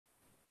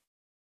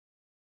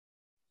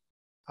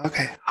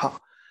OK，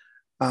好，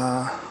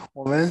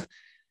我们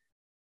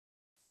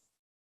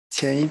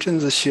前一阵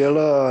子学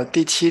了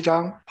第7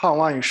章“盼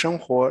望与生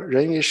活，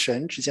人与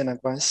神之间的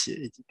关系”，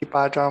以及第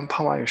8章“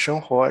盼望与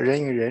生活，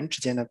人与人之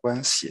间的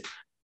关系”。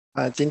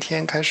今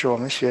天开始我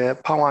们学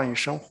“盼望与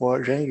生活，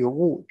人与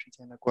物之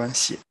间的关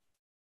系”。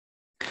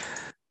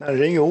那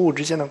人与物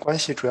之间的关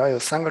系主要有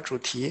3个主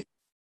题，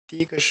第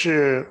一个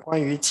是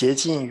关于洁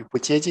净与不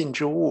洁净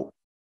之物，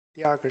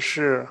第二个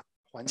是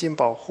环境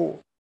保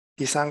护，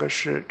第三个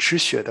是吃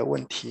血的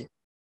问题。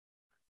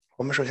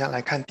我们首先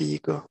来看第一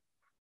个。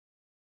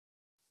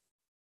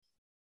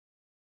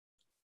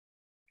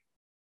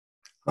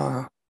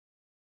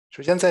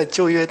首先在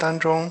旧约当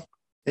中，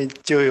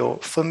就有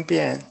分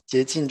辨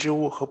洁净之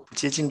物和不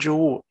洁净之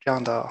物这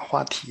样的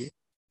话题。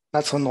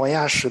那从挪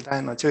亚时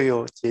代呢，就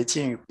有洁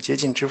净与不洁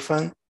净之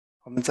分。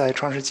我们在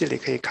创世纪里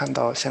可以看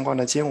到相关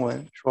的经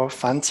文，说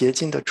凡洁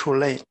净的畜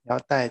类，你要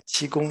带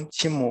7公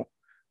7母；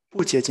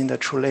不洁净的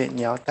畜类，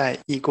你要带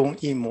1公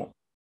1母。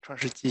创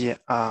世纪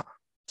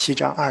7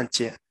章2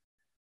节。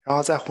然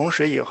后在洪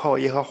水以后，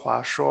耶和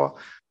华说，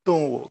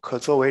动物可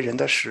作为人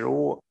的食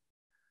物。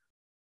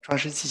创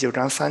世纪9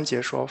章3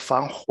节说，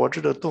凡活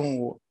着的动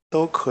物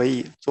都可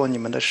以做你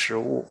们的食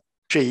物，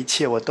这一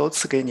切我都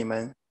赐给你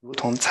们，如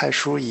同菜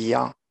蔬一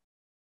样。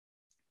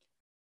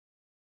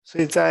所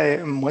以在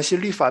摩西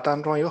律法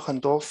当中有很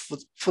多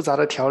复杂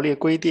的条例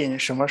规定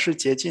什么是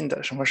洁净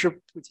的，什么是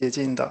不洁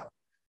净的。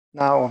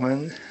那我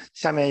们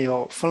下面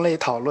有分类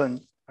讨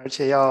论，而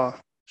且要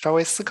稍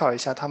微思考一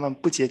下它们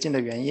不洁净的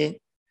原因。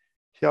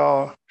需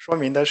要说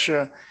明的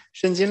是，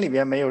圣经里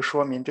面没有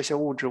说明这些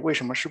物质为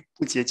什么是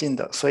不洁净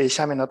的，所以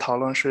下面的讨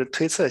论是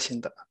推测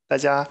性的，大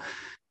家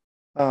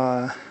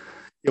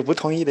有不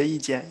同意的意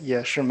见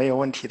也是没有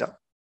问题的。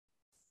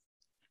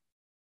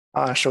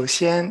首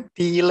先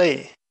第一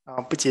类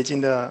不洁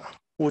净的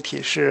物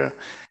体是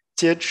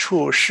接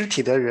触尸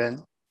体的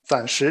人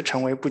暂时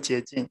成为不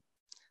洁净。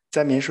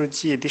在民数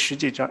记第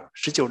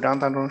19章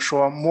当中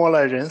说，摸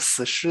了人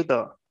死尸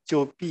的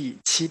就必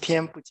7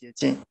天不洁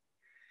净。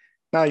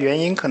那原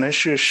因可能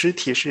是尸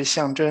体是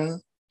象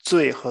征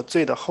罪和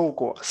罪的后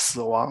果，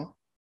死亡。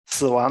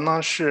死亡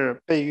呢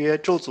是被约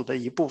咒诅的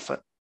一部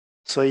分，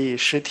所以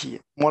尸体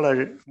摸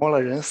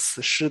了人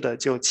死尸的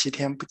就7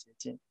天不洁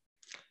净。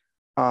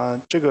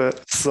这个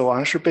死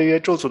亡是被约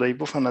咒诅的一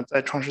部分呢，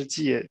在创世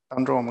纪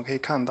当中我们可以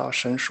看到，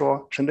神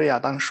对亚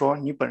当说：“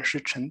你本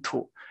是尘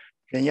土，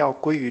人要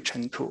归于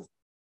尘土。”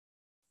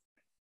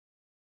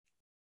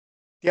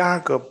第二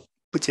个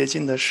不洁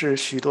净的是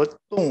许多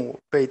动物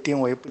被定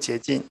为不洁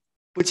净。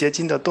不洁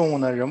净的动物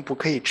呢，人不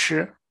可以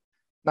吃。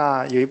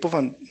那有一部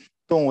分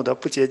动物的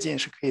不洁净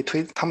是可以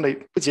它们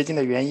的不洁净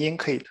的原因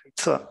可以推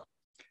测。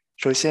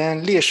首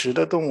先，猎食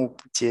的动物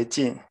不洁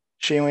净，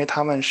是因为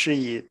它们是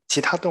以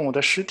其他动物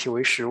的尸体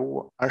为食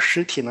物，而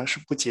尸体呢是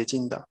不洁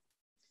净的。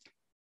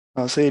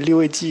所以利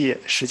未记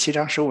17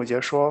章15节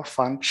说，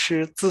凡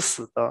吃自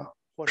死的，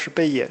或是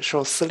被野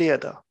兽撕裂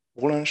的，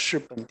无论是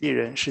本地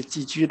人是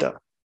寄居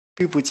的，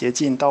必不洁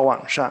净到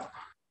晚上，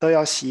都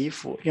要洗衣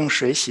服，用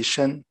水洗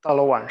身，到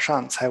了晚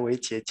上才为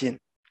洁净。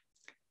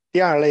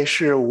第二类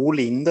是无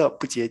鳞的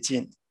不洁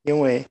净，因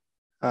为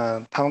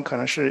他们可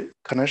能是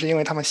因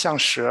为他们像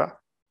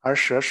蛇，而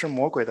蛇是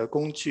魔鬼的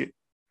工具。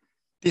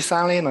第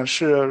三类呢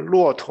是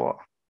骆驼、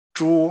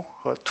猪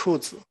和兔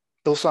子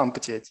都算不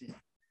洁净。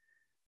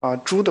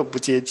猪的不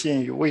洁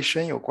净与卫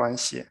生有关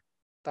系，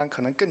但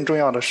可能更重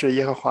要的是，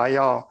耶和华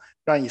要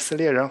让以色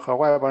列人和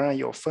外邦人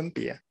有分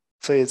别，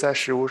所以在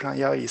食物上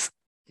要以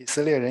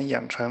色列人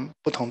养成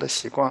不同的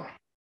习惯。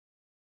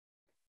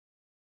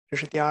这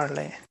是第二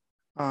类。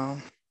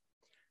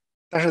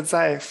但是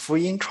在福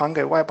音传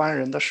给外邦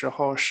人的时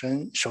候，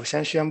神首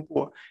先宣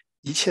布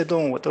一切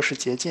动物都是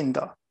洁净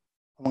的。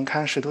我们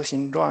看《使徒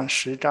行传》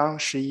10章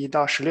11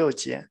到16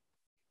节，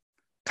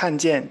看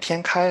见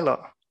天开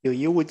了，有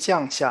一物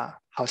降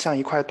下，好像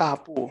一块大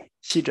布，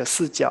系着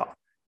4角，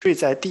坠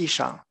在地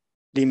上，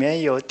里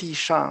面有地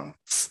上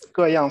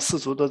各样4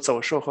足的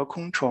走兽和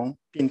空虫，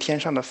并天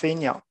上的飞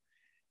鸟。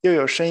又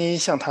有声音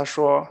向他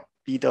说：“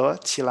彼得，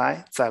起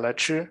来，宰了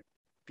吃。”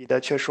彼得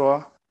却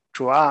说：“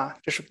主啊，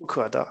这是不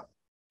可的。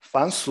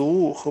凡俗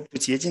物和不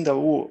洁净的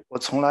物，我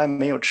从来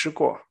没有吃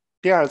过。”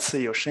第二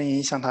次有声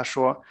音向他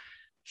说：“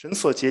神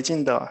所洁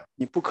净的，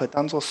你不可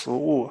当作俗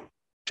物。”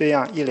这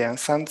样一连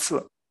3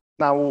次，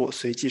那物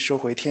随即收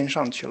回天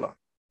上去了。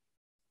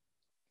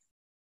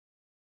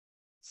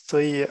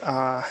所以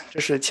这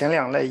是前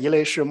2类，一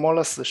类是摸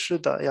了死尸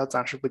的，要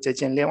暂时不洁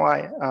净；另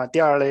外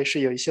第二类是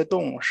有一些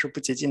动物是不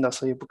洁净的，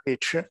所以不可以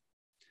吃。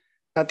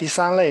那第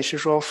3类是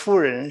说妇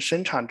人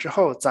生产之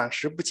后暂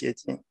时不洁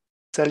净，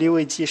在利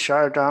未记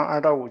12章2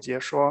到5节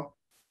说，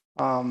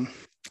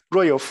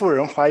若有妇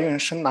人怀孕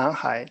生男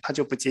孩，她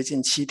就不洁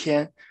净7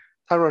天；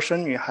她若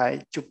生女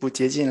孩，就不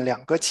洁净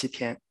2个7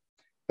天。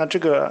那这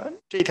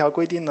一条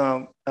规定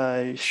呢，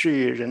是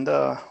与人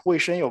的卫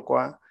生有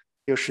关，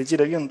有实际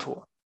的用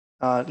途。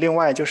另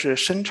外就是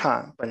生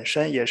产本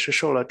身也是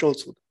受了咒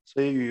诅的，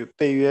所以与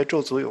被约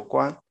咒诅有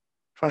关。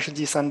创世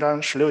纪3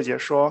章16节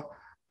说，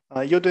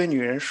又对女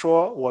人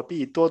说：我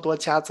必多多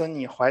加增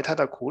你怀胎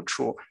的苦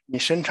楚，你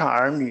生产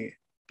儿女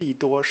必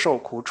多受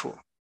苦楚。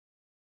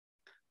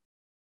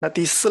那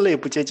第4类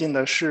不洁净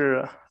的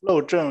是漏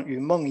证与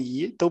梦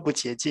遗都不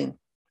洁净。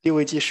利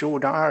未记15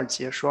章2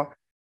节说：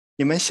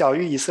你们晓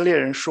谕以色列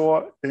人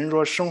说，人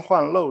若身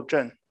患漏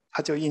症，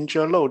他就因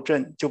这漏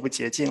症就不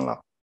洁净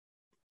了。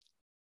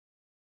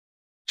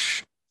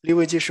利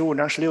未记15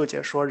章16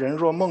节说：人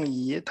若梦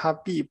遗，他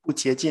必不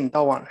洁净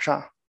到晚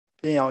上，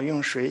便要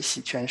用水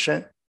洗全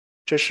身。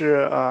这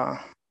是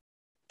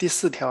第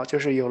4条，就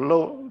是有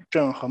漏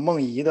症和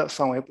梦遗的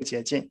算为不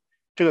洁净。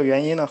这个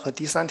原因呢和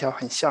第3条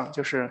很像，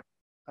就是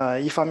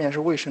一方面是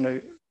卫生的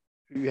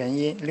原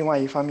因，另外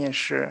一方面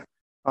是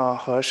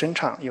和生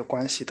产有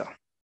关系的。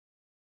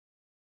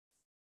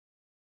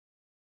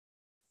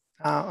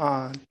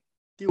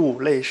第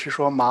5类是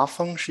说麻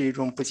风是一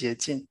种不洁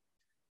净。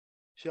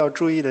需要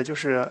注意的就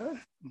是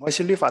摩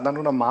西律法当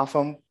中的麻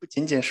风不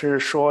仅仅是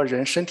说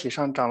人身体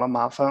上长了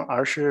麻风，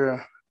而是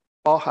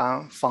包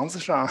含房子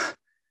上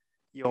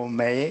有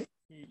霉，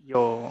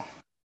有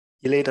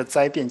一类的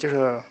灾变，就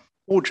是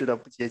物质的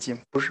不洁净，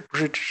不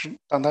是只是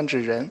单单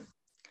指人。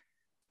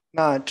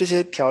那这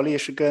些条例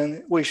是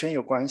跟卫生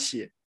有关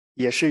系，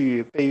也是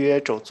与被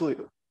约咒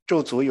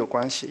诅有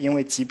关系，因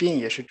为疾病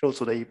也是咒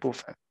诅的一部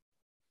分。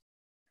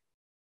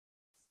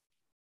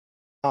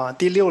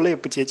第6类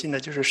不洁净的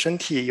就是身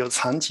体有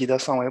残疾的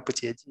算为不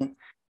洁净。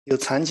有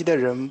残疾的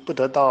人不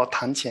得到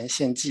坛前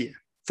献祭。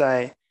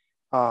在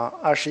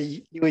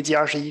利未记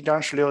21章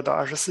16到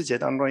24节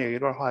当中有一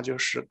段话，就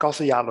是告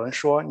诉亚伦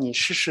说：你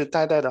世世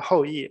代代的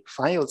后裔，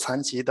凡有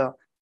残疾的，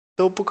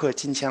都不可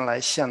进前来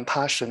献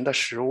他神的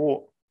食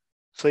物。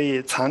所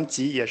以残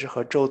疾也是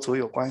和咒诅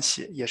有关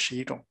系，也是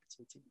一种不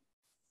洁净。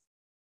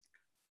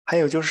还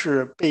有就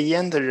是被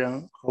阉的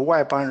人和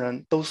外邦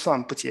人都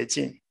算不洁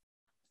净。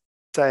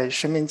在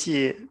申命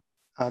记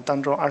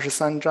当中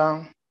23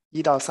章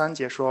1到3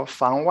节说：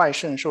凡外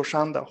肾受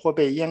伤的或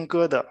被阉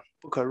割的，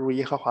不可入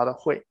耶和华的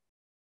会。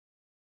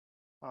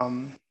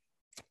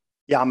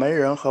亚门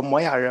人和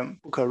摩亚人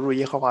不可入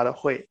耶和华的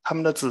会，他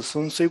们的子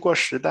孙虽过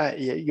10代，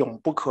也永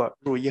不可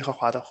入耶和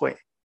华的会。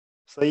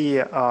所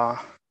以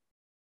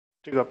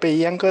这个被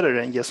阉割的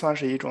人也算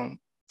是一种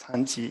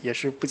残疾，也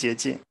是不洁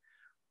净。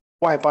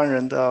外邦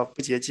人的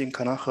不洁净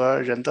可能和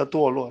人的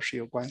堕落是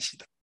有关系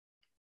的。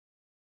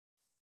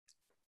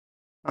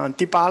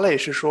第8类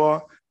是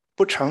说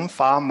不惩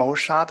罚谋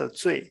杀的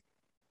罪，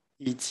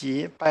以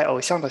及拜偶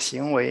像的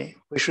行为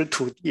会使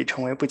土地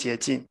成为不洁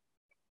净。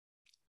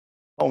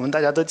我们大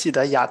家都记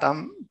得亚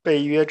当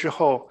被约之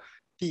后，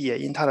地也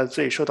因他的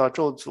罪受到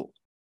咒诅。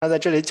那在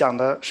这里讲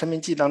的《申命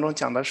记》当中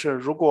讲的是，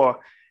如果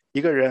一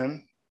个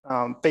人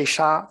被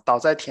杀倒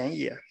在田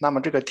野，那么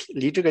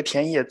离这个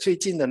田野最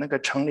近的那个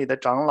城里的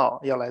长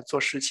老要来做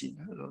事情，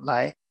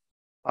来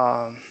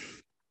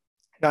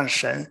让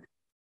神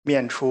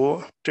免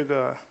除这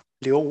个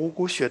流无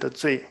辜血的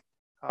罪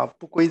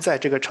不归在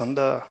这个城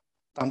的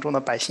当中的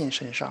百姓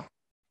身上。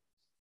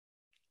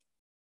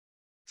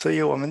所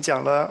以我们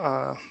讲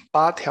了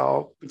8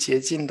条不洁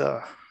净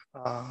的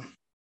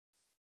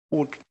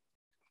物质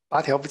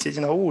，8条不洁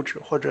净的物质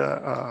或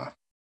者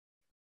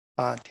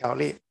条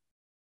例。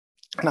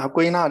那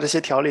归纳这些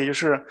条例，就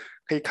是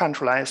可以看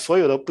出来，所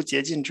有的不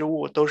洁净之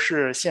物都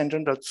是象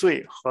征着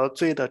罪和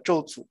罪的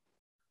咒诅。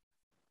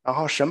然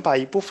后神把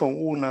一部分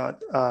物呢，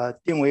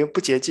定为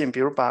不洁净，比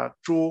如把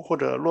猪或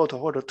者骆驼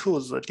或者兔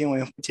子定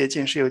为不洁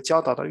净，是有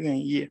教导的寓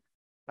意，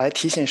来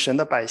提醒神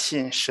的百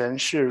姓，神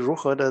是如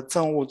何的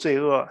憎恶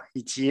罪恶，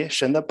以及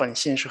神的本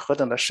性是何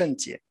等的圣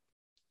洁。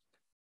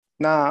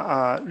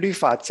那律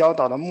法教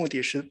导的目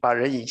的是把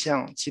人引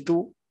向基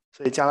督，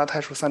所以加拉太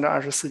书3章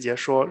24节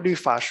说，律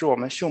法是我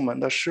们训门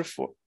的师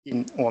傅，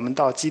引我们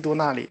到基督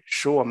那里，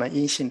使我们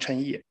因信称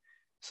义。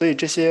所以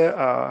这些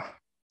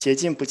洁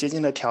净不洁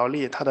净的条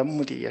例，它的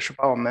目的也是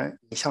把我们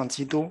引向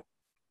基督。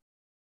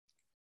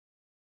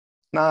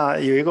那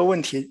有一个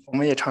问题，我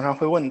们也常常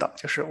会问到，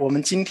就是我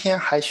们今天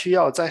还需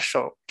要再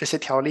守这些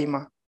条例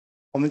吗？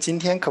我们今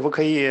天可不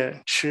可以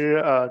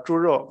吃猪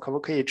肉？可不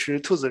可以吃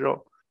兔子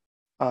肉？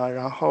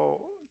然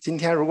后今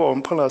天如果我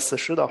们碰了死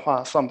尸的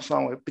话，算不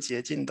算为不洁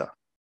净的？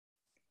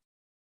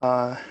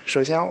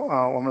首先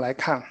我们来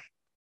看，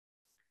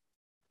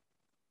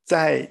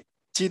在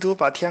基督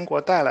把天国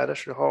带来的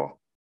时候，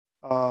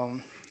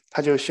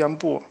他就宣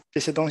布这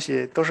些东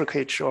西都是可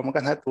以吃。我们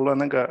刚才读了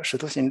那个《使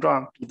徒行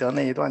传》彼得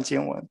那一段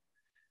经文。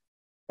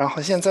然后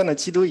现在呢，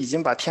基督已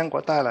经把天国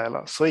带来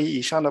了，所以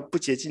以上的不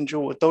洁净之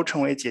物都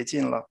成为洁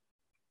净了。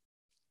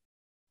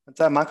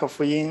在马可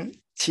福音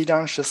7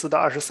章14到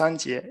23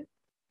节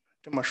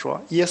这么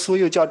说，耶稣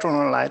又叫众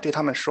人来，对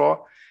他们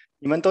说：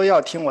你们都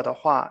要听我的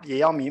话，也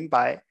要明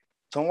白，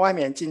从外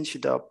面进去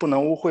的不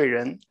能污秽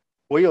人，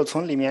唯有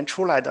从里面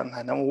出来的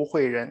乃能污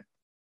秽人。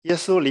耶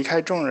稣离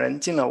开众人，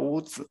进了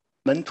屋子，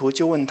门徒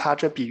就问他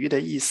这比喻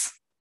的意思。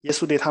耶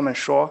稣对他们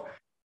说：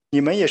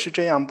你们也是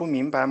这样不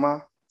明白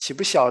吗？岂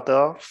不晓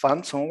得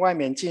凡从外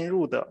面进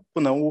入的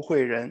不能污秽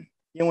人，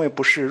因为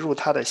不是入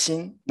他的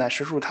心，乃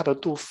是入他的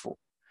肚腹，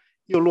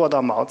又落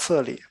到茅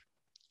厕里。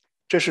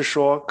这是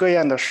说各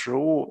样的食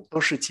物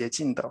都是洁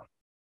净的。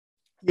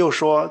又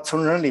说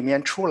从人里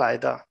面出来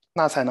的，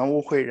那才能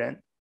污秽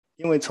人，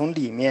因为从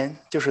里面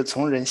就是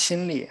从人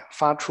心里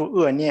发出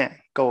恶念、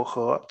苟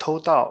合、偷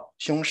盗、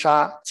凶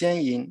杀、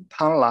奸淫、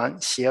贪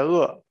婪、邪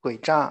恶、诡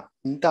诈、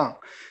淫荡、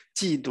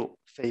嫉妒、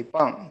诽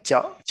谤、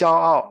骄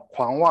傲、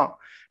狂妄，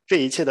这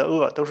一切的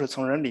恶都是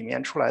从人里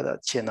面出来的，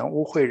且能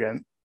污秽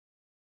人。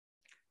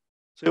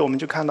所以我们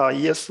就看到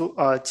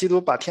基督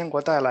把天国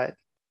带来，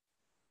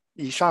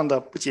以上的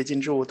不洁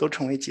净之物都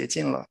成为洁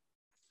净了。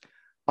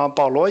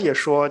保罗也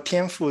说，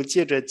天父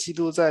借着基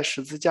督在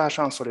十字架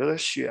上所流的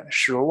血，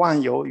使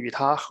万有与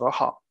他和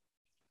好。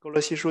哥罗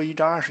西书1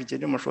章20节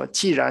这么说：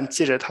既然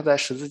借着他在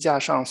十字架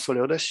上所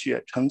流的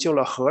血成就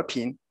了和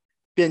平，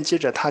便借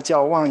着他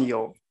叫万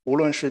有，无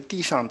论是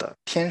地上的、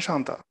天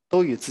上的，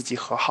都与自己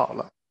和好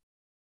了。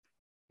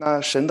那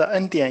神的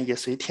恩典也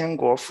随天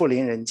国复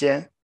临人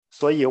间，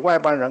所以外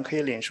邦人可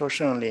以领受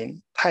圣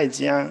灵，太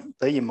监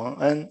得以蒙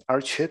恩，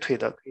而瘸腿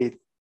的可以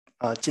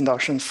进到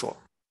圣所。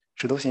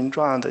使徒行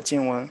传的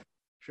经文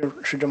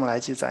是这么来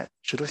记载，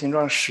使徒行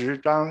传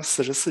10章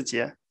44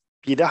节，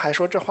彼得还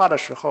说这话的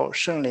时候，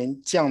圣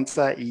灵降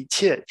在一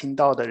切听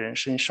到的人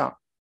身上。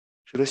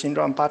使徒行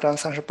传8章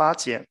38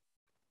节，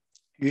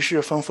于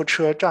是吩咐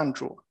车站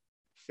住，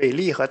腓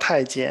力和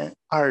太监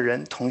2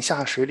人同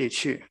下水里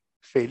去，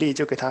腓力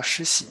就给他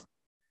施洗。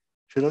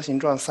使徒行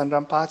传3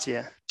章8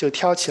节，就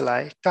跳起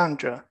来站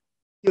着，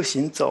又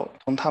行走，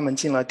同他们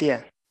进了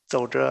殿，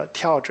走着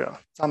跳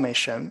着赞美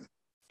神。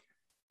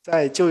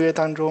在旧约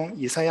当中，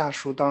以赛亚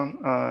书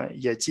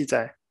也记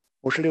载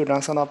56章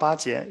3到8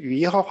节，与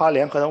耶和华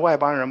联合的外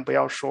邦人不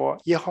要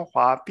说，耶和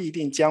华必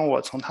定将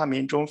我从他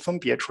民中分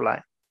别出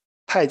来。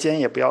太监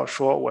也不要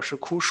说我是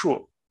枯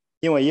树，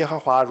因为耶和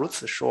华如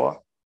此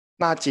说，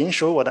那谨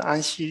守我的安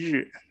息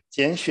日，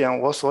拣选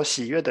我所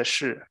喜悦的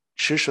事，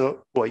持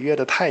守我约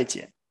的太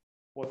监，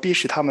我必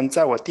使他们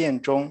在我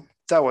殿中，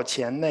在我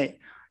前内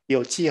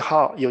有记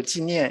号，有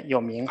纪念，有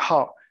名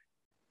号，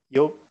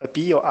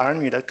比有儿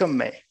女的更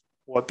美。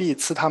我必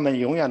赐他们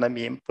永远的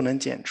名，不能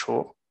剪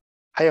除。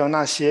还有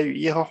那些与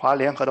耶和华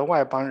联合的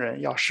外邦人，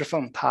要侍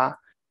奉他，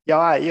要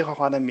爱耶和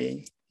华的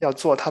名，要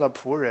做他的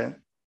仆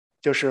人，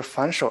就是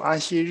凡守安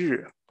息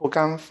日，不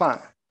干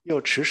饭，又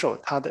持守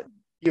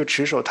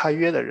他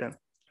约的人。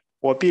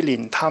我必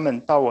领他们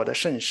到我的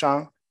圣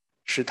山，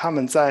使他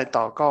们在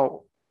祷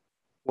告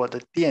我的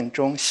殿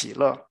中喜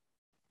乐。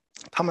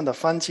他们的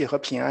燔祭和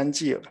平安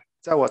祭，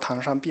在我堂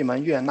上闭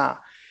门悦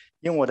纳，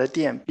因我的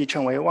殿必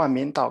成为万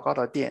民祷告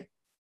的殿。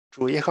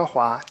主耶和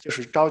华就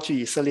是招聚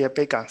以色列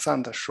被赶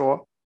散的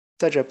说，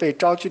在这被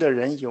招聚的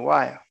人以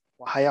外，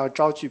我还要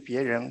招聚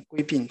别人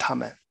归并他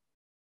们。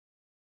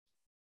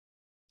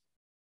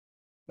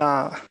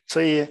那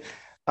所以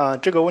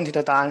这个问题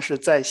的答案是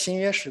在新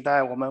约时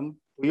代，我们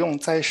不用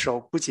再守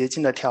不洁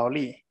净的条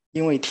例，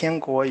因为天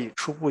国已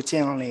初步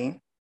降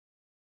临。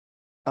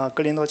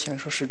哥林多前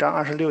书10章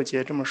26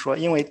节这么说，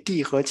因为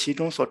地和其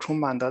中所充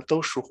满的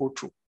都属乎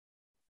主。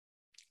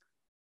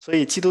所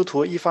以基督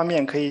徒一方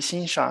面可以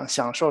欣赏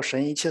享受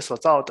神一切所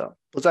造的，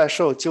不再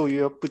受旧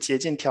约不洁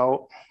净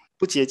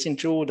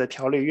之物的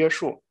条例约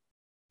束。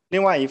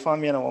另外一方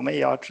面呢，我们也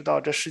要知道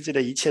这世界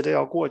的一切都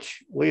要过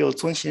去，唯有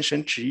遵行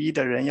神旨意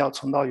的人要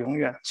存到永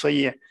远。所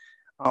以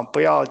不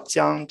要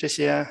将这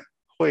些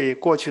会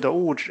过去的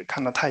物质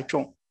看得太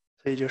重。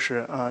所以就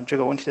是这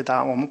个问题的答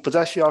案，我们不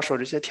再需要守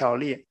这些条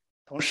例，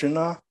同时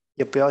呢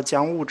也不要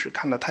将物质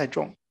看得太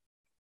重。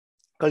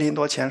哥林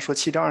多前书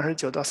7章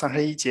29到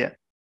31节，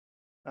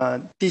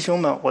弟兄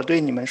们，我对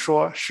你们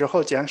说，时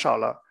候减少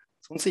了，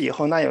从此以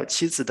后，那有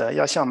妻子的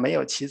要像没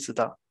有妻子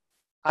的，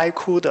哀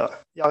哭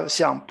的要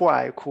像不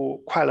哀哭，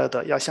快乐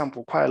的要像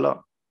不快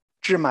乐，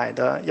置买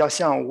的要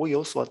像无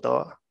有所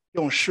得，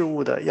用事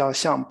物的要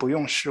像不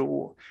用事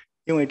物，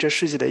因为这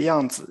世界的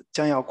样子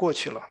将要过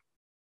去了。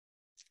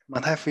马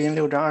太福音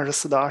6章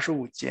24到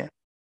25节，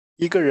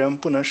一个人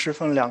不能侍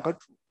奉2个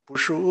主，不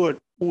是恶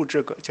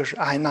这个，就是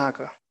爱那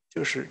个，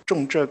就是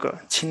重这个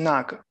轻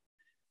那个。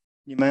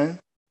你们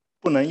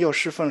不能又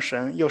侍奉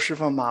神又侍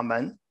奉马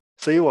门，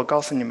所以我告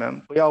诉你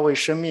们，不要为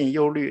生命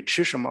忧虑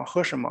吃什么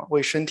喝什么，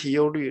为身体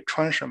忧虑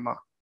穿什么。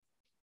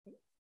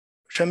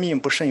生命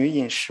不胜于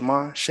饮食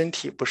吗？身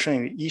体不胜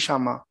于衣裳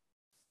吗？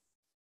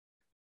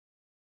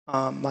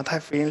马太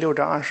福音6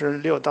章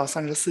26到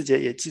34节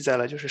也记载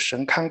了，就是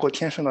神看过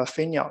天上的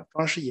飞鸟，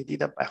装饰野地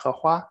的百合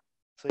花，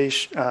所以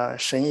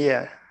神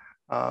也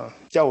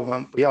叫我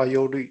们不要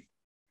忧虑，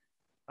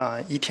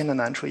一天的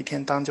难处一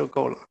天当就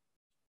够了。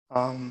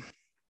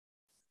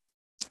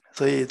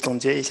所以总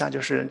结一下，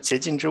就是洁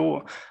净之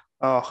物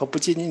和不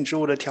洁净之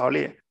物的条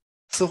例，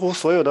似乎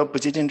所有的不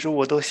洁净之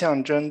物都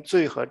象征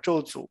罪和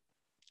咒诅。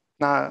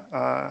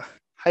那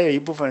还有一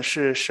部分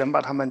是神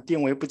把它们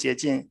定为不洁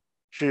净，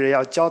是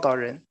要教导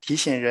人、提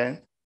醒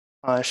人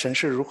神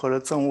是如何的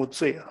憎恶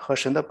罪和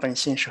神的本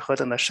性是何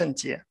等的圣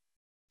洁。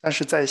但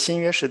是在新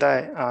约时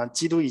代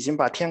基督已经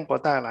把天国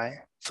带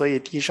来，所以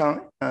地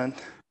上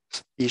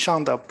以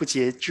上的不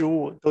洁之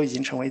物都已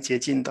经成为洁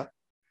净的。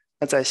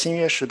那在新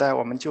约时代，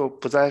我们就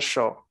不再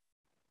守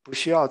不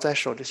需要再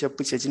守这些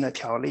不洁净的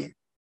条例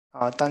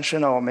啊。但是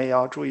呢，我们也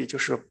要注意，就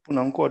是不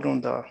能过重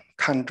的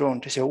看重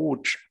这些物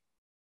质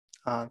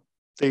啊。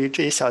对于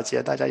这一小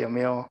节，大家有没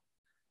有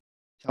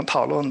想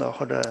讨论的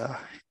或者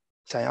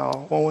想要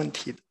问问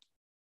题的？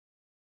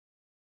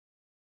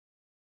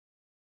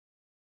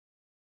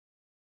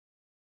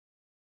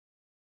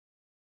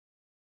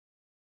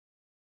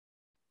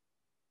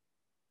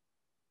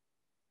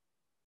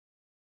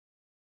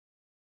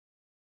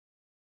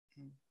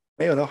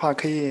没有的话，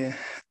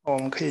我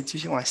们可以继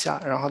续往下，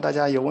然后大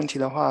家有问题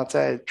的话，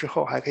在之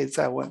后还可以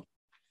再问。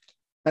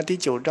那第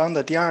9章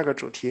的第2个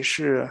主题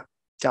是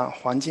讲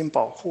环境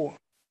保护。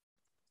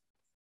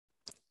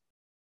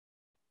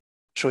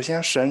首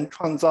先，神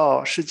创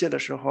造世界的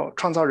时候，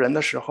创造人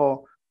的时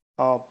候，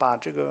把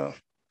这个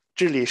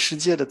治理世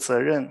界的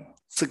责任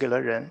赐给了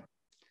人。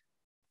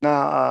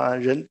那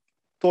人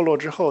堕落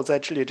之后，在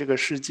治理这个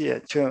世界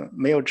却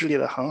没有治理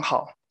得很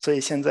好，所以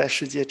现在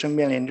世界正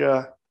面临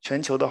着全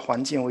球的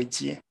环境危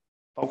机，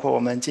包括我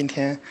们今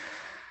天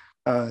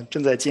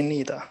正在经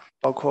历的，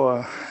包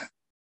括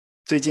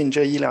最近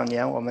这1-2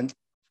年我们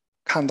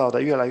看到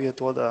的越来越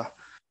多的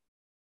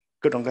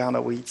各种各样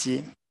的危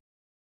机。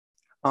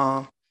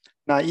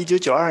那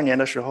1992年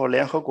的时候，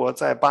联合国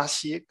在巴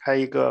西开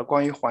一个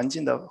关于环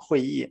境的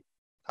会议，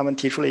他们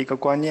提出了一个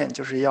观念，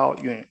就是要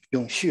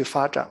永续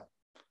发展。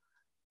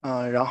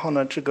然后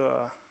呢，这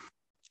个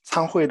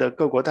参会的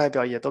各国代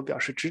表也都表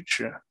示支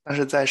持，但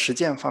是在实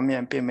践方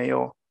面并没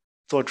有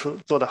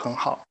做得很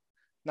好。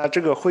那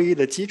这个会议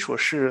的基础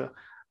是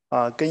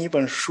跟一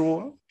本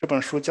书，这本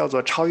书叫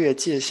做《超越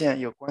界限》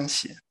有关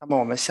系。那么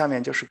我们下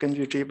面就是根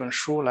据这一本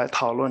书来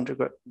讨论这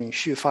个永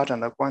续发展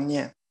的观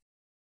念。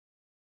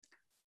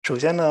首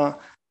先呢，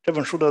这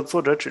本书的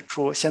作者指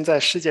出，现在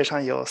世界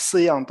上有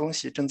4样东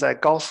西正在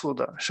高速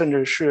的，甚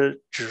至是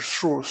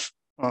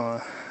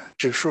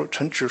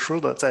呈指数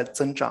的在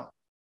增长。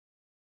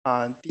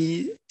第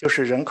一就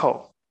是人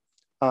口。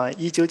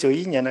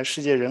1991年的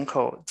世界人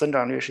口增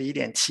长率是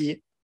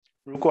1.7，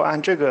如果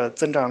按这个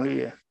增长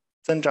率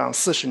增长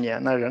40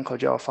年，那人口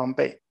就要翻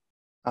倍。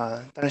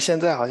但是现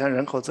在好像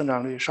人口增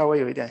长率稍微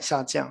有一点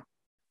下降，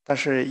但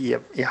是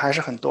也还是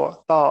很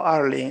多。到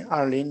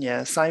2020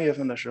年3月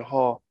份的时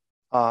候，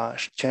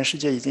全世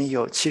界已经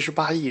有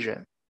78亿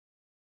人。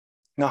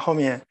那后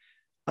面，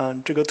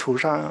这个图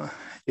上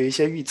有一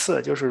些预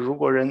测，就是如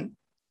果人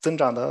增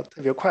长的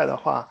特别快的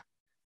话，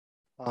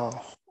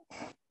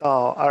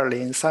到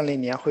2030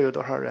年会有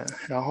多少人？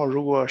然后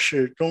如果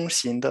是中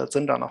型的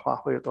增长的话，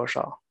会有多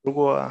少？如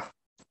果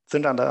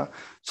增长的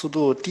速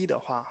度低的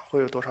话，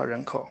会有多少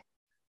人口？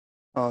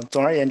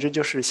总而言之，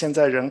就是现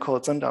在人口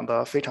增长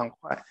的非常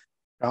快，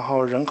然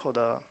后人口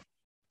的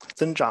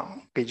增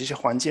长给这些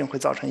环境会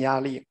造成压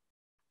力。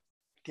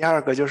第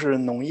二个就是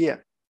农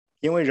业，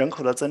因为人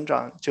口的增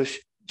长就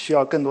需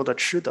要更多的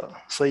吃的，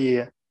所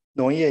以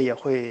农业也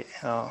会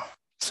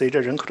随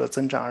着人口的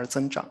增长而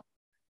增长。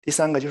第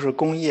三个就是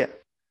工业，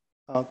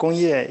工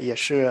业也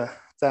是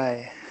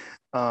在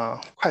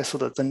快速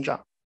的增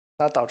长，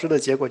它导致的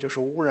结果就是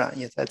污染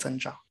也在增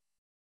长。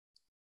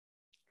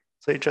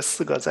所以这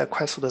4个在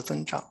快速的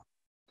增长。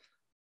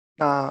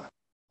那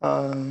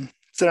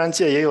自然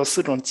界也有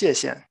4种界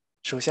限，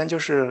首先就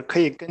是可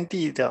以耕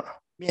地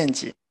的面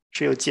积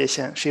是有界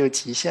限，是有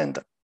极限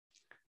的。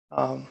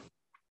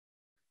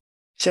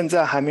现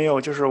在还没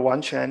有就是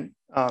完全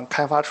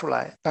开发出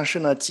来，但是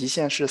呢，极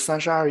限是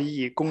32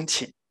亿公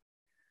顷。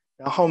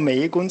然后每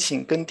1公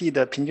顷耕地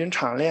的平均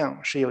产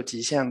量是有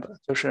极限的，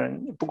就是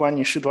不管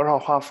你施多少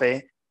化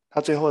肥，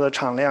它最后的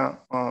产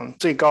量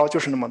最高就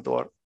是那么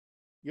多。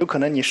有可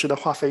能你施的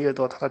化肥越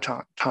多，它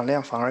的产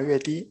量反而越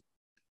低。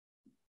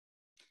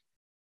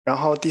然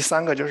后第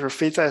3个就是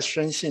非再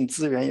生性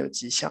资源有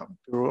极限，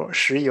比如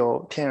石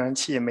油、天然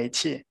气、煤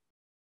气，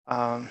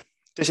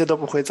这些都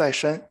不会再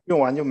生，用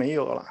完就没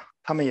有了，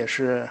它们也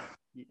是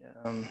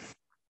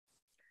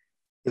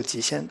有极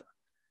限的。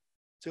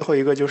最后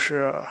一个就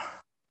是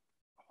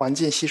环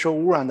境吸收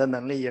污染的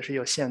能力也是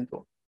有限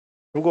度，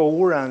如果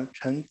污染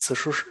呈指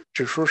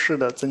数式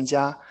的增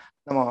加，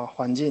那么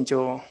环境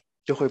就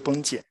会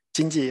崩解，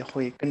经济也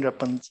会跟着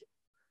崩解。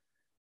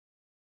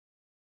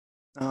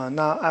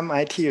那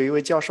MIT 有一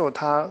位教授，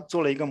他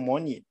做了一个模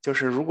拟，就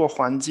是如果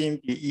环境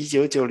比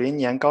1990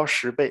年高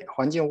10倍，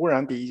环境污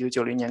染比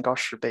1990年高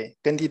10倍，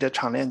耕地的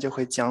产量就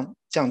会降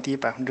低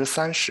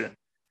30%。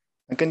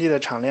耕地的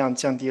产量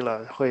降低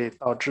了，会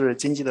导致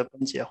经济的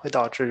崩解，会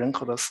导致人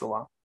口的死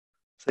亡。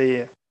所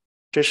以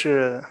这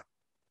是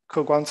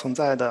客观存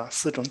在的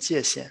4种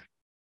界限。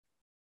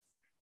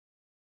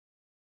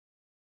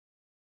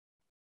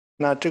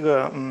那这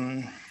个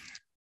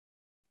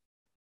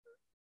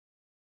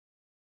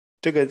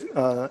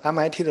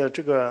MIT 的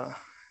这个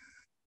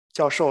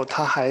教授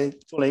他还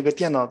做了一个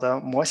电脑的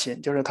模型，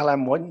就是他来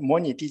模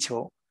拟地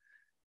球，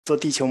做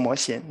地球模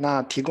型。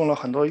那提供了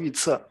很多预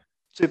测，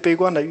最悲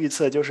观的预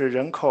测就是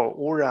人口、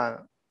污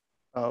染、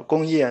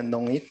工业、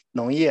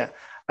农业，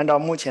按照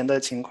目前的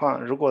情况，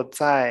如果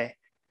在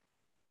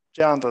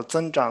这样的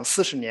增长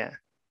40年，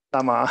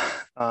那么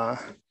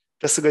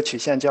这4个曲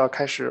线就要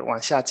开始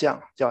往下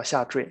降，就要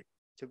下坠，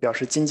就表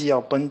示经济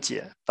要崩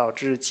解，导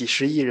致几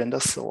十亿人的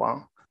死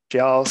亡，只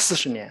要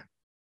40年。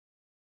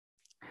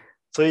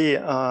所以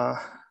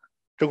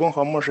周公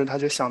和牧师他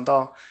就想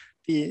到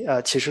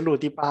启示录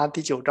第8、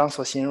第9章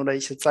所形容的一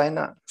些灾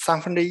难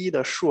：1/3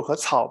的树和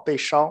草被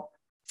烧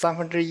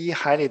，1/3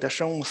海里的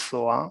生物死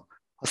亡，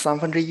和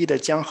1/3的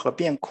江河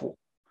变苦。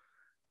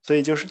所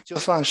以就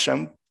算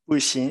神不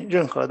行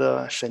任何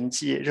的神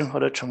迹、任何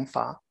的惩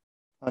罚，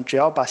只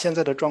要把现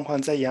在的状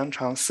况再延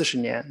长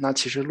40年，那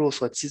启示录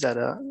所记载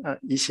的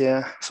一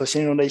些所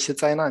形容的一些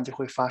灾难就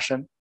会发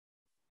生。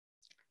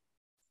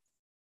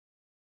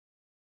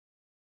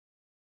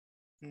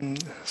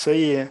所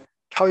以《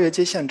超越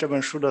界限》这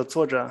本书的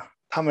作者，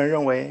他们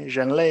认为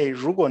人类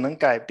如果能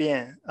改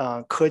变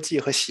科技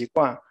和习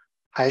惯，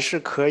还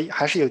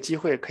是有机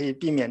会可以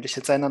避免这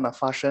些灾难的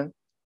发生。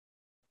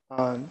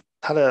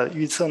他的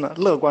预测呢，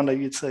乐观的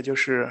预测就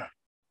是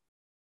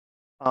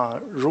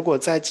如果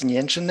在几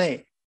年之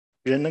内，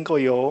人能够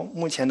由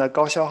目前的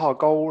高消耗、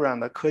高污染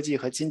的科技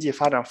和经济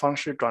发展方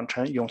式转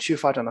成永续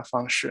发展的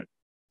方式，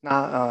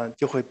那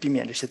就会避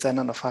免这些灾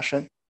难的发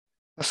生。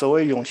那所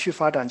谓永续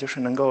发展，就是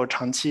能够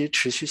长期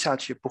持续下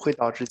去，不会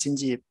导致经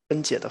济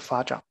崩解的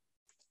发展，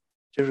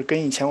就是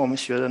跟以前我们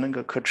学的那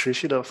个可持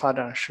续的发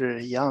展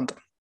是一样的。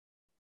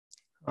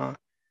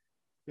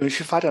永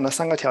续发展的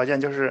3个条件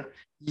就是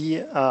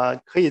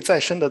可以再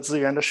生的资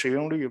源的使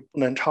用率不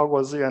能超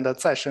过资源的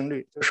再生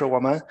率，就是我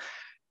们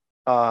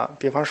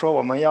比方说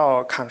我们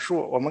要砍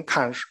树，我们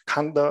砍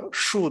的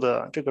树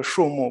的这个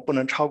数目不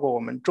能超过我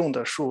们种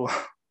的树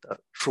的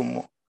数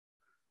目，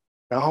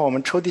然后我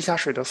们抽地下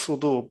水的速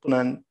度不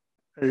能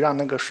让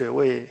那个水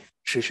位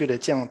持续的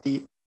降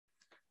低。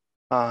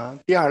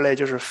第2类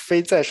就是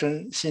非再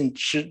生性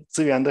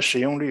资源的使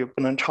用率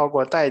不能超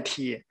过代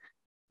替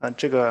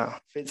这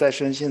个非再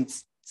生性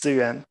资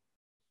源，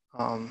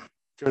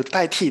就是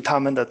代替他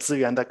们的资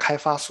源的开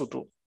发速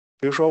度。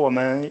比如说我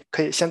们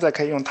现在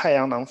可以用太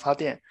阳能发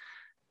电，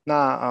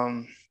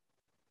那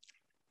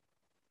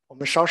我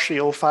们烧石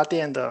油发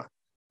电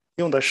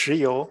用的石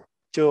油，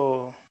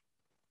就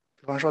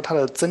比方说它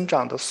的增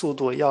长的速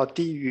度要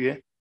低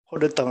于或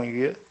者等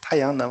于太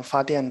阳能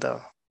发电的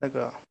那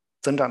个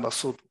增长的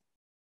速度。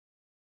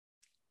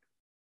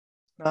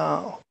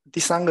那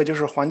第3个就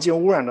是环境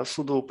污染的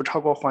速度不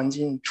超过环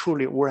境处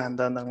理污染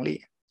的能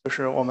力，就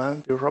是我们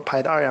比如说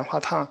排的二氧化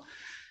碳，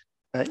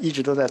一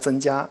直都在增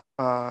加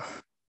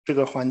这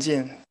个环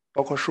境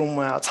包括树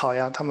木呀、草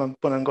呀，它们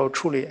不能够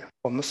处理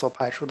我们所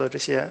排出的这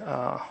些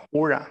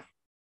污染。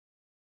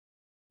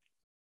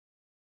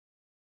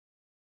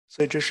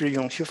所以这是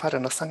永续发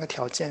展的3个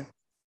条件。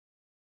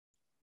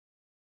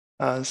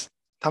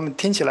他们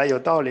听起来有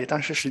道理，但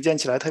是实践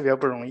起来特别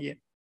不容易。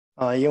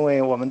因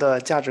为我们的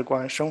价值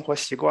观、生活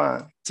习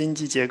惯、经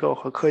济结构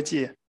和科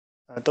技，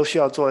都需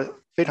要做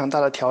非常大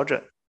的调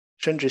整，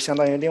甚至相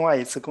当于另外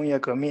一次工业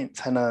革命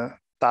才能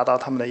达到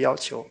他们的要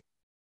求。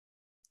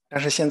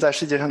但是现在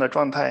世界上的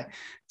状态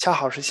恰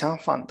好是相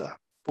反的，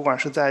不管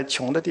是在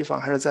穷的地方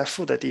还是在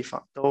富的地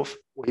方，都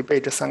违背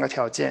这3个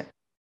条件。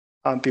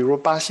比如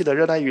巴西的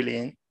热带雨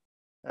林，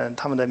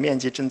他们的面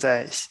积正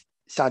在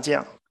下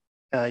降。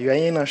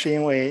原因呢，是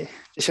因为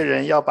这些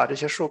人要把这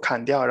些树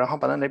砍掉，然后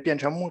把那里变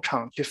成牧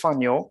场去放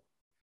牛，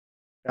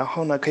然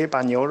后呢，可以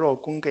把牛肉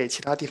供给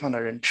其他地方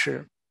的人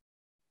吃。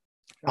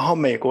然后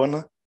美国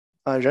呢，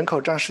人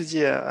口占世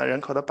界人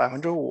口的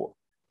5%，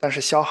但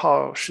是消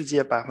耗世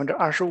界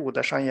25%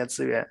的商业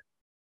资源。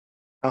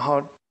然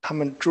后他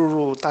们注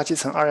入大气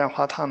层二氧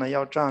化碳呢，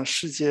要占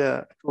世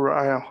界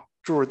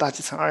注入大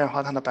气层二氧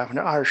化碳的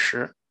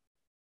20%。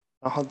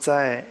然后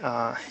在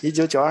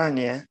1992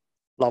年。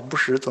老布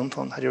什总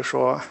统他就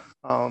说，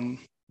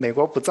美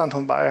国不赞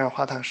同把二氧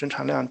化碳生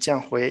产量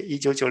降回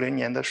1990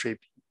年的水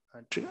平，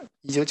这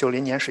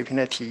1990年水平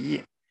的提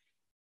议，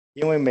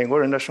因为美国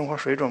人的生活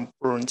水准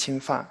不容侵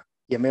犯，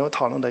也没有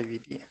讨论的余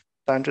地。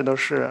当然，这都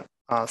是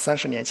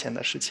30年前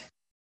的事情。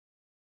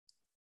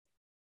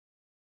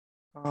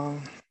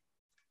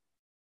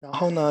然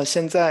后呢，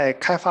现在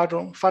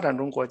发展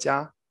中国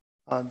家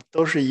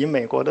都是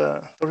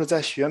在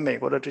学美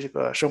国的这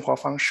个生活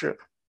方式。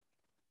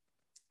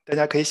大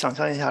家可以想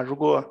象一下，如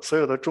果所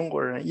有的中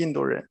国人、印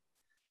度人、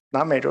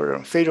南美洲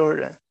人、非洲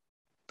人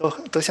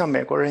都像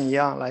美国人一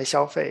样来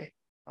消费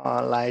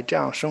来这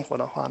样生活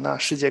的话，那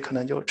世界可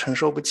能就承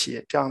受不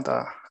起这样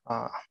的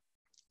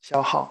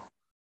消耗。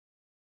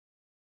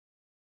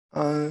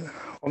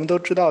我们都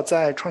知道，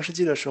在创世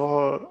纪的时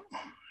候，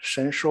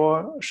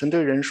神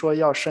对人说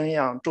要生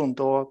养众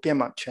多，遍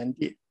满全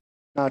地。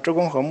那周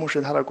公和牧师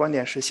他的观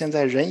点是，现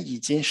在人已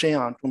经生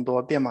养众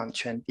多，遍满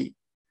全地。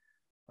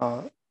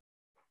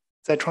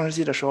在创世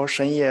纪的时候，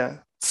神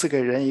也赐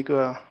给人一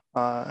个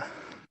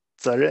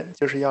责任，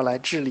就是要来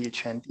治理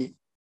全地。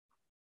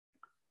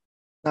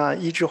那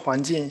医治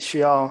环境需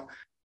要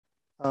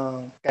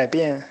改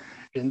变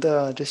人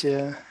的这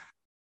些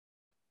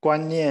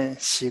观念、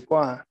习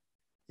惯，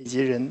以及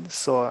人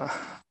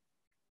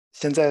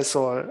现在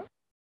所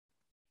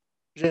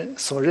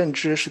认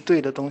知是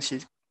对的东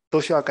西，都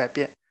需要改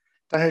变。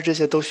但是这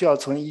些都需要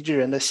从医治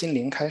人的心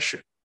灵开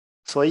始。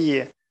所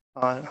以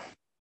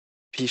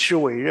鄙视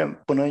委任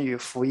不能与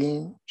福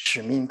音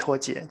使命脱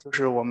节，就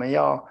是我们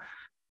要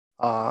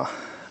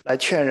来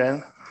劝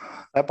人，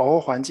来保护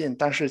环境，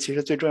但是其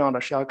实最重要的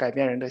是要改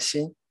变人的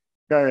心，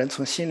让人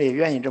从心里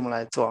愿意这么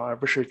来做，而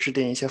不是制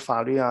定一些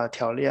法律啊、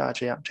条例啊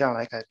这样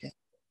来改变。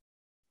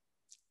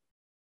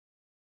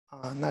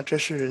那这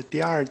是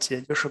第二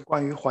节，就是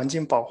关于环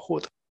境保护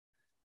的。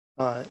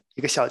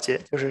一个小节，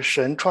就是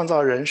神创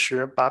造人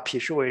时，把鄙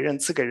视委任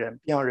赐给人，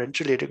并让人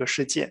治理这个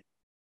世界。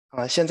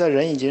现在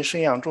人已经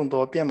生养众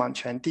多，遍满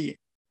全地。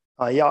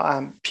要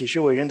按鄙视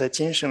委任的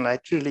精神来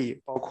治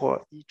理，包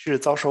括医治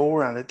遭受污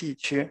染的地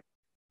区。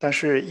但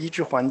是医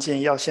治环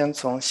境要先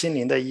从心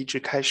灵的医治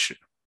开始，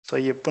所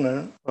以不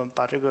能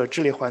把这个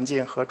治理环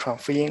境和传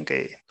福音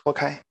给脱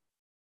开。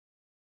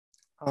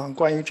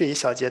关于这一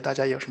小节，大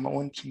家有什么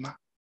问题吗？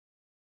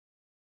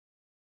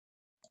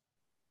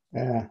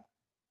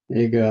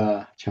那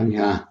个强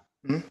强，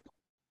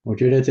我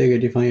觉得这个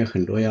地方有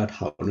很多要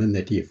讨论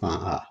的地方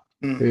啊，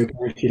因为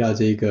关系到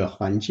这个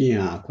环境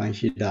啊，关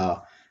系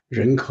到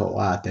人口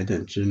啊等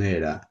等之类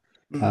的。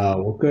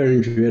我个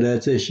人觉得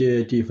这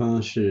些地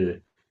方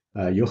是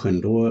有很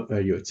多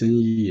有争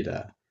议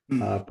的。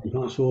比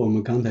方说我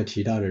们刚才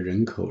提到的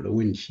人口的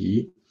问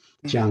题，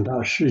讲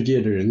到世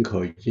界的人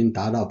口已经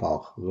达到饱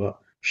和，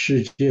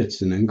世界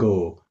只能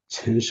够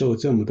承受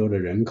这么多的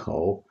人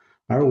口。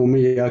而我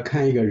们也要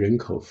看一个人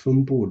口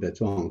分布的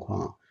状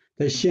况，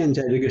在现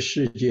在这个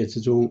世界之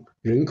中，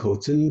人口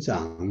增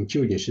长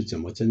究竟是怎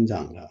么增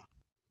长的？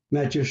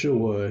那就是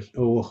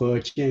我和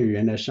建宇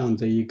原来上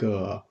这一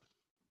个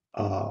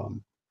呃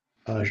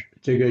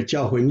这个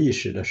教会历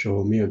史的时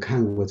候，没有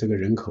看过这个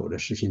人口的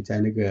事情，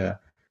在那个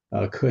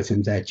课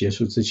程在结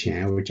束之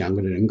前，我讲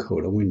过的人口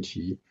的问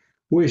题。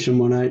为什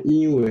么呢？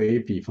因为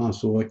比方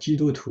说基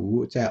督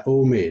徒在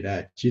欧美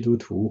的基督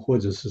徒，或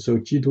者是受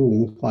基督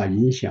文化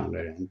影响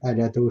的人，大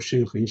家都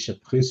生很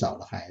少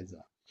的孩子，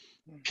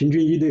平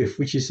均一对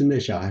夫妻生的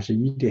小孩是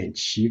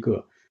1.7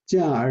个，这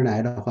样而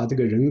来的话，这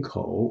个人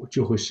口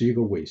就会是一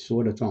个萎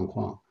缩的状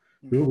况。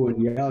如果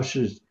你要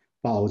是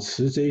保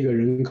持这个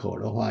人口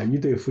的话，一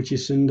对夫妻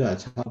生的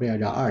差不多要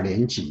2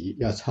点几，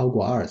要超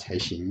过2才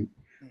行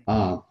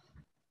啊。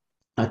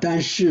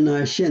但是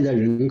呢，现在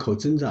人口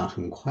增长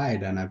很快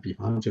的呢，比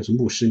方就是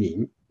穆斯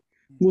林，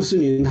穆斯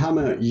林他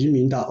们移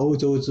民到欧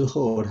洲之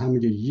后，他们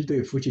就一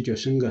对夫妻就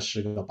生个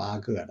10个8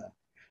个的，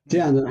这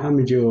样子他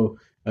们就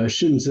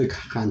甚至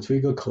喊出一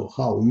个口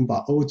号：我们把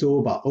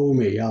欧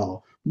美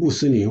要穆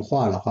斯林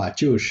化的话，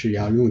就是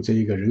要用这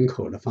一个人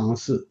口的方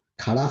式。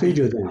卡拉菲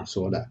就这样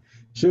说的。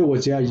所以我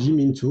只要移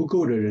民足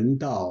够的人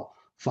到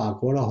法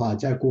国的话，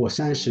再过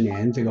30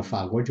年，这个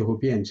法国就会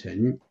变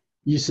成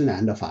伊斯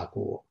兰的法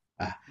国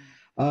啊。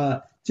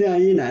这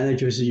样一来呢，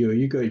就是有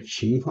一个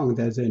情况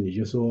在这里，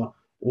就是说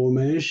我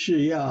们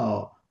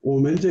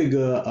这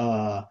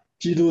个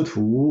基督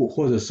徒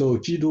或者受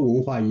基督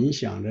文化影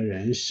响的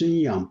人生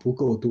养不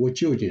够多，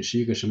究竟是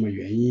一个什么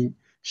原因？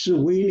是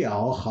为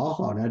了好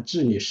好的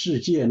治理世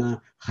界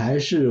呢，还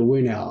是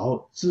为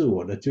了自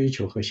我的追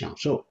求和享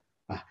受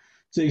啊？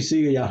这是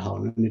一个要讨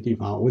论的地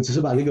方。我只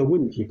是把这个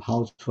问题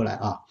抛出来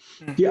啊。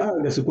第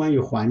二个是关于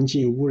环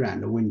境污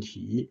染的问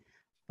题。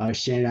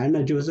显然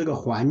呢，就是这个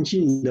环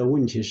境的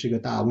问题是个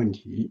大问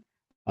题，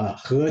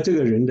和这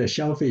个人的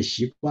消费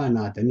习惯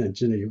呐、等等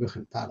之类有个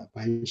很大的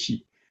关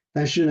系。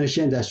但是呢，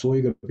现在说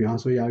一个，比方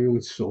说要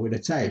用所谓的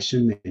再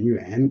生能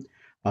源，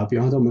比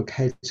方说我们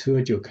开车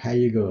就开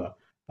一个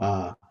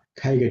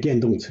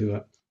电动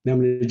车，那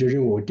么就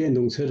认为我电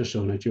动车的时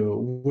候呢，就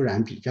污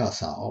染比较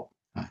少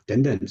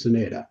等等之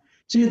类的。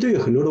这些都有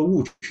很多的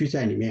误区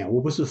在里面。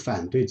我不是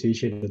反对这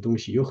些的东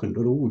西，有很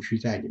多的误区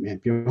在里面。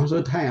比方说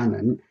太阳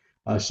能。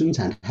生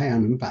产太阳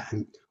能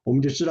板，我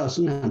们就知道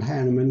生产太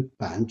阳能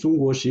板，中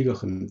国是一个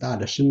很大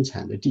的生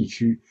产的地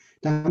区，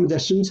但他们在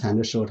生产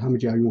的时候，他们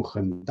就要用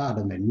很大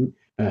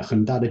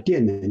的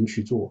电能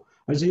去做，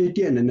而这些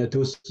电能呢，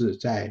都是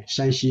在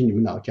山西你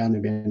们老家那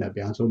边的，比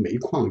方说煤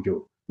矿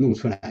就弄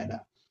出来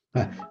的。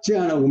这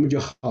样呢，我们就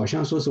好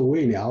像说是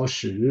为了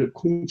使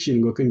空气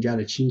能够更加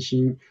的清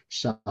新，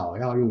少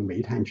要用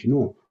煤炭去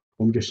弄，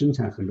我们就生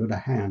产很多的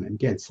太阳能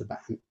电池板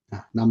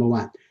Number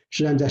one，实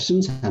际上在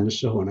生产的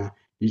时候呢，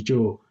也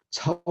就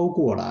超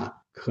过了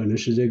可能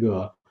是这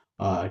个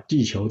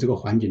地球这个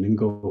环境能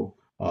够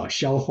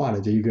消化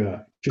的这一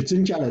个，就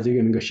增加了这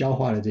个能够消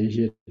化的这一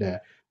些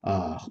的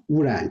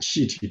污染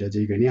气体的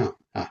这个量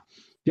啊。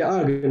第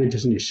二个呢，就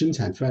是你生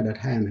产出来的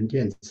太阳能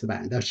电池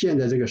板，到现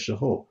在这个时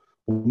候，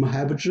我们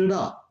还不知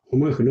道，我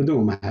们很多东西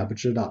我们还不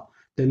知道。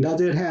等到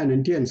这个太阳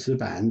能电池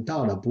板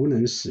到了不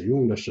能使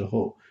用的时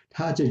候，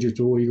它这就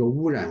作为一个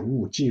污染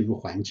物进入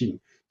环境。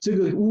这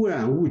个污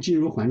染物进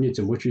入环境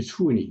怎么去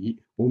处理？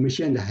我们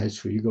现在还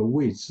处于一个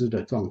未知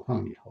的状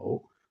况里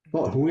头。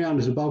同样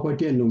的是，包括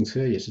电动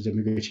车也是这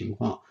么一个情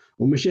况。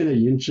我们现在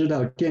已经知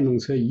道，电动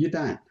车一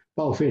旦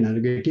报废了那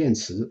个电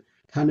池，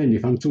它那里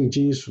方重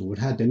金属，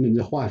它等等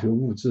的化学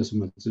物质什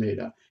么之类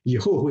的，以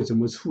后会怎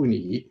么处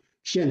理？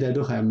现在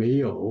都还没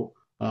有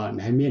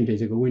来面对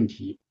这个问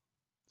题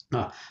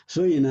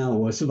所以呢，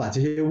我是把这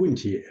些问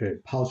题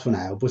抛出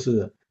来，不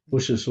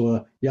是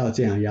说要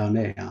这样要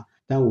那样。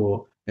但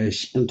我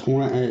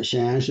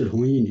显然是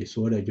同意你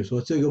说的，就说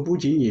这个不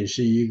仅仅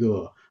是一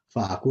个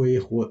法规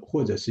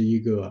或者是一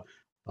个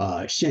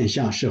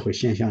社会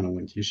现象的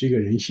问题，是一个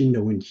人心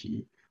的问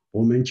题。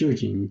我们究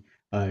竟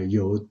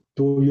有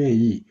多愿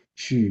意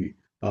去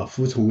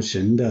服从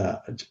神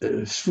的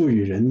赋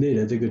予人类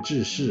的这个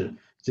治世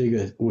这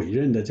个委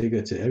任的这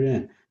个责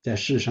任，在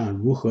世上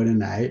如何的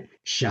来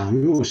享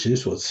用神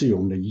所赐予我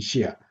们的一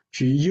切，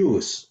去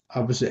use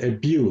而不是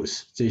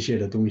abuse 这些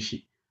的东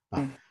西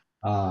啊。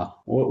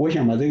我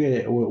想把这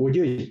个我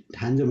就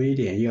谈这么一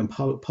点，一个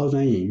抛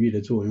砖引玉的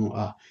作用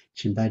啊，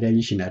请大家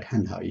一起来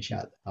探讨一下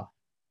子啊。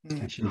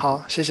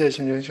好，谢谢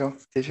群军兄，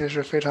的确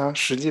是非常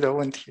实际的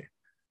问题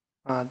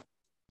啊。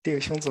弟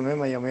兄姊妹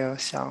们有没有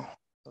想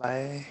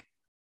来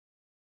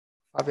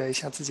发表一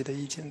下自己的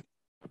意见？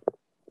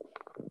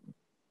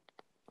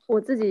我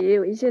自己也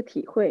有一些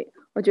体会，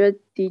我觉得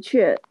的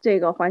确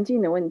这个环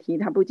境的问题，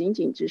它不仅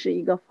仅只是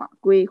一个法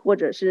规，或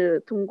者是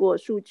通过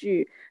数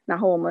据，然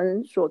后我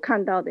们所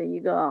看到的一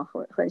个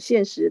很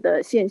现实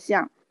的现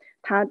象，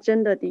它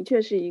真的的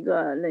确是一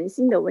个人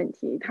心的问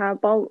题，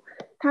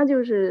它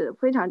就是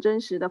非常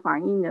真实的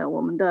反映了我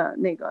们的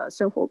那个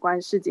生活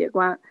观、世界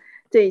观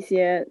这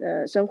些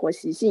生活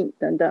习性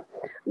等等。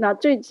那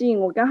最近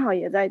我刚好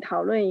也在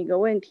讨论一个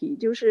问题，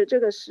就是这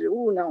个食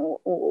物呢，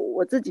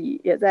我自己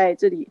也在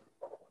这里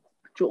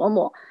琢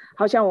磨，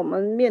好像我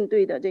们面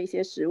对的这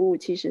些食物，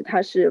其实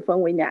它是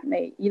分为两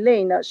类，一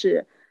类呢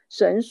是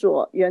神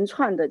所原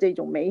创的这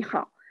种美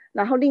好，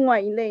然后另外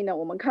一类呢，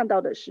我们看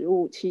到的食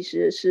物其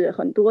实是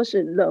很多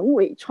是人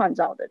为创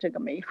造的这个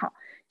美好，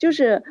就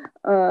是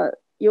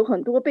有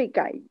很多被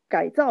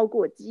改造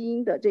过基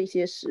因的这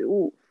些食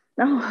物。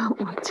然后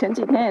我前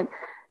几天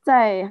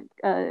在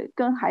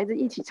跟孩子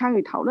一起参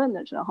与讨论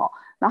的时候，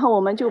然后我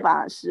们就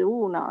把食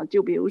物呢，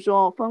就比如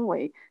说分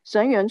为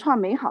神原创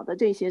美好的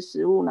这些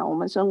食物呢，我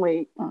们称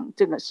为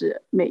这个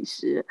是美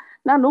食。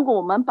那如果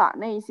我们把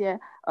那些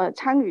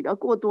参与了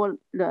过多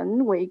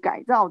人为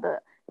改造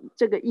的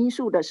这个因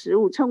素的食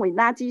物称为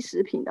垃圾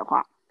食品的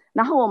话，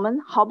然后我们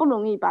好不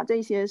容易把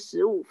这些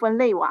食物分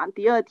类完，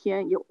第二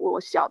天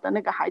我小的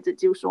那个孩子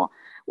就说，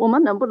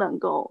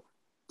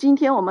今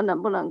天我们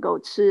能不能够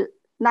吃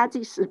垃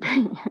圾食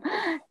品？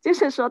就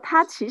是说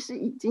他其实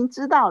已经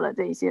知道了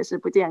这些是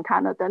不健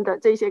康的等等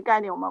这些概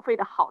念，我们费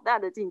了好大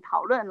的劲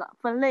讨论了、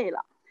分类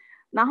了，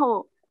然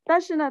后但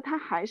是呢，他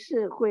还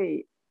是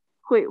会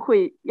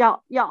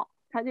要，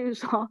他就是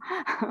说。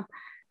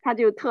他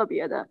就特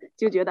别的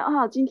就觉得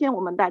今天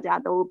我们大家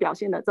都表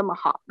现得这么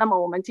好，那么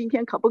我们今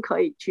天可不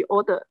可以去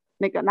order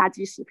那个垃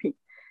圾食品？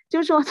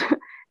就是说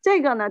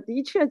这个呢，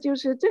的确就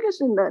是这个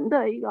是人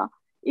的一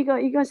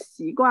个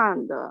习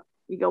惯的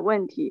一个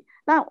问题。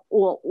但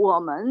我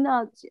们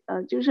呢，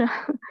就是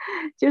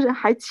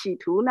还企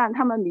图让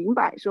他们明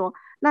白说，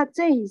那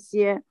这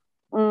些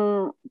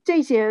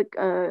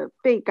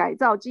被改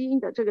造基因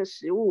的这个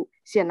食物，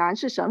显然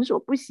是神所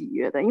不喜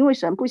悦的，因为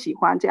神不喜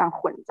欢这样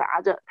混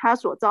杂着，他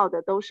所造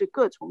的都是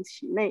各从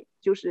其类，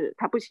就是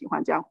他不喜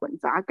欢这样混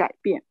杂改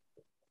变。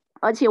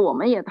而且我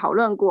们也讨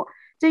论过，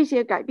这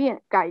些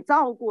改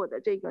造过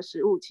的这个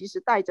食物，其实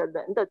带着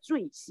人的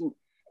罪性，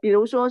比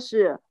如说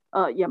是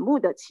眼目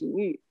的情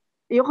欲。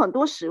有很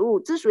多食物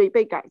之所以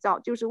被改造，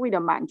就是为了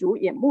满足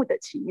眼目的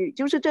情欲，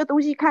就是这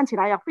东西看起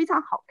来要非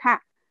常好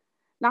看，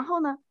然后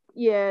呢，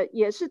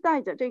也是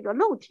带着这个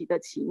肉体的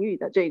情欲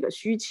的这个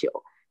需求，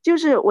就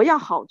是我要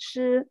好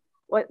吃，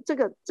我这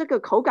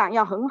个口感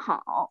要很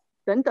好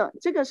等等，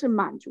这个是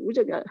满足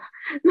这个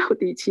肉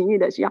体情欲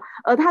的需要，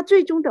而他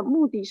最终的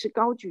目的是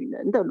高举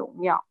人的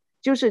荣耀，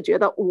就是觉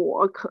得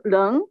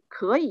人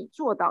可以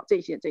做到这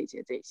些，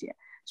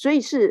所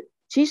以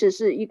其实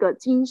是一个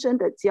今生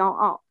的骄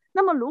傲。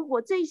那么如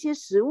果这些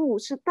食物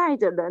是带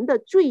着人的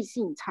罪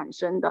性产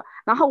生的，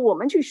然后我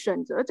们去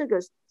选择这个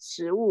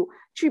食物，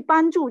去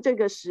帮助这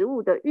个食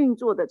物的运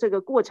作的这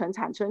个过程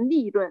产生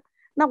利润，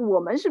那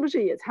我们是不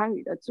是也参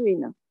与了罪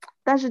呢？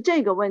但是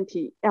这个问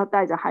题要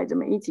带着孩子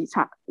们一起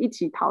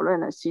讨论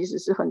呢，其实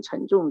是很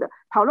沉重的。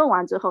讨论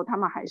完之后，他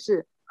们还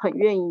是很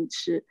愿意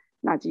吃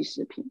垃圾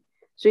食品，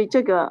所以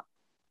这个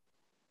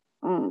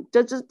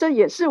这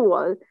也是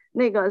我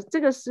这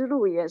个思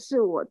路，也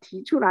是我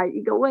提出来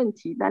一个问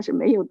题，但是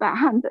没有答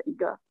案的一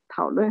个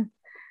讨论。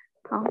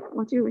好，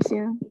我就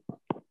先。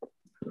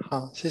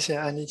好，谢谢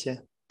安妮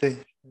姐。对，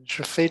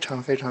是非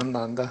常非常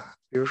难的。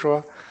比如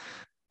说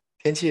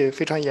天气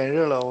非常炎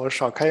热了，我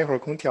少开一会儿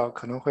空调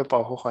可能会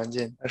保护环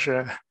境，但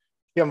是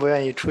愿不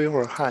愿意出一会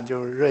儿汗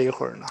就热一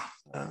会儿呢？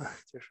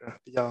就是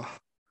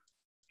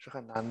是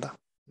很难的。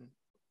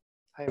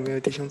还有没有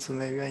弟兄姊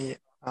妹愿意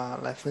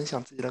来分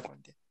享自己的观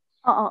点？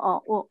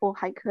我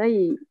还可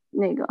以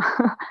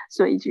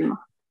说一句吗？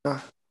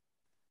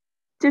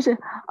就是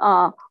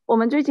我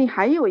们最近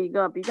还有一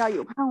个比较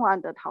有盼望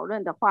的讨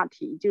论的话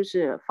题，就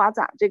是发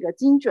展这个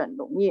精准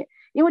农业。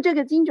因为这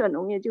个精准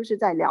农业就是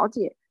在了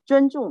解、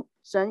尊重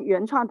神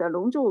原创的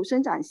农作物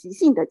生长习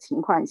性的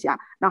情况下，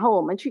然后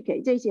我们去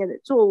给这些的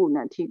作物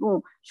呢提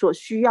供所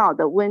需要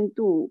的温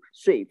度、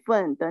水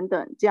分等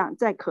等，这样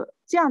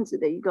子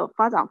的一个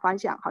发展方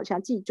向，好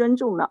像既尊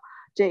重了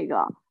这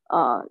个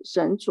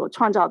神所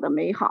创造的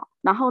美好，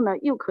然后呢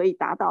又可以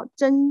达到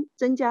增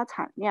加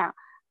产量，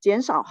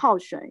减少耗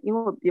损。因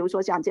为比如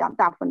说像这样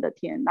大部分的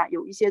田，那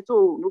有一些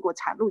作物如果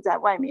产露在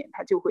外面，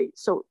它就会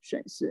受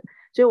损失。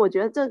所以我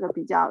觉得这个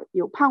比较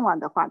有盼望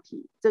的话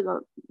题，这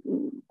个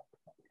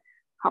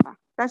好吧，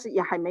但是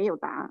也还没有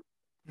答案。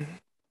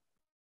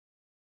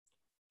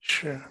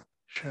是。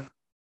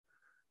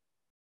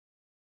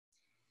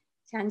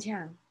强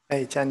强，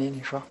佳妮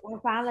你说。我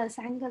发了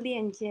3个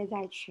链接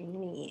在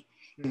群里。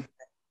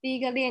第一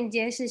个链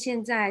接是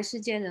现在世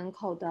界人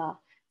口的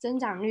增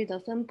长率的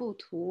分布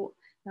图，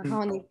然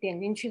后你点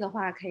进去的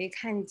话，可以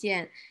看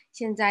见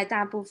现在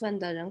大部分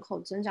的人口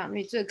增长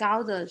率最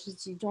高的是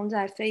集中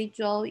在非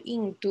洲、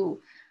印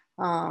度，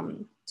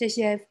这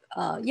些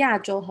亚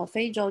洲和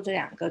非洲这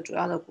2个主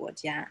要的国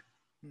家。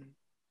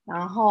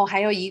然后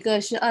还有一个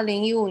是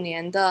2015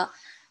年的。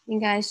应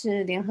该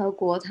是联合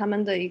国他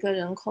们的一个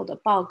人口的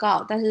报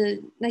告，但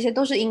是那些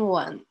都是英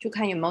文，就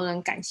看有没有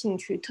人感兴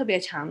趣，特别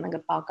长那个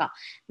报告。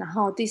然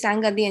后第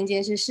3个链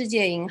接是世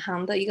界银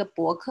行的一个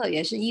博客，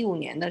也是15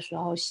年的时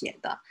候写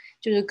的，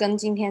就是跟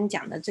今天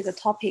讲的这个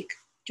topic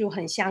就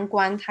很相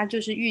关。它就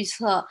是预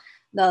测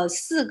了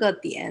4个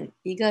点，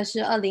一个是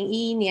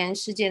2011年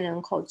世界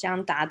人口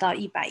将达到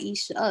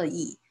112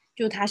亿，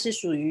就它是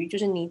属于就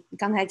是你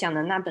刚才讲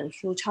的那本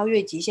书《超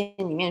越极限》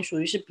里面属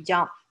于是比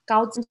较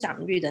高增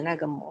长率的那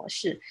个模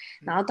式。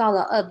然后到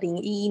了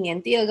2011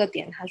年第2个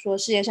点，他说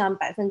世界上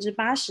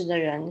80%的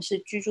人是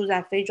居住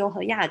在非洲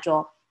和亚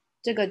洲，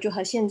这个就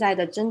和现在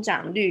的增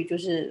长率就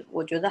是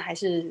我觉得还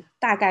是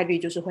大概率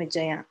就是会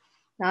这样。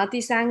然后第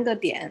3个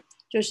点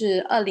就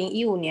是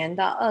2015年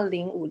到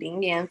2050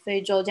年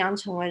非洲将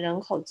成为人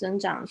口增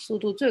长速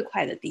度最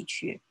快的地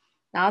区。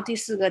然后第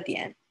4个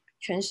点，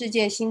全世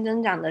界新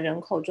增长的人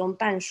口中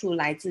半数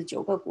来自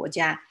9个国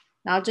家，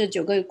然后这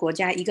9个国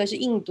家一个是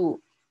印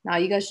度，然后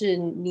一个是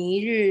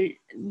尼日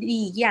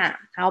利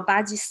亚，还有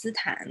巴基斯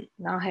坦，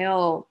然后还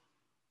有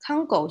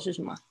康狗是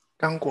什么？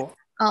刚果。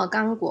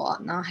刚果，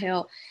然后还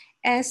有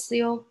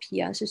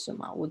Ethiopia 是什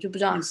么？我就不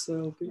知道。埃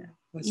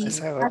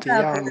塞俄比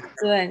亚。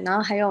对，然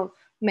后还有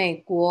美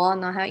国，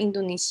然后还有印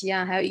度尼西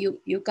亚，还有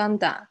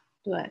Uganda。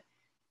对，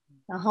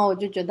然后我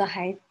就觉得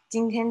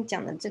今天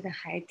讲的这个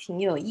还挺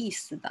有意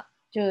思的。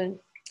就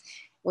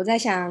我在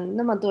想，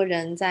那么多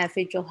人在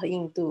非洲和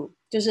印度，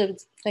就是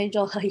非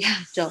洲和亚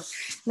洲，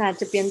那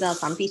这边的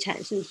房地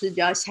产是不是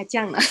就要下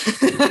降了？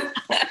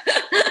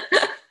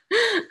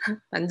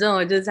反正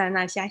我就在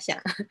那瞎想，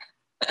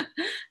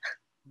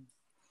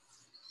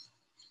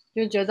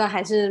就觉得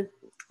还是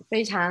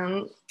非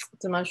常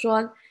怎么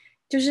说，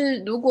就是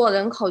如果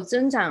人口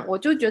增长，我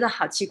就觉得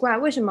好奇怪，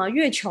为什么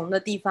越穷的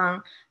地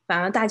方反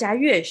而大家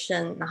越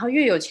生，然后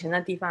越有钱的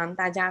地方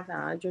大家反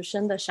而就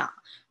生的少。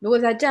如果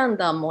在这样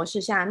的模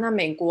式下，那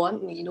美国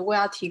你如果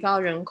要提高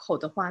人口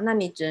的话，那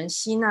你只能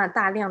吸纳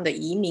大量的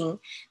移民，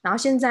然后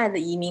现在的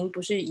移民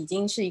不是已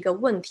经是一个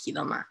问题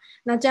了吗？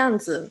那这样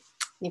子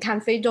你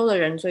看非洲的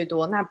人最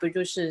多，那不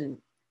就是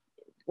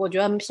我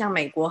觉得像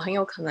美国很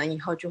有可能以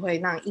后就会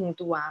让印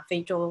度啊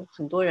非洲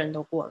很多人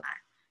都过来。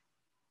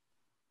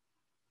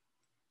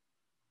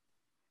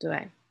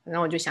对，然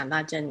后我就想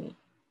到这里。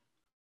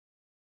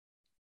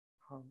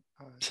好，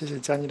谢谢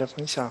佳妮的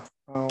分享。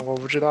我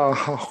不知道，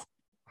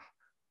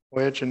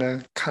我也只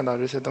能看到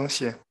这些东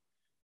西，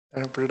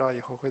但是不知道以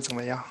后会怎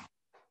么样。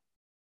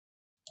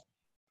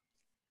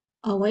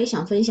我也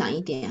想分享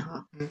一点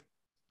哈。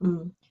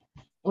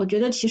我觉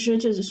得其实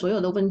这是所有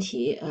的问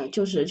题，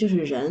就是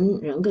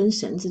人跟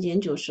神之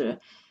间就是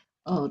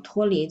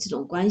脱离这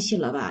种关系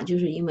了吧？就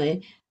是因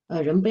为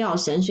人不要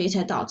神，所以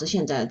才导致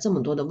现在这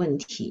么多的问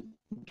题。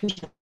就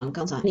像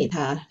刚才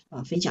他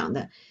分享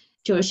的，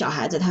就是小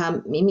孩子他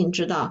明明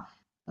知道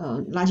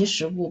垃圾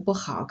食物不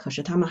好，可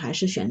是他们还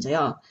是选择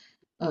要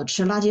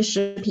吃垃圾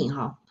食品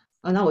哈。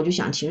那我就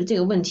想，其实这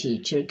个问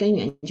题其实根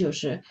源就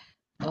是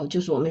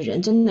我们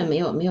人真的没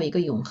有一个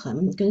永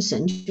恒，跟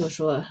神就是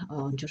说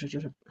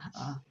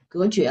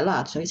隔绝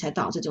了，所以才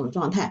导致这种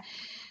状态。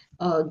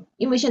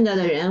因为现在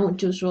的人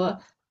就是说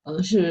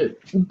是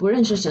不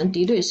认识神、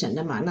敌对神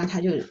的嘛，那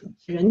他就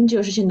人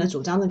就是现在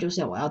主张的就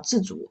是我要自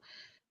主，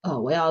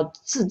我要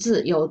自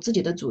治，有自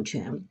己的主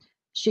权。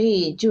所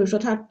以就是说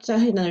他在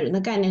现在的人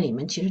的概念里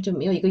面，其实就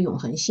没有一个永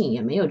恒性，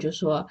也没有就是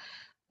说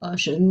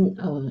神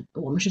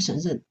我们是神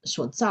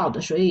所造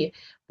的，所以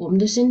我们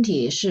的身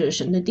体是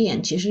神的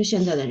殿。其实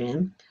现在的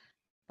人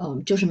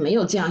就是没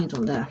有这样一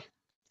种的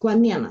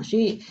观念了。所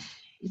以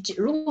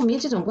如果没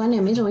这种观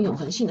念，没这种永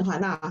恒性的话，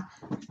那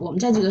我们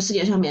在这个世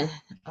界上面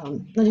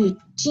那就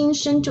今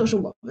生就是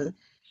我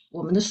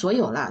们的所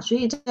有了。所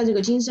以在这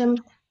个今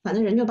生，反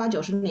正人就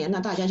80-90年，那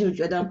大家就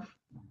觉得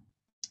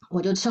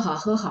我就吃好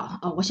喝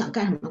好我想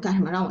干什么干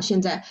什么，让我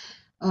现在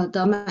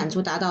的满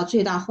足达到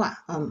最大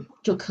化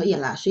就可以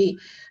了。所以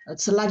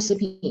吃垃圾食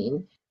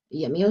品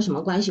也没有什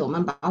么关系，我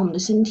们把我们的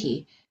身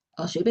体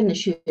随便的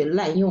去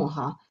滥用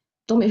哈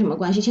都没什么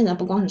关系。现在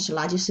不光是吃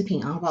垃圾食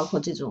品包括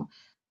这种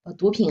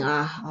毒品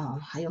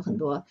还有很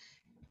多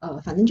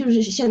反正就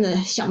是现在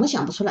想都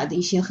想不出来的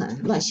一些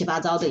很乱七八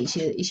糟的一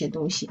些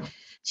东西，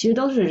其实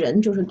都是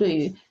人就是对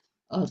于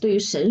对于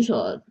神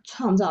所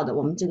创造的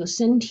我们这个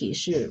身体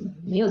是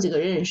没有这个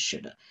认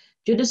识的，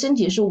觉得身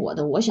体是我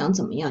的，我想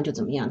怎么样就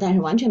怎么样，但是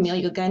完全没有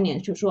一个概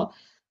念，就是说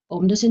我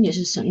们的身体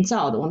是神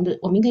造的，我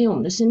们应该用我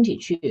们的身体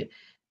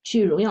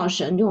去荣耀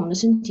神，用我们的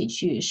身体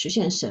去实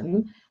现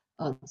神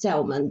在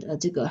我们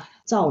这个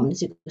造我们的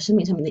这个生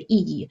命上面的意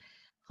义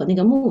和那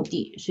个目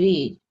的。所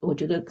以我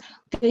觉得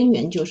根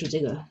源就是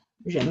这个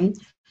人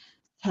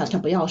他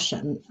不要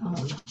神啊，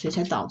所以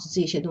才导致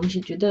这些东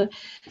西，觉得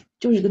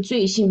就是一个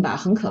罪性吧，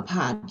很可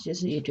怕。就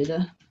是也觉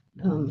得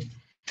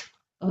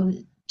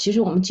其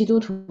实我们基督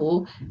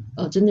徒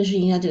真的是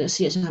应该这个世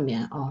界上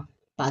面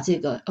把这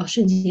个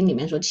圣经里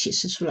面所启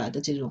示出来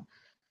的这种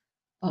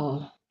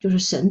就是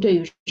神对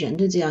于人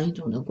的这样一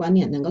种的观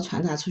念能够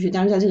传达出去。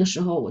但是在这个时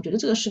候，我觉得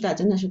这个时代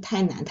真的是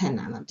太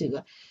难了，这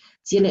个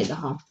积累的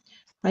哈。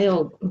还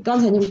有刚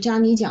才那个佳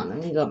妮讲的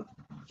那个，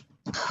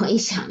我一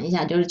想了一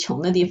下，就是穷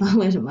的地方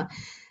为什么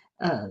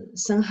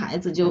生孩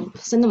子就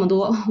生那么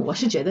多？我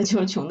是觉得就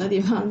是穷的地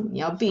方，你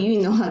要避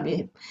孕的话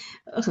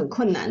很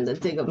困难的，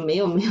这个没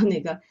有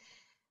那个，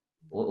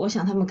我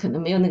想他们可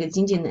能没有那个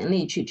经济能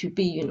力去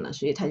避孕了，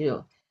所以他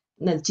就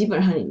那基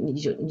本上你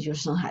就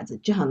生孩子，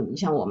就像你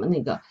像我们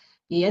那个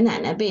爷爷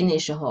奶奶辈那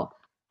时候，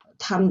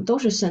他们都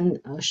是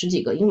生十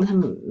几个，因为他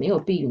们没有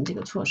避孕这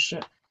个措施。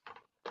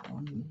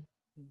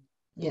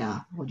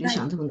我就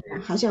想这么多，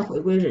还是要回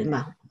归人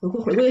吧，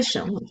回归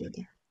神，我觉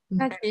得。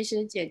那其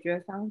实解决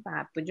方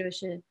法不就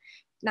是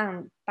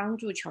帮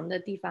助穷的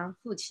地方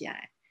富起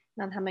来，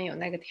让他们有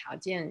那个条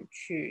件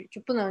去，就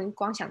不能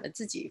光想着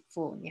自己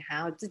富，你还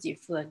要自己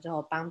富了之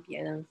后帮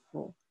别人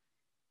富，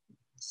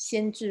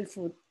先致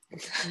富，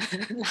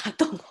拉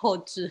动后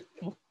致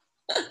富。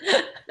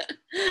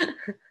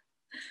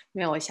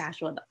没有，我瞎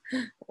说的。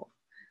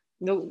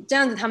这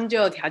样子他们就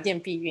有条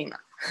件避孕了。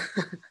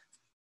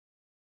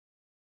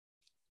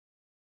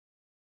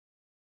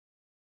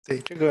对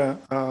这个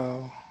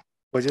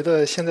我觉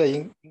得现在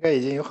应该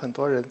已经有很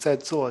多人在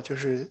做，就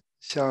是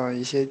像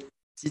一些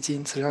基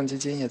金、慈善基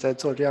金也在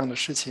做这样的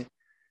事情。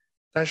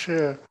但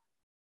是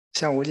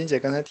像吴金姐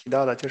刚才提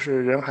到的，就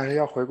是人还是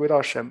要回归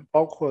到神，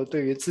包括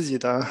对于自己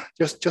的，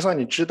就算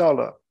你知道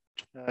了，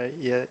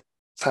也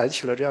采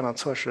取了这样的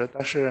措施，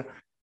但是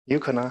有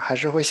可能还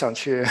是会想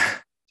去，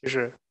就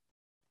是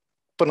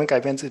不能改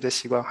变自己的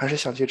习惯，还是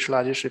想去吃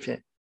垃圾食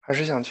品，还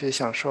是想去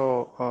享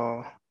受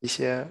一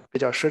些比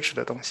较奢侈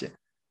的东西，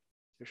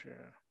就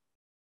是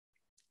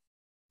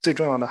最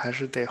重要的还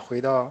是得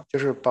回到，就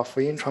是把福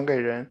音传给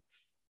人，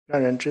让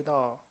人知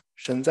道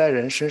神在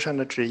人身上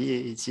的旨意，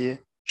以及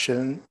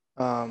神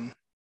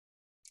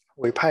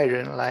委派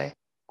人来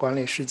管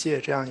理世界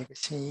这样一个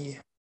心意。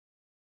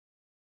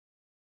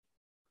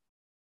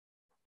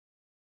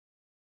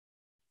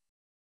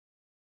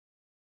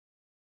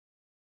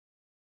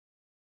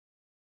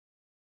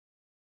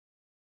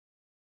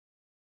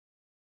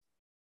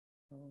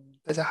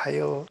大家还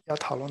有要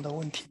讨论的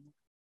问题吗？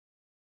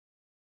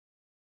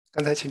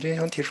刚才秦军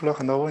兄提出了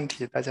很多问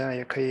题，大家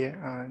也可以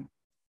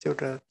就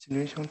着秦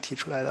军兄提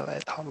出来的来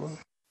讨论。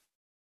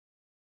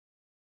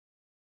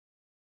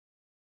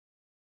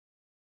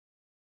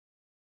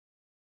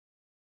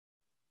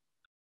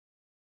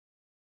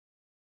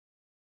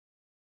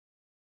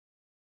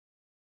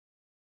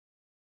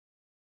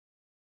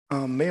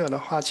没有的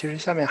话，其实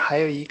下面还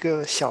有一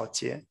个小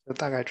节，就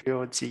大概只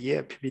有几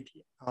页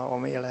PPT 我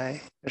们也来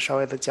稍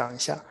微的讲一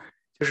下，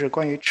就是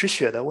关于吃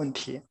血的问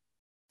题。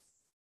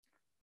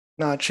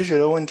那吃血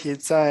的问题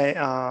在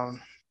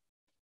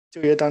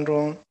旧约当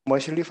中，摩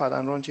西律法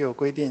当中就有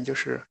规定，就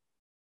是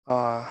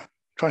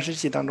创世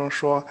纪当中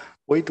说，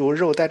唯独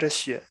肉带着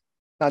血，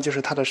那就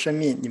是他的生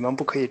命，你们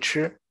不可以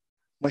吃。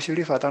摩西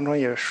律法当中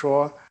也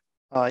说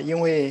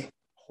因为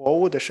活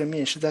物的生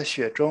命是在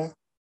血中，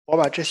我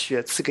把这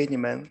血赐给你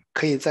们，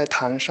可以在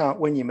坛上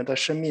为你们的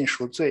生命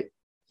赎罪，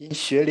因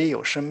血里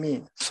有生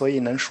命，所以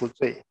能赎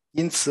罪。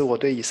因此我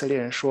对以色列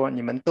人说，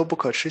你们都不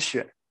可吃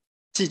血，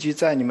寄居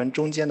在你们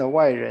中间的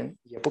外人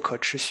也不可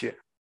吃血，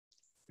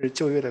这是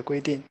旧约的规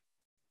定。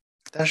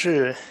但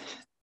是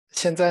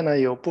现在呢，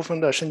有部分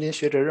的圣经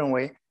学者认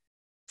为，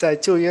在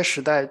旧约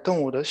时代，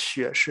动物的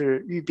血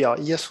是预表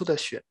耶稣的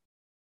血，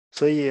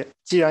所以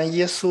既然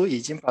耶稣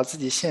已经把自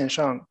己献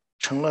上，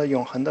成了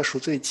永恒的赎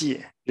罪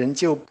祭，人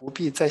就不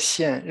必再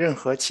献任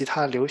何其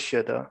他流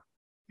血的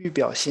预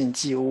表性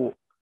祭物，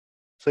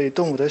所以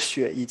动物的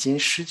血已经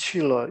失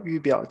去了预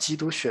表基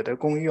督血的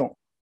功用。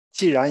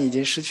既然已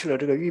经失去了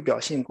这个预表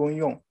性功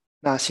用，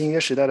那新约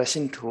时代的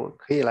信徒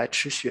可以来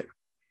吃血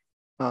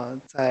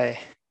在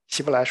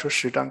希伯来书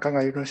10章，刚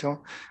刚于中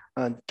兄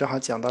正好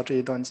讲到这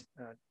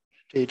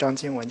一章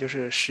经文，就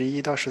是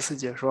11到14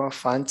节说，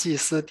凡祭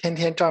司天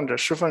天仗着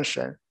侍奉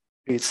神，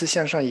屡次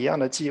献上一样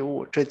的祭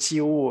物，这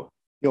祭物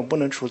永不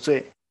能除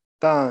罪，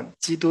但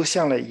基督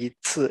献了一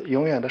次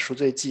永远的赎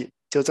罪祭，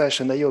就在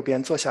神的右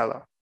边坐下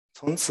了，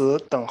从此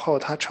等候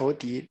他仇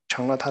敌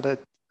成了他的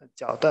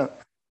脚凳，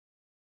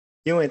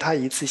因为他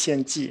一次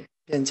献祭，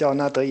便叫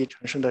那得以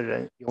成圣的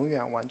人永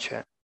远完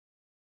全。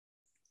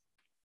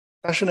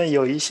但是呢，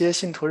有一些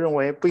信徒认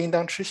为不应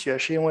当吃血，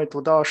是因为读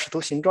到《使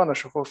徒行传》的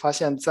时候，发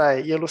现在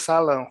耶路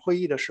撒冷会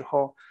议的时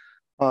候，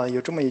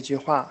有这么一句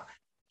话：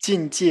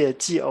禁戒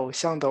祭偶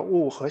像的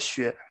物和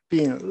血，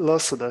并勒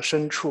死的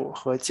牲畜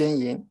和奸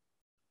淫。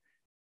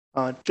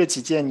这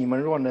几件你们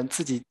若能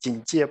自己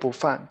警戒不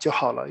犯就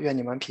好了，愿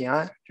你们平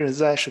安。这是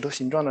在《使徒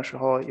行传》的时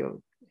候有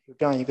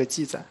这样一个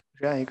记载，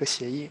这样一个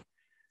协议。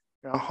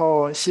然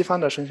后西方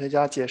的神学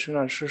家解释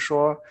呢，是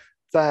说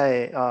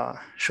在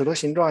使徒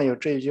行传有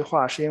这一句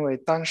话，是因为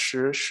当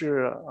时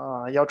是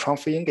要传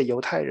福音给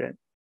犹太人，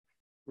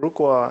如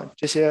果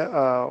这些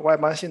外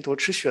邦信徒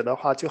吃血的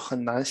话，就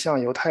很难向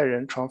犹太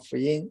人传福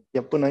音，也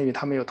不能与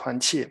他们有团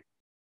契。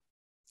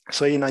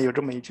所以呢，有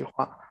这么一句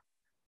话。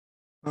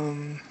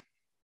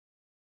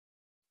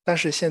但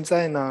是现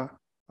在呢，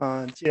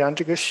既然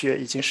这个血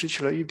已经失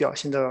去了预表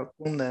性的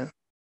功能，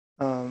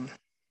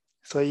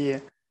所以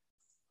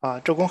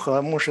周公和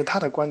牧师他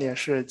的观点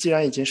是，既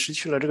然已经失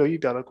去了这个预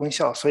表的功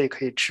效，所以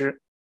可以吃。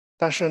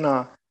但是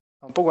呢，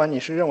不管你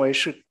是认为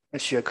是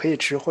血可以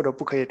吃或者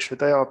不可以吃，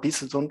都要彼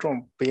此尊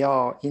重，不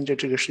要因着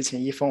这个事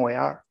情一分为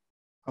二，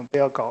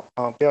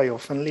不要有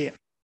分裂。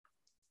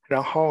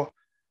然后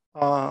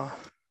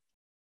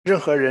任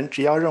何人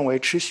只要认为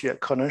吃血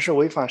可能是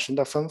违反神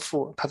的吩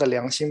咐，他的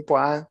良心不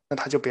安，那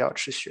他就不要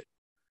吃血。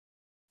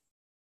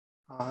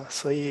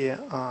所以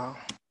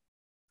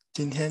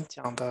今天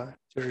讲的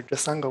就是这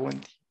3个问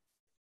题。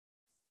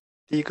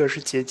第一个是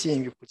洁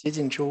净与不洁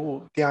净之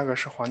物，第二个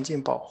是环境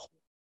保护，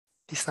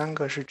第3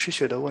个是吃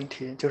血的问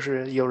题。就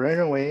是有人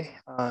认为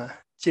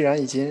既然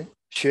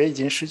血已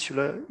经失去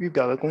了预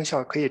表的功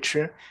效，可以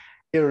吃。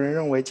也有人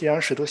认为，既然《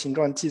使徒行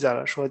传》记载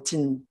了说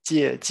禁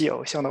戒祭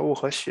偶像的物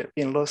和血，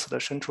并勒死的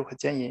牲畜和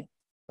奸淫，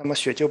那么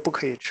血就不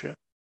可以吃。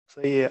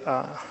所以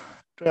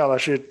重要的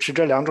是持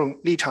这2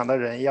种立场的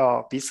人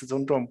要彼此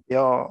尊重，不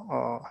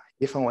要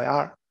一分为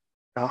二。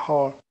然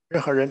后任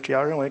何人只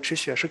要认为吃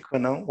血是可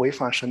能违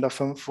反神的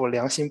吩咐，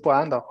良心不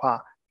安的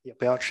话，也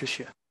不要吃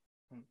血。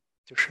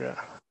就是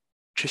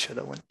吃血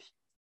的问题。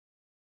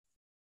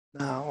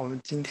那我们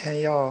今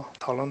天要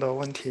讨论的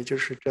问题就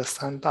是这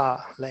3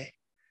大类。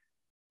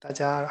大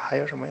家还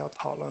有什么要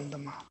讨论的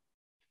吗？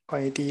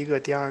关于第1个、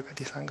第2个、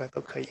第3个都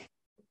可以。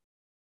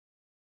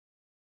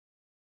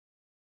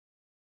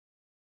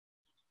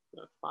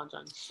发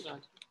展起来。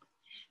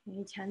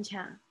强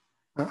强，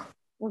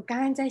我刚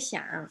才在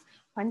想，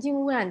环境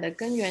污染的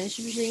根源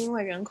是不是因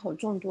为人口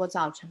众多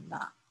造成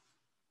的？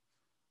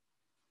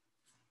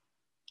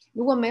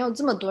如果没有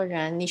这么多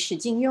人，你使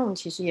劲用，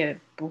其实也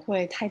不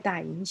会太大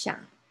影响。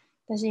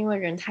但是因为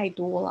人太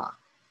多了。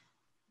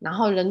然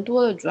后人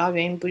多的主要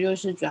原因不就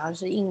是主要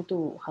是印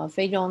度和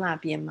非洲那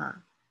边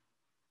吗？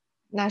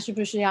那是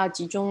不是要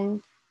集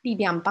中力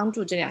量帮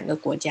助这2个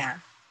国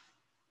家？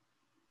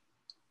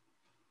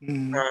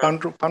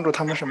帮助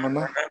他们什么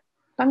呢？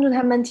帮助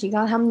他们提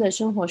高他们的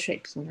生活水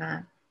平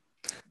啊，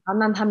然后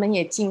让他们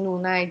也进入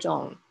那一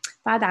种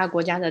发达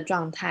国家的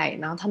状态，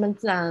然后他们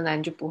自然而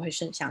然就不会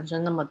想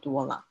生那么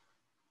多了。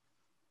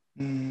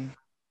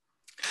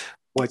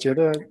我觉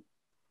得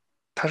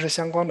它是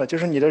相关的，就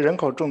是你的人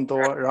口众多，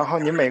然后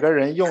你每个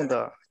人用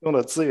的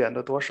资源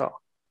的多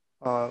少，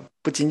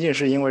不仅仅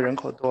是因为人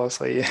口多，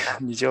所以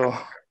你就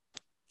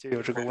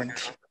有这个问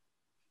题。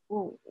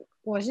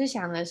我是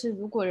想的是，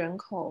如果人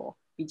口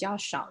比较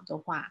少的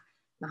话，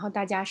然后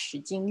大家使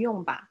劲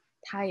用吧，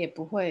它也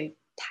不会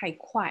太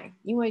快，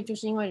因为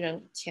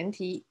人前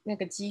提那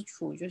个基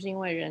础就是因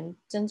为人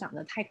增长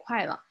的太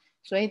快了，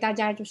所以大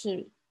家就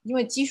是因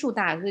为基数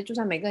大，所以就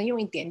算每个人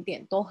用一点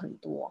点都很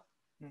多。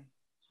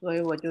所以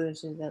我就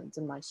是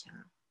这么想。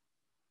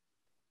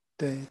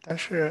对，但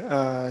是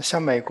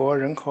像美国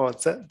人口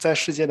在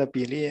世界的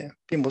比例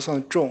并不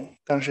算重，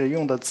但是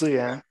用的资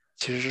源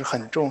其实是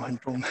很重很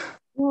重的。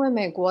因为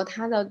美国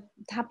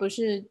它不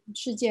是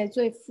世界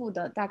最富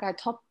的，大概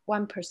top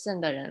 1%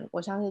 的人。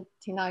我上次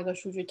听到一个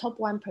数据 ，top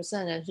 1%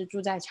 的人是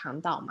住在长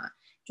岛嘛，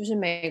就是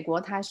美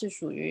国它是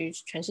属于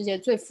全世界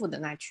最富的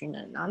那群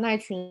人，然后那一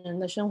群人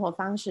的生活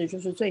方式就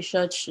是最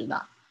奢侈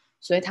的，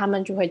所以他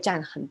们就会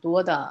占很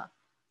多的，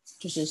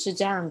是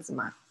这样子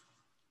嘛。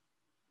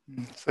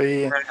所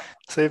以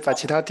把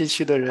其他地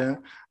区的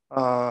人，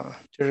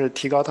就是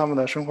提高他们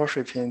的生活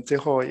水平，最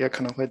后也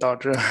可能会导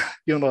致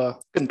用的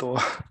更多。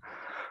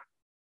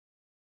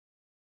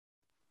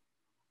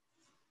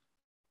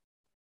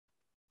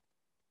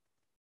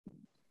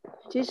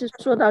其实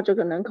说到这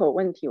个人口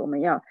问题，我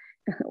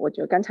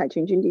觉得刚才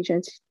群弟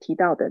兄提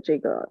到的这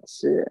个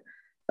是，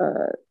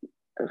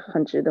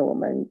很值得我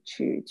们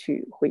去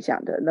回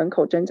想的。人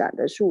口增长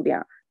的数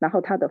量，然后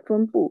它的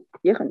分布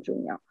也很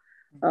重要。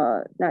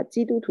那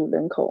基督徒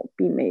人口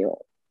并没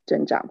有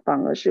增长，反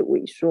而是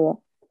萎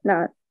缩。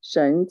那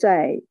神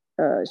在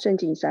圣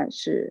经上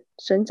是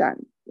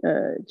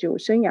就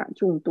生养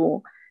众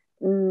多，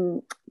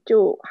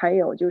就还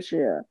有就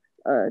是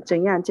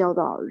怎样教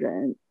导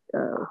人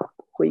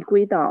回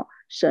归到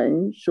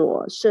神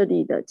所设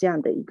立的这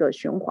样的一个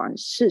循环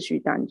秩序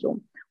当中。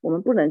我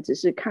们不能只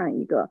是看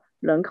一个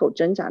人口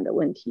增长的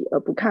问题，而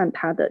不看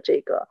它的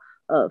这个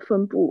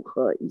分布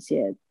和一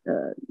些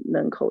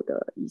人口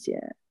的一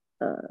些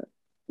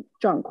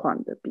状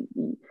况的比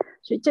例。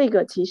所以这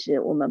个其实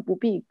我们不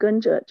必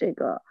跟着这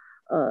个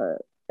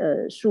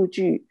数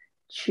据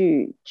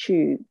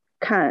去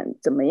看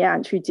怎么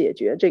样去解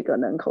决这个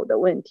人口的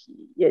问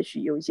题。也许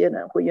有一些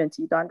人会用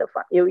极端的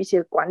有一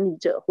些管理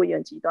者会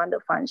用极端的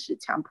方式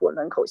强迫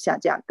人口下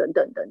降等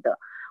等等等。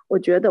我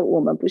觉得我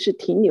们不是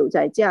停留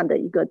在这样的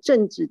一个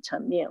政治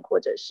层面或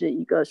者是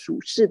一个属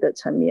世的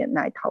层面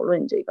来讨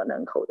论这个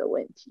人口的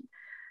问题，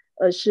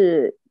而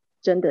是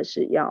真的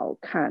是要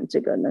看这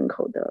个人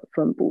口的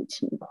分布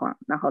情况，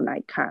然后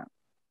来看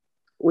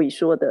人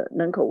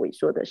口萎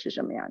缩的是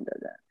什么样的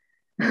人。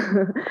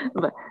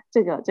不，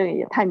这个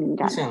也太敏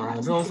感了。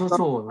我想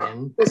说我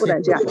们不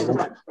能这样。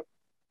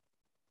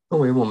作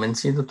为我们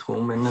基督徒，我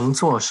们能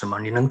做什么？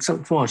你能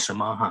做什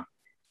么哈？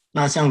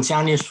那像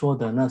嘉烈说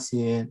的那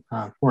些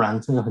啊，不然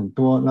这个很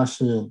多那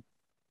是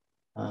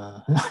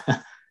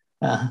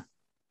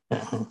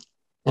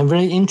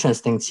very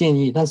interesting 建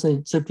议，但是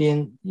这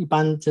边一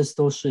般这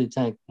都是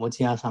在国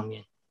家上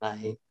面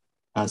来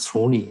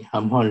处理啊，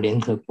或者联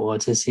合国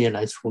这些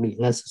来处理，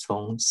那是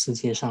从世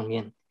界上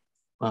面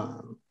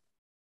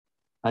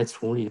来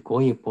处理，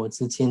国与国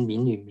之间、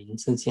民与民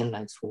之间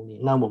来处理。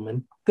那我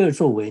们各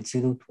作为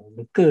基督徒，我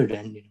们个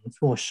人你能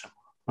做什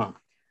么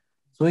啊？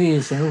所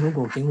以神如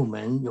果给我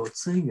们有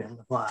资源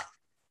的话，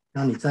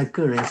那你在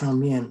个人上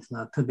面，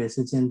特别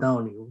是见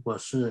到你如果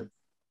是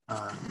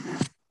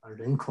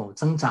人口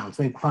增长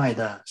最快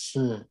的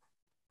是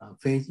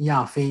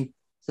亚非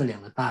这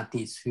两个大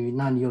地区，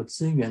那你有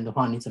资源的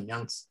话，你怎么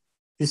样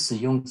去使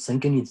用神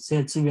给你这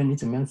些资源？你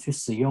怎么样去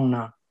使用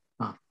呢？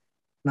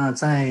那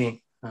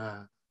在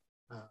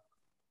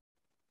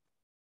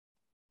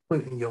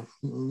会有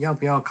要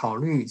不要考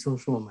虑，就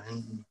是我们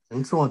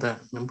能做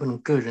的，能不能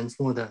个人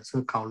做的，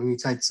就考虑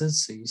再支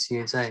持一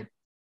些在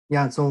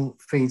亚洲、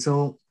非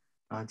洲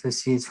这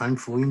些传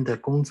福音的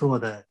工作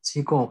的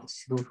机构、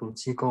基督徒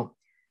机构。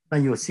那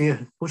有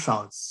些不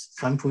少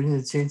传福音的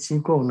这些机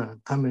构呢，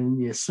他们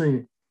也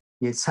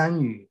参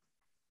与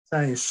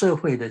在社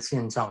会的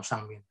建造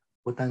上面，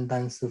不单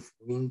单是福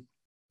音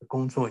的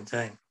工作，也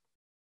在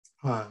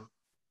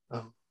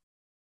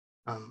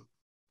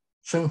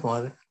生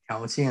活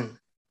条件、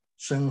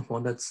生活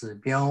的指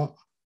标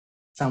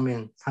上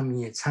面，他们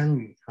也参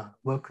与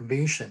Work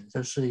Vision，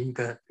 这是一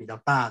个比较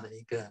大的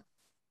一个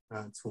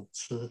组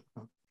织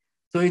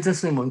所以这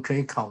是我们可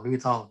以考虑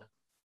到的。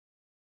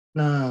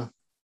那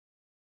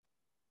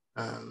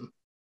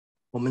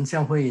我们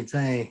教会也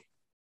在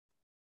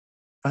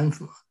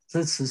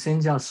支持宣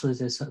教士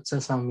这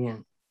上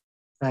面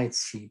在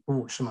起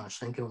步，是吗？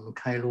神给我们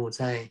开路，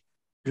在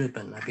日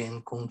本那边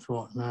工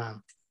作。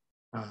那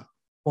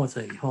或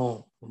者以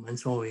后我们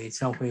作为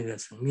教会的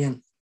层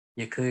面，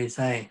也可以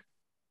在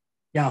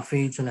亚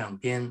非这两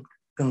边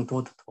更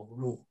多的投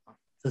入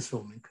这是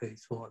我们可以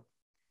做的。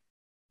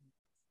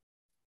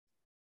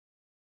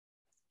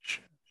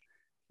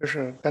就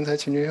是刚才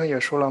秦军兄也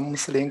说了，穆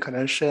斯林可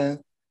能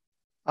生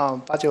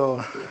8、9、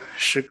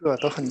10个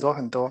都很多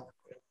很多，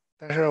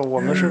但是我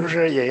们是不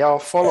是也要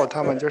follow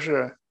他们，就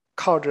是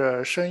靠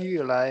着生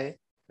育来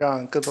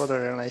让更多的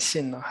人来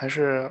信呢？还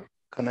是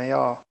可能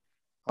要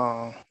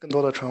更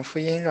多的传福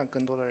音，让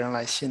更多的人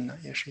来信呢？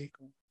也是一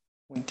个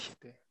问题。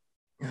对。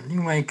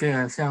另外一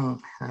个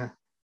像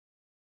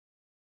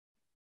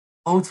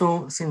欧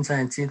洲现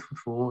在基督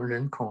徒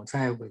人口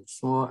在萎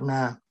缩，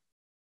那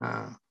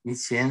以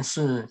前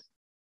是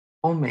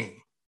欧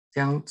美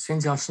将宣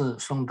教士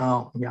送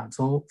到亚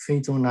洲、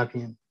非洲那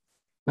边，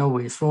那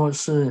萎缩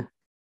是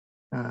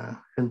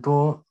很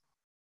多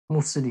穆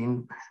斯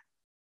林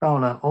到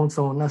了欧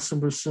洲，那是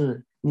不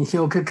是你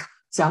有个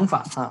想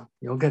法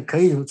有个可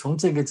以从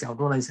这个角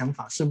度来想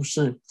法，是不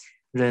是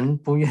人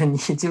不愿意，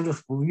就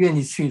是不愿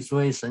意去，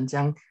所以神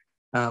将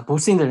不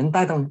幸的人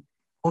带到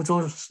欧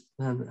洲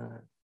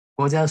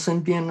国家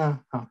身边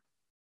呢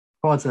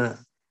或者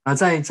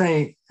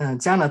在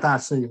加拿大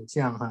是有这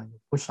样有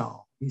不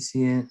少一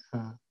些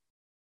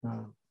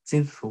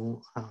基督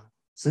徒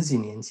10几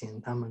年前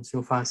他们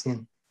就发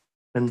现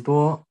很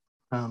多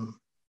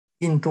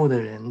印度的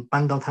人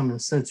搬到他们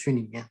社区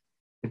里面，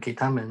给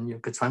他们有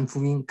个传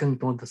福音，更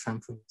多的传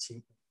福音机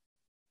会。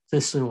这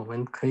是我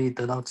们可以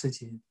得到自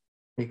己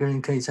每个人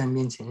可以在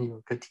面前有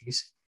个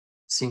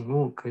醒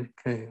悟，可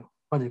以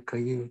或者可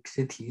以有一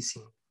些提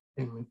醒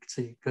对我们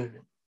自己个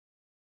人。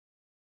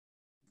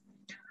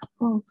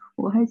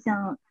我还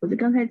想，我就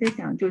刚才在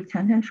想，就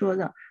强强说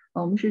的，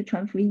我们是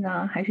传福音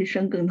还是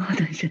生更多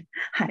的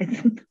孩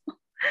子呢？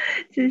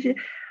就是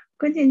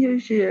关键就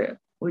是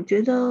我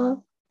觉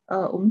得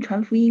我们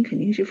传福音肯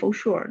定是 for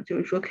sure， 就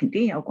是说肯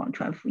定要广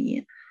传福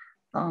音，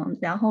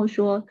然后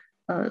说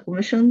我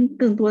们生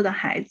更多的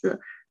孩子，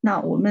那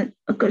我们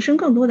生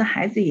更多的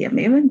孩子也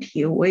没问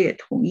题，我也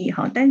同意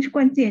但是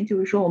关键就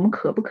是说我们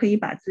可不可以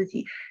把自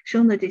己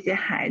生的这些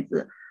孩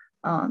子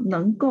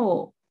能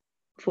够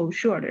for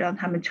sure 的让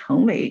他们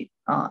成为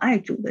爱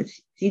主的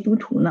基督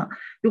徒呢？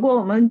如果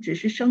我们只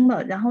是生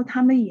了，然后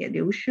他们也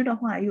流失的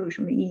话，又有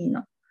什么意义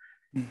呢？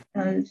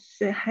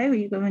所以还有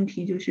一个问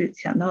题就是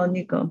想到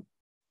那个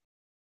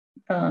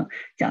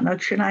讲到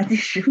吃垃圾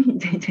食品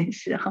这件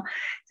事哈，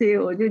所以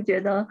我就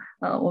觉得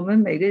我们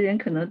每个人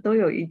可能都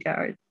有一点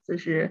儿，就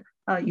是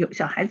有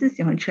小孩子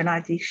喜欢吃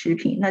垃圾食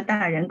品，那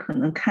大人可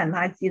能看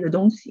垃圾的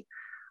东西，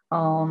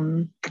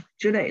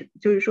之类的，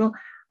就是说。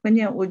关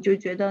键我就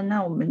觉得，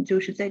那我们就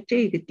是在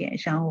这个点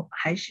上，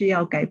还是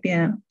要改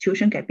变，求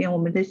神改变我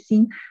们的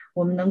心，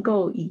我们能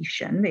够以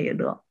神为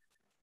乐，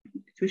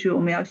就是我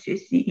们要学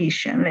习以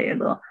神为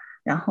乐，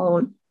然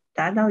后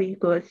达到一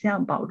个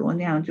像保罗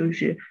那样，就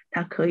是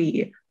他可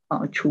以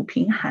处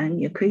贫寒，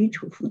也可以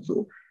处富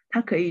足，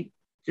他可以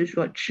就是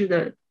说吃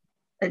的，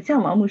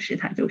像王牧师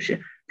他就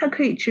是他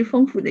可以吃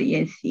丰富的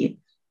宴席，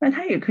那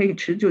他也可以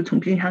吃就从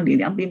冰箱里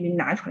凉冰冰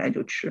拿出来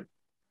就吃，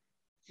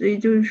所以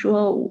就是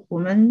说我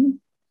们。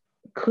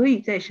可以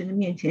在神的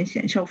面前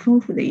享受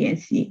丰富的宴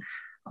席，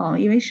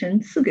因为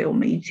神赐给我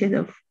们一切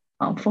的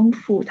丰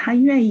富，他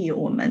愿意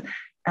我们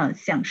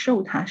享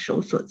受他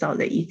手所造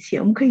的一切，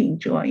我们可以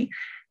enjoy。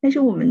但是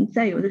我们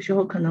在有的时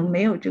候可能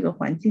没有这个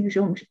环境的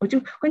时候，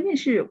关键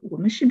是我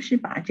们是不是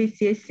把这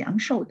些享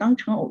受当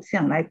成偶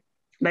像来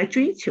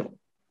追求？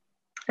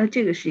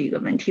这个是一个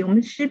问题。我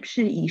们是不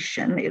是以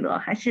神为乐，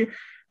还是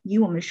以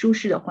我们舒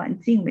适的环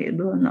境为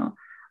乐呢？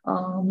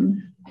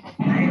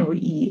还有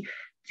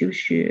就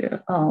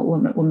是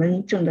我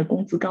们挣的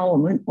工资高，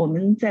我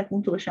们在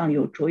工作上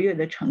有卓越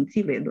的成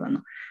绩为乐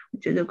呢？我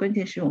觉得关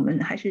键是我们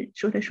还是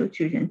说来说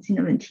去人性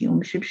的问题，我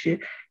们是不是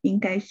应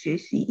该学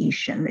习以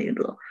神为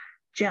乐？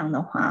这样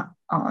的话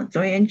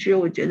总而言之，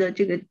我觉得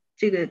这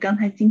个刚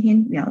才今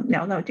天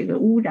聊到这个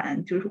污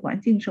染，就是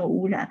环境受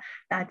污染，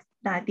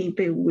大地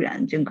被污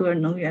染，整个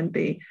能源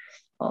被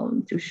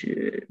就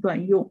是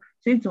乱用，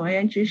所以总而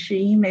言之，是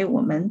因为我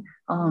们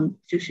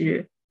就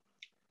是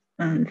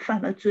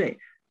犯了罪。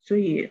所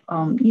以，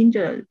因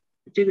着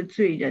这个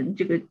罪人，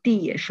这个地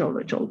也受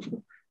了咒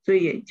诅，所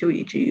以就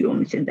以至于我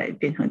们现在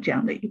变成这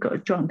样的一个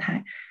状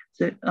态。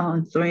所以，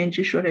总而言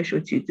之，说来说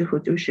去，最后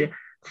就是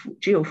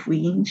只有福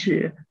音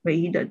是唯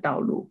一的道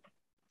路，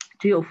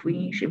只有福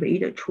音是唯一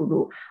的出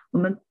路。我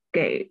们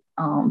给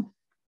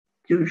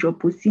就是说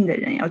不信的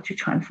人要去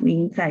传福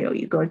音。再有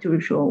一个就是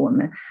说，我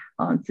们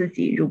自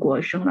己如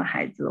果生了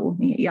孩子，我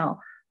们也要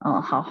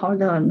好好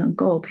的能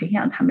够培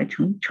养他们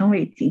成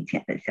为敬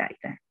虔的下一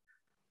代。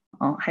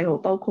还有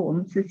包括我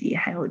们自己，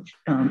还有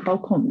包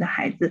括我们的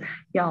孩子，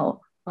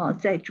要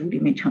在主里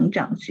面成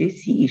长，学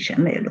习以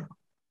神为乐。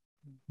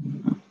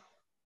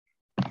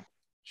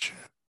是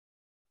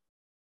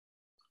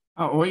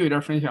我有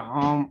点分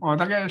享我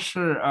大概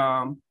是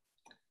3、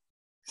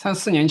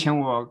4年前，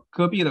我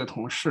隔壁的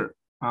同事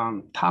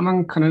他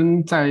们可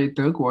能在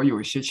德国有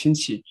一些亲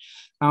戚，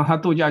然后他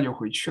度假就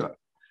回去了。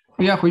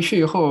度假回去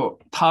以后，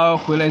他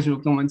回来就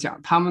跟我们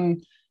讲，他们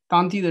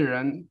当地的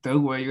人，德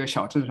国一个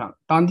小镇上，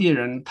当地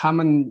人他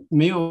们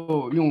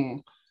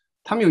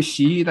他们有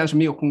洗衣，但是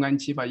没有烘干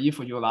机，把衣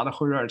服就拿到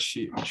后院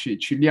去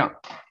晾，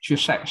去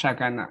晒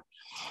干了。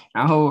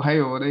然后还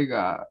有那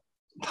个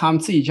他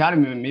们自己家里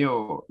面没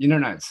有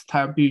internet，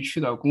 他必须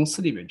去到公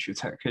司里面去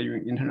才可以用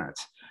internet。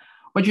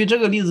我觉得这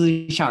个例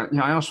子想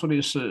要说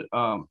的是，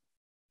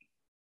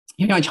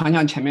就像强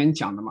强前面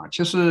讲的嘛，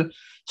其实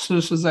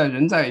是在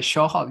人在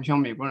消耗，就像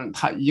美国人，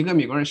他一个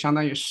美国人相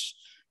当于是。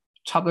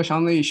差不多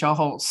相当于消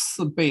耗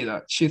4倍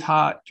的其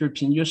他就是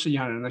平均世界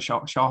上人的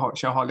消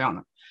耗量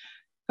的。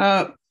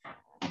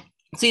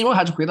最终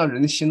还是回到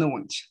人心的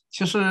问题。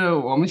其实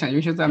我们想，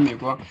尤其在美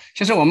国，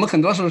其实我们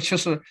很多时候其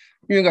实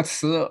用一个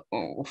词，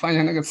我发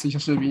现那个词其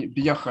实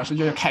比较合适，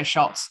就是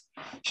cash out。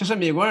其实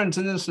美国人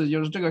真的是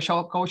就是这个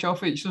高消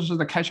费，其实是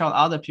在 cash out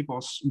other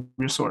people's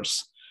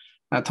resource，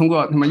通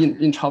过他们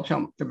印钞票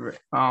嘛，对不对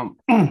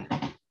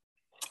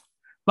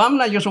完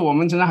了呢，就是我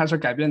们真的还是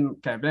改变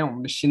我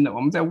们的心的。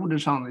我们在物质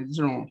上的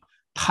这种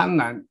贪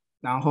婪，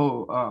然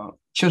后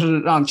其实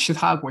让其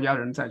他国家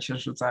人其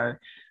实在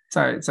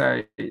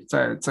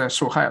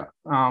受害了。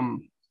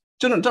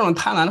这种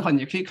贪婪的话，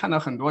你可以看到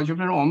很多，就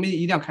比如说我们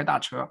一定要开大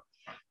车，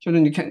就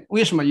是你看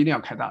为什么一定要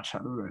开大车，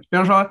对不对？比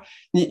方说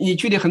你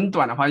距离很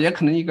短的话，也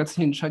可能一个自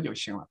行车就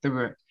行了，对不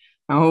对？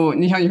然后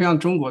你像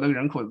中国的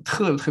人口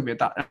特别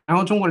大，然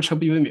后中国的车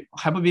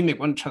还不比美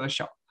国的车的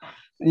小。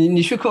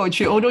你去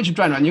欧洲去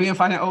转转，你会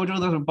发现欧洲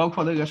的是包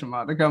括那个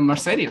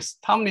Mercedes，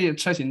 他们的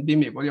车型比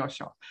美国要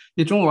小，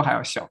比中国还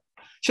要小。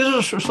其实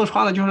说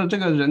穿了，就是这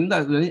个人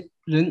的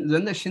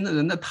心的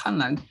人的贪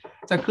婪，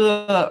在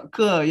各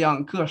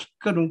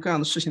种各样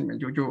的事情里面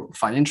就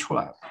反映出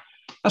来了。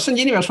那圣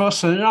经里面说，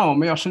神让我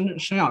们要生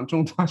养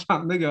众多，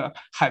像那个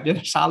海边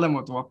的沙那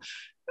么多。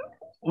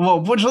我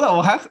不知道，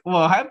我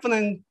还不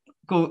能。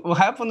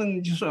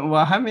就是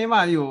我还没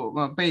法有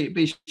被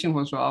信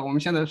奉说我们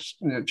现在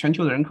全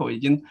球的人口已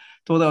经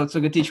多到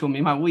这个地球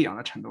没法喂养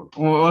的程度。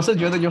我是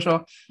觉得就是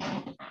说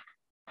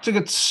这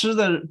个吃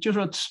的，就是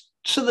说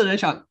吃的人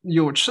想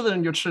有吃的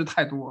人就吃的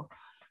太多，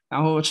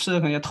然后吃的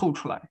可能也透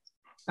出来，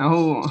然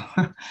后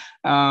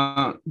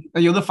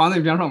有的房子，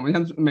比方说我们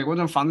像美国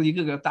这种房子一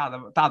个个大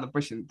的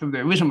不行，对不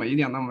对？为什么一定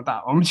要那么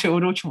大？我们去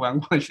欧洲去玩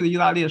过，去意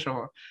大利的时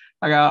候，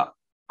大概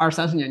20、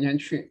30年前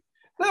去。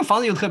那个房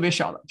子又特别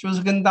小的，就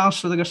是跟当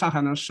时那个上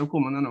海的石库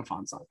门那种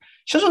房子，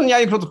其实人家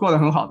也过得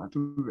很好的，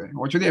对不对？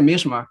我觉得也没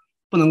什么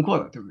不能过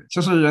的，对不对？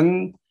就是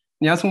人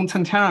你要从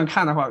天上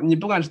看的话，你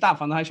不管是大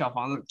房子还是小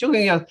房子，就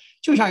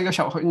像一个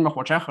小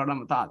火柴盒那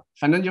么大的，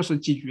反正就是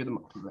寄居的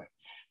嘛，对不对？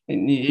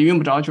你用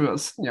不着就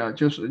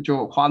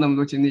花那么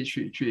多精力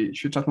去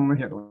折腾那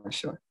些东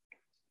西了。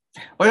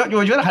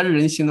我觉得还是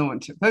人心的问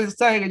题。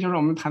再一个就是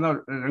我们谈到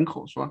人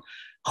口，说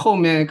后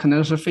面可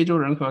能是非洲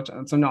人口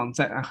增长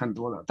在很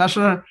多的，但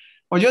是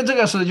我觉得这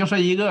个就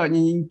是一个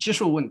你基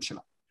数问题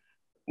了。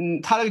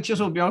它那个基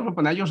数，比方说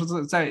本来就是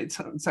在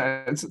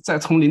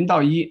从0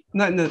到1，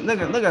那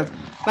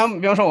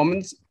比方说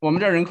我们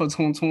这人口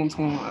从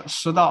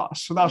10到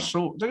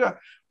15，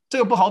这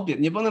个不好比，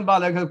你不能把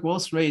那个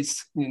growth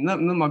rates 你那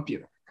么比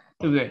的，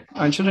对不对？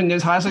其实你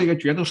还是一个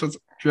绝对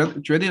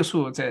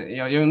数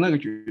要用那个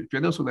绝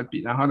对数的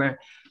比，然后呢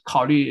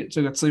考虑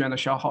这个资源的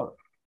消耗的。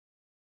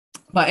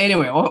But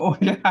anyway， 我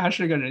觉得还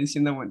是个人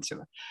心的问题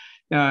了。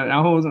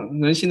然后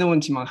人心的问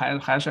题嘛，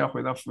还是要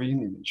回到福音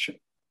里面去。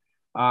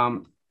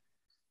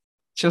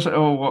其实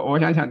我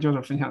想就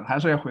是分享，还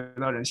是要回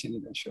到人心里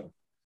面去了。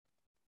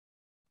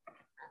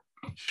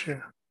是。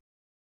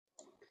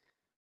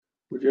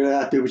我觉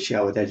得对不起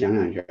啊，我再讲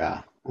两句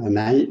啊。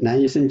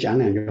南医生讲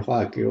两句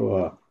话给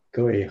我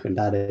很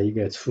大的一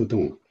个触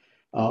动。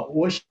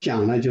我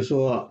想呢，就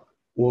说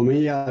我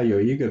们要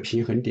有一个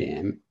平衡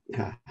点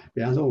啊。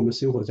比方说我们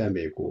生活在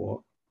美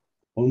国，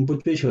我们不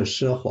追求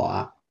奢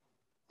华，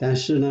但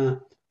是呢，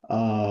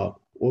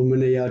我们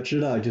呢要知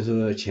道，就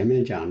是前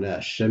面讲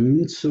的，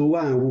神赐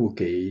万物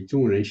给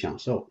众人享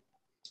受，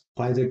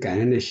怀着感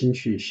恩的心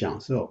去享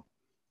受，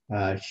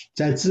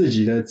在自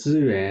己的资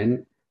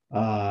源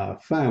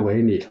范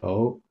围里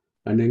头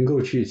能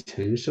够去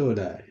承受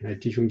的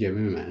弟兄姐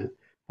妹们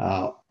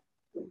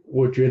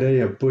我觉得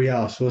也不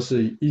要说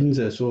是因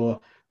着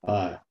说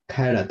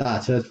开了大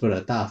车住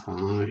了大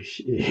房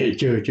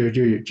就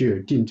有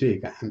定罪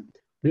感。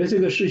我觉得这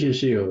个事情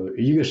是有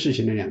一个事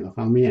情的2个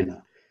方面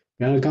的。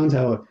然后刚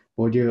才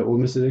我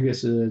们是那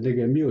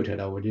个 mute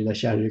的，我觉得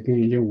下去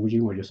跟吴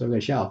京我就说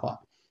个笑话，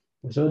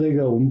我说这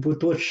个我们不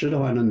多吃的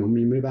话，那农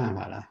民没办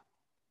法了。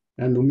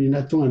那农民他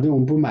种了这我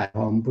们不买的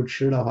话，我们不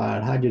吃的话，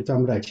他就赚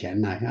不到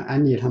钱了。像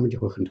安利他们就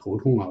会很头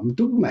痛啊，我们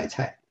都不买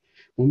菜，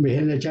我们每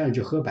天在家里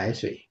就喝白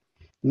水，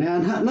那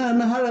样他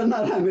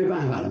没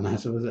办法了嘛，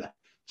是不是？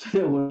所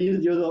以我的意思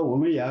就是说，我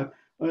们也要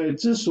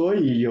之所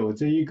以有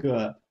这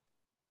个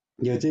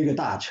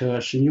大车，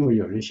是因为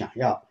有人想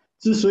要；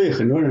之所以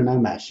很多人来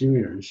买，是因为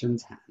有人生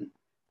产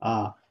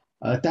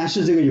但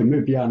是这个有没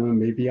有必要？那么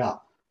没必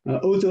要。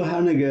欧洲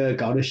他那个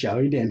搞得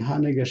小一点，他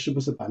那个是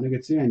不是把那个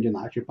资源就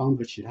拿去帮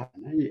助其他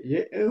人？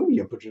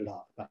也不知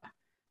道，是吧？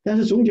但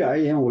是总体而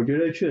言，我觉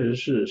得确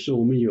实是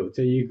我们有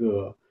这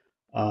个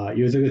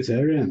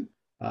责任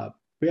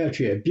不要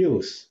去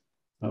abuse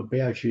不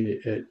要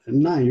去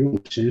滥用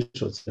神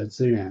所赐的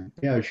资源，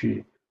不要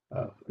去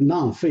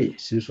浪费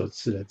神所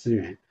赐的资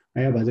源，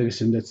而要把这个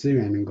神的资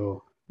源能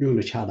够用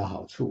得恰到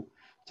好处。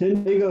在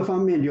一个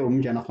方面，就我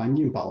们讲的环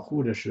境保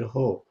护的时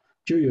候，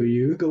就有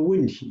一个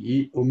问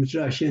题，我们知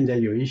道现在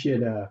有一些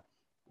的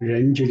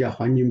人就叫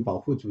环境保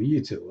护主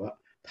义者，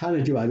他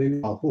呢就把这个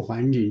保护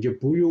环境就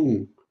不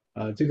用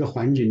这个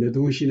环境的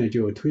东西呢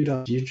就推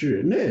到极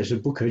致，那也是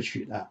不可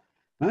取的。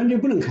然后就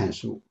不能砍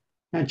树，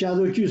那加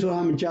州据说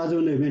他们加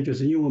州那边就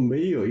是因为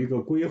没有一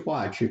个规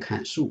划去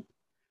砍树，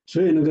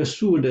所以那个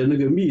树的那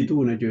个密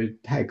度呢就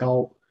太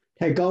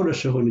高的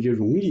时候呢就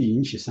容易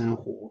引起山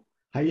火，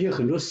还有一些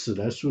很多死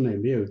的树呢也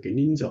没有给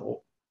拎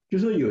走。就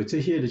说有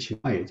这些的情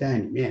况也在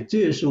里面，这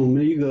也是我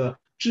们一个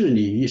治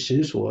理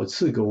神所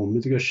赐给我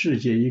们这个世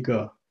界一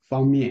个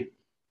方面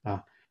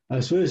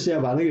所以是要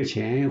把那个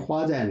钱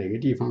花在哪个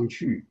地方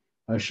去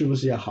是不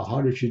是要好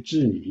好的去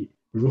治理，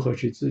如何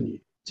去治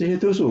理，这些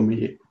都是我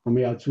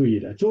们要注意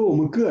的。作为我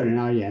们个人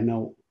而言呢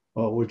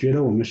我觉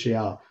得我们是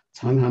要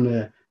常常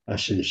的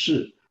审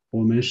视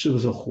我们是不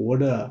是活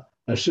的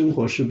生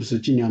活是不是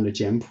尽量的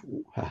简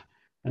朴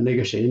那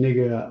个谁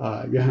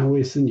约翰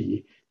卫斯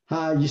理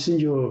他一生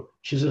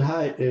其实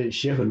他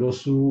写很多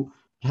书，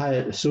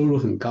他收入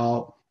很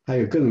高，他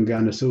有各种各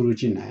样的收入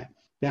进来，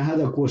但他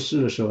在过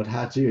世的时候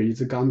他只有1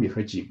支钢笔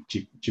和几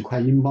块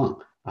英镑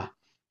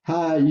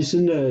他一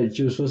生的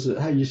就是说是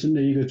他一生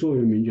的一个座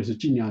右铭就是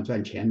尽量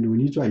赚钱，努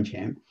力赚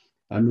钱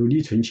努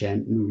力存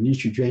钱，努力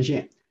去捐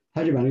献，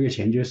他就把那个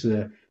钱就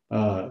是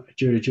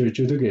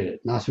就都给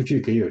拿出去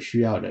给有需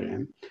要的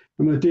人。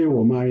那么对于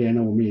我们而言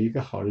呢，我们有一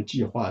个好的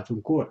计划，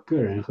从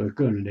个人和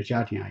个人的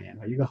家庭而言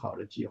呢，一个好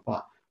的计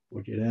划，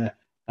我觉得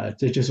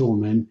这就是我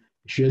们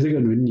学这个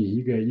伦理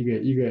一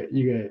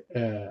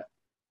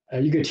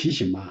个提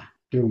醒吧，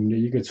对我们的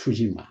一个促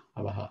进吧，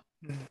好不好？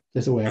这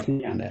是我要分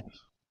享的。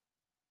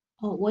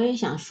我也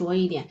想说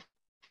一点，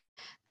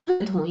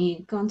同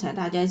意刚才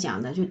大家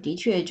讲的，就的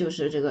确就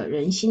是这个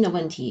人心的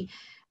问题。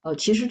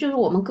其实就是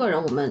我们个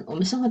人，我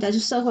们生活在这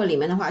社会里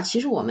面的话，其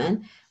实我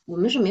们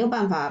是没有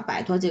办法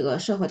摆脱这个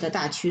社会的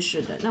大趋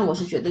势的。那我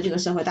是觉得这个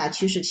社会大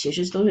趋势其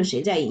实都是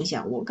谁在影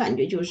响？我感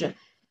觉就是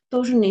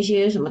都是那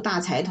些什么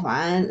大财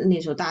团，那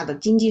种大的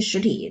经济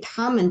实体，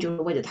他们就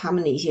是为了他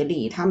们的一些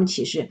利益，他们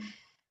其实，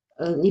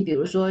你比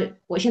如说，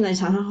我现在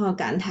常常会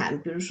感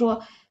叹，比如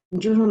说，你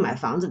就说买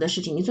房子的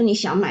事情，你说你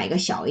想买一个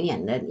小一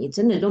点的，你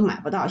真的都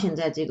买不到。现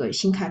在这个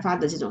新开发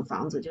的这种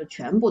房子，就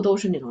全部都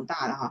是那种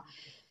大的哈。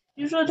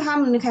比如说他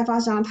们的开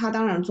发商，他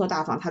当然做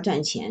大房，他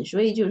赚钱，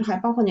所以就是还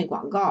包括那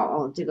广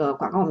告这个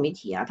广告媒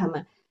体啊，他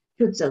们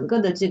就整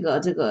个的这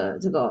个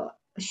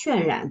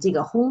渲染这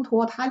个烘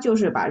托，他就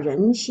是把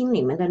人心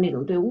里面的那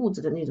种对物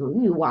质的那种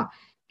欲望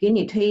给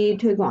你推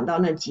广到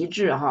那极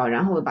致哈，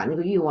然后把那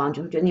个欲望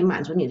就是觉得你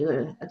满足你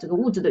这个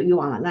物质的欲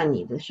望了，那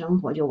你的生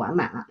活就完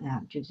满了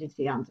啊，就是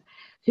这样子。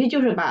所以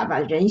就是把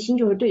人心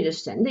就是对着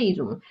神的一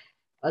种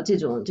这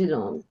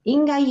种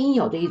应该应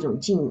有的一种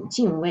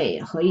敬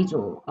畏和一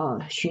种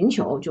寻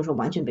求，就是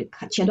完全被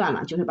切断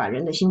了，就是把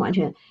人的心完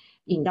全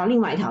引到另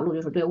外一条路，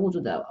就是对物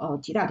质的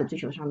极大的追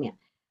求上面。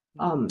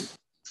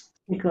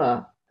那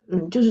个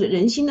就是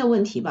人心的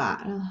问题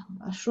吧，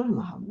说什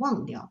么好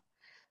忘掉。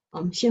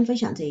先分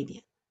享这一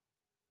点。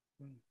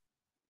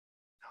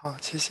好，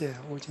谢谢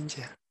吴金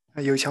姐。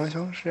有强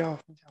兄是要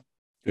分享。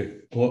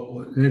对，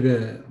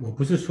我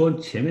不是说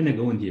前面那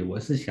个问题，我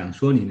是想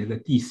说你那个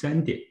第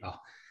3点啊，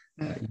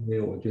因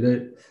为我觉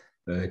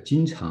得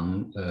经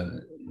常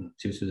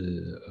就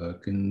是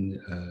跟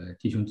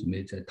弟兄姊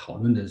妹在讨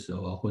论的时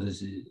候，或者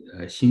是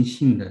新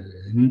信的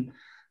人，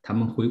他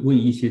们会问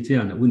一些这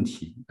样的问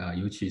题啊，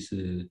尤其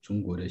是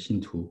中国的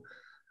信徒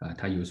啊，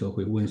他有时候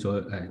会问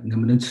说，能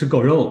不能吃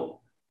狗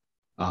肉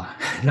啊？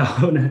然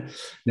后呢，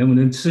能不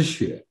能吃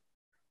血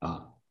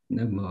啊？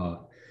那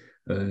么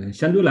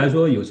相对来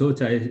说，有时候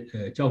在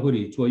教会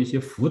里做一些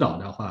辅导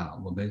的话，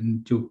我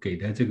们就给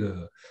的这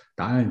个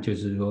答案就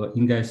是说，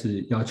应该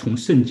是要从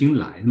圣经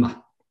来的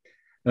嘛。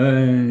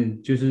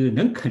就是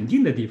能肯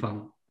定的地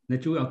方，那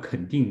就要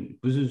肯定，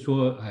不是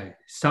说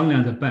商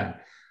量着办，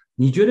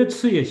你觉得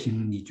吃也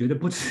行，你觉得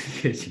不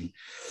吃也行。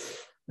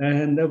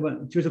那么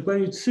就是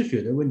关于吃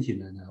血的问题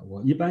呢，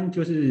我一般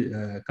就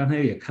是刚才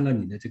也看到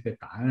你的这个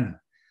答案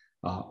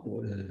啊，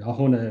然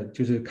后呢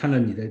就是看了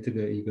你的这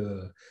个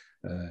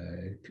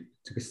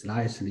这个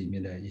slides 里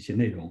面的一些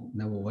内容，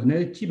那我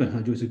呢基本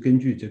上就是根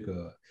据这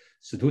个《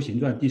使徒行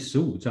传》第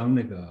15章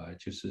那个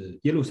就是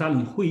耶路撒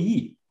冷会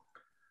议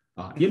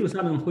啊，耶路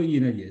撒冷会议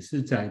呢也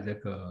是在这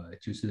个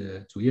就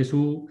是主耶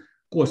稣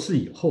过世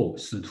以后，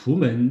使徒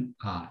们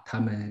啊他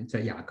们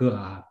在雅各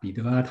啊、彼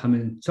得啊他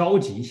们召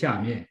集下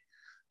面，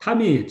他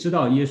们也知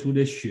道耶稣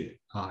的血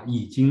啊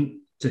已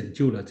经拯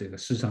救了这个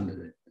世上的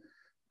人，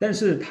但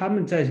是他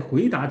们在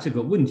回答这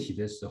个问题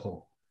的时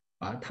候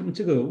啊，他们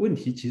这个问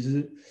题其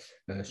实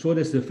说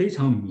的是非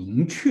常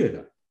明确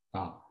的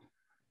啊，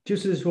就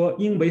是说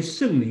因为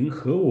圣灵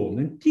和我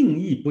们定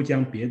义不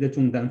将别的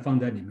重担放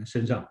在你们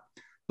身上，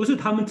不是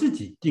他们自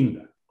己定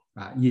的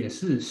啊，也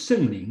是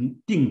圣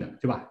灵定的，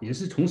对吧？也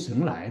是从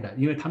神来的，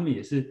因为他们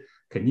也是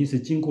肯定是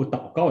经过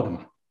祷告的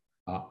嘛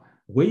啊。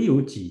唯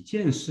有几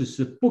件事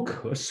是不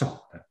可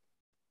少的，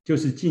就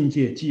是禁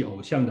戒祭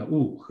偶像的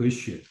物和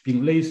血，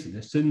并勒死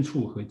的牲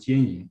畜和奸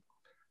淫。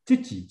这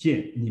几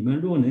件你们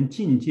若能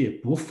禁戒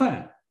不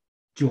犯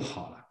就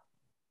好了。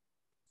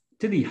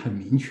这里很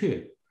明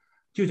确，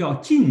就叫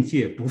禁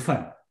戒不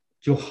犯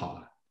就好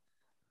了。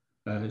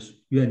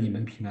愿你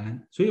们平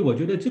安。所以我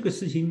觉得这个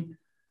事情，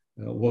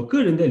我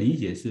个人的理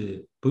解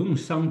是不用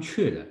商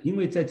榷的，因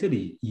为在这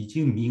里已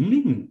经明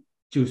令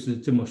就是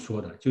这么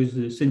说的，就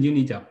是圣经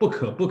里讲不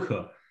可不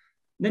可，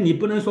那你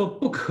不能说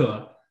不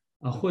可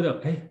啊，或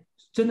者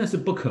真的是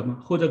不可吗？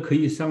或者可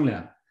以商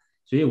量。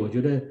所以我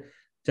觉得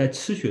在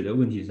吃血的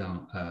问题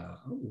上，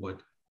我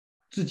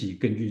自己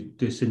根据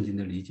对圣经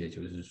的理解，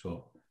就是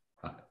说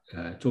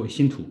作为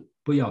信徒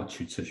不要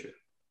去吃血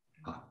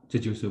啊，这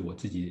就是我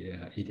自己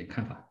一点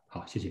看法。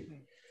好，谢谢。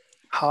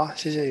好，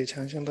谢谢有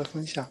强兄的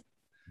分享。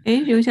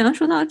有强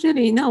说到这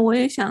里，那我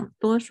也想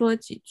多说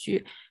几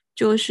句，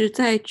就是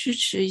再支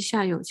持一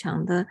下有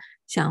强的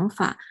想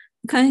法。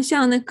你看，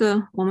像那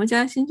个我们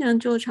家新政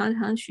就常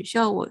常取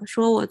笑我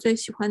说，我最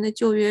喜欢的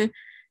旧约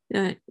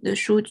的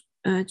书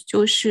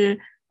就是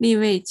利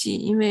未记，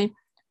因为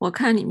我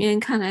看里面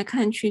看来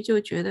看去就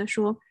觉得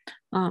说，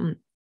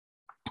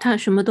它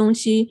什么东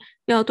西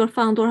要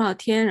放多少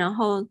天，然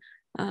后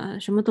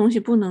什么东西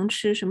不能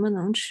吃，什么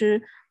能吃，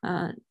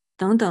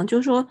等等，就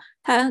是说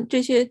它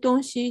这些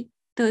东西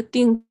的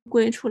定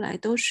规出来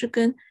都是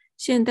跟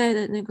现代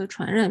的那个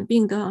传染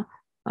病的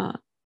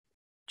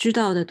知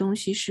道的东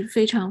西是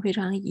非常非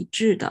常一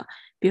致的。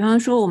比方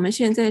说我们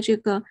现在这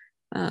个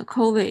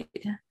COVID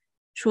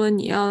说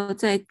你要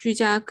在居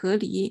家隔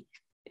离，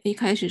一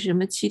开始什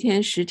么7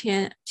天10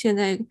天，现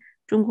在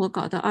中国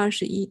搞到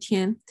21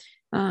天，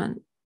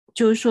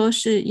就是说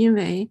是因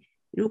为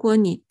如果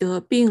你得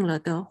病了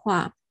的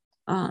话，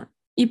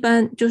一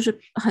般就是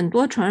很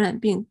多传染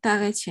病大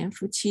概潜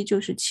伏期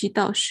就是7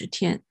到10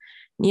天，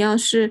你要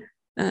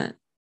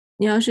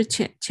是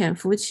潜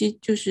伏期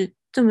就是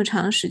这么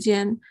长时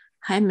间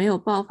还没有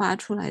爆发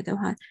出来的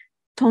话，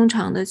通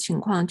常的情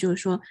况就是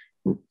说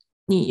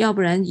你要不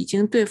然已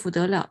经对付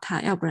得了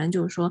它，要不然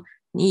就是说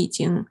你已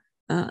经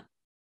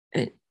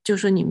就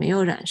说你没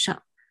有染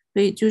上。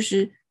所以就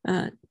是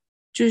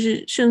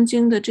圣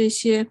经的这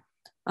些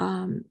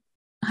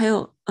还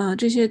有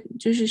这些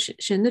就是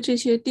神的这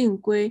些定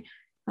规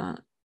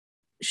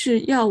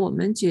是要我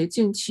们洁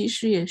净，其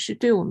实也是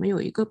对我们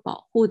有一个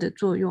保护的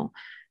作用。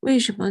为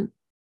什么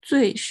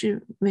罪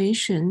是为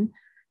神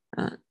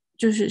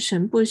就是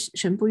神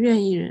不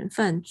愿意人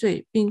犯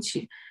罪，并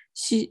且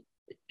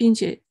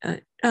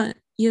让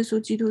耶稣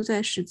基督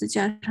在十字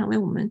架上为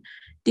我们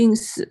钉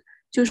死，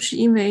就是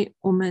因为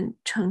我们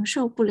承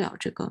受不了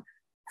这个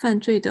犯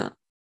罪的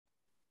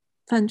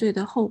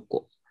后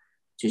果。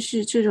就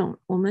是这种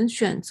我们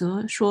选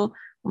择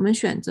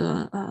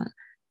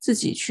自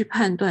己去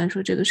判断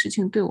说这个事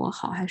情对我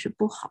好还是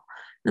不好，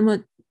那么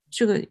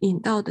这个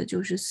引到的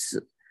就是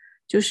死，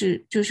就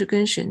是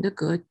跟神的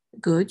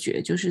隔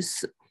绝，就是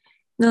死。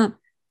那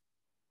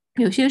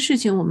有些事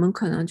情我们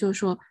可能就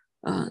说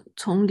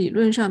从理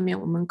论上面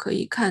我们可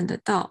以看得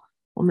到，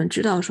我们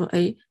知道说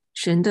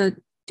神的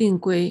定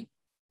规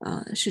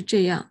是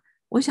这样。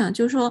我想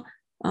就说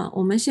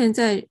我们现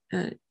在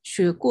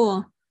学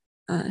过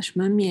什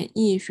么免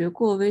疫，学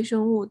过微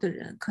生物的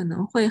人可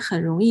能会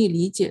很容易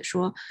理解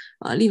说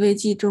利未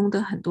记中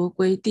的很多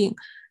规定，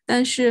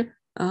但是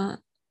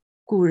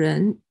古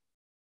人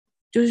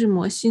就是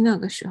摩西那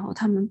个时候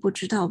他们不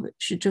知道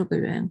是这个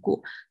缘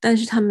故，但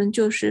是他们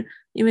就是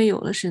因为有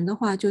了神的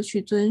话就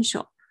去遵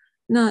守。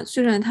那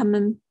虽然他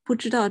们不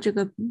知道这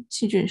个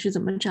细菌是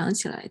怎么长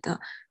起来的，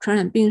传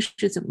染病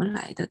是怎么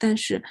来的，但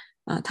是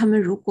他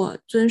们如果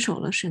遵守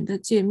了神的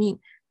诫命，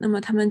那么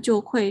他们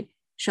就会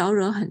少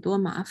惹很多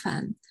麻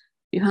烦。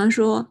比方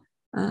说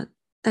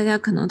大家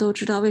可能都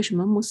知道为什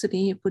么穆斯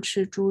林也不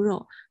吃猪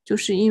肉，就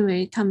是因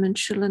为他们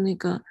吃了那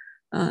个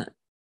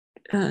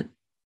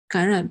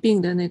感染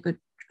病的那个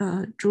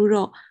猪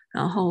肉，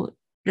然后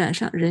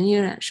人也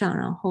染上，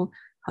然后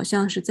好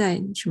像是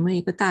在什么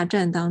一个大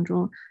战当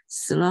中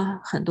死了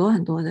很多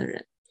很多的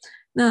人。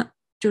那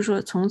就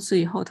说从此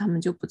以后他们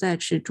就不再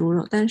吃猪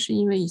肉，但是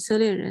因为以色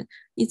列人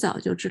一早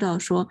就知道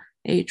说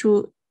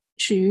猪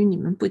是与你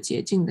们不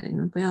洁净的，你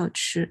们不要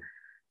吃，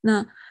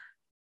那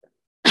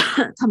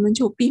他们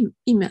就避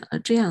免了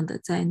这样的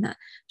灾难。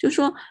就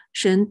说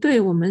神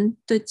对我们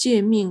的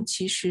诫命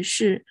其实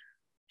是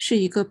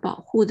一个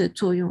保护的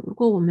作用。如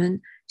果我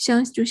们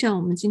就像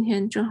我们今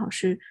天正好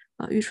是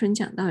玉春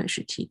讲到也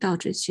是提到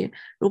这些，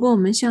如果我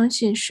们相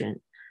信神，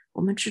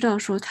我们知道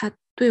说他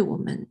对我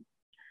们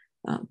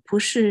不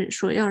是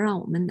说要让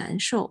我们难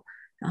受，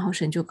然后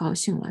神就高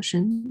兴了。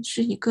神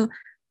是一个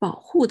保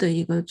护的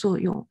一个作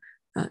用，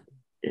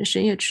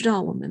神也知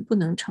道我们不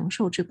能承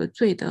受这个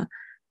罪的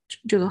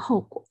这个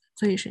后果，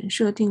所以神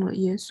设定了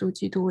耶稣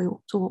基督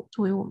作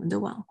为我们的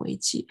挽回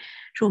祭，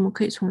说我们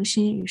可以重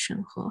新与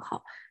神和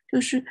好。就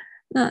是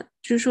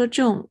说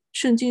这种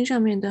圣经上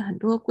面的很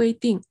多规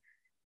定，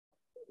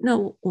那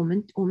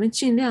我们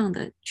尽量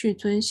的去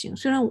遵行。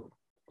虽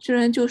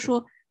然就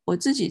说我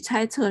自己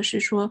猜测是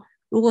说，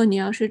如果你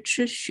要是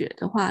吃血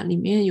的话，里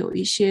面有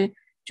一些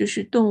就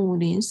是动物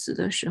临死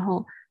的时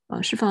候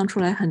释放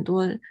出来很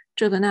多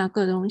这个那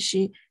个东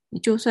西，你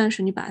就算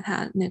是你把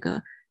它那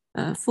个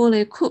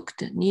fully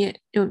cooked， 你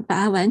也就把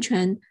它完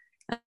全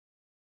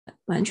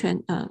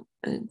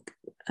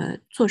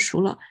做熟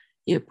了，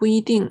也不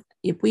一定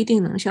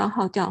能消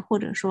耗掉，或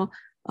者说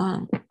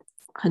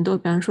很多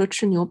比方说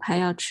吃牛排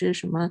要吃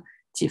什么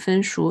几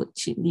分熟，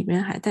里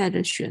面还带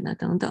着血呢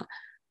等等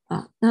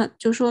那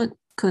就说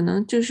可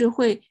能就是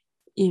会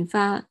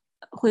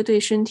对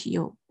身体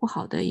有不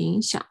好的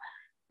影响。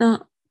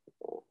那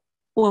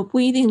我不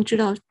一定知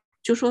道，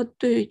就说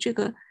对于这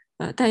个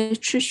带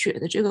吃血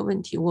的这个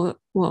问题，我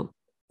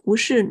不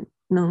是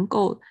能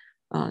够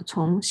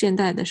从现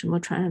代的什么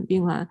传染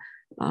病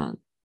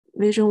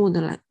微生物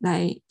的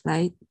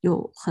来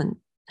有很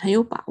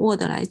有把握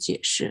的来解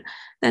释。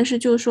但是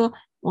就是说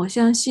我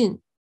相信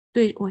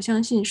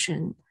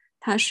神，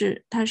他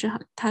是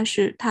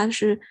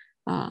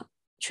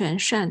全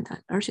善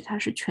的，而且他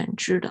是全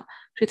知的，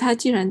所以他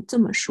既然这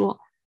么说，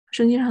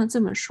圣经上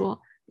这么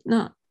说，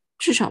那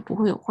至少不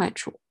会有坏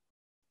处。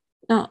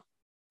那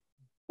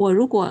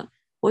如果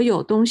我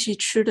有东西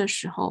吃的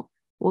时候，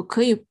我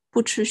可以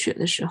不吃血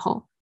的时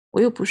候，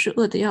我又不是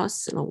饿得要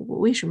死了，我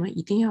为什么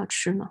一定要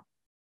吃呢？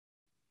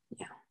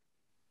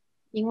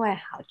因为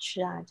好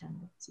吃啊，这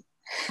样子。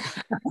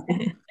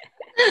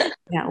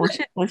呀，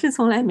我是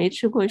从来没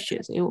吃过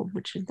血，所以我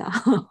不知道。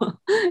好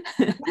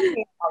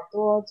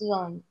多这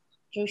种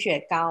猪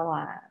血糕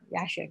啊、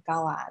鸭血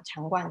糕啊、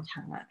肠灌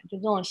肠啊，就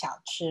这种小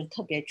吃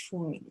特别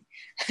出名，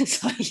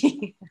所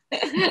以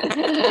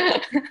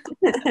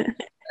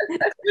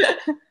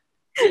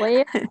我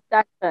也很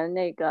赞成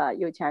那个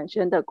有强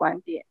生的观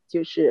点，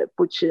就是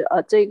不吃。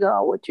这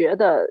个我觉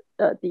得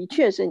的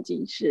确圣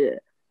经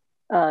是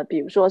比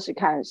如说是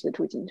看《使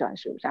徒行传》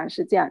15章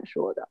是这样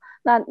说的。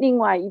那另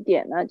外一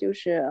点呢，就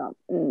是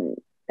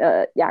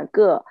雅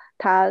各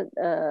他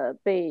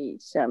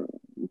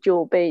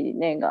就被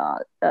那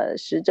个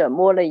使者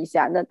摸了一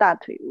下，那大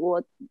腿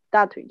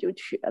就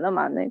瘸了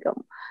嘛，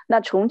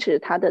那从此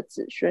他的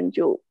子孙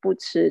就不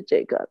吃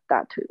这个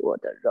大腿窝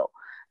的肉。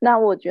那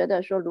我觉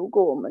得说，如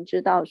果我们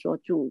知道说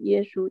主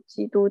耶稣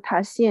基督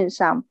他献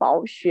上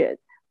宝血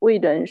为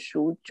人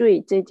赎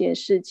罪这件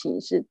事情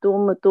是多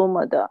么多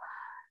么的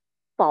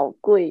宝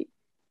贵，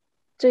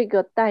这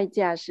个代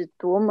价是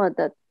多么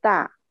的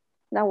大，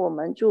那我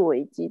们作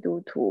为基督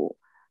徒，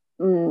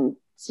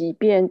即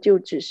便就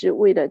只是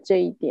为了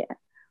这一点，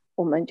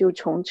我们就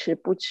从此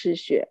不吃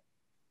血，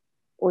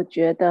我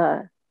觉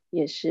得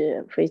也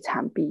是非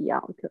常必要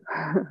的。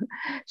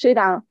虽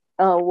然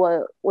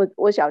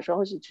我小时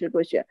候是吃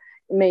过血，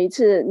每一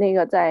次那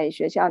个在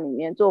学校里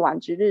面做完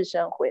值日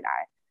生回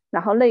来，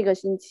然后那个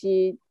星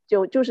期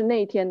就是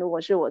那一天，如果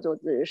是我做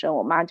值日生，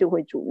我妈就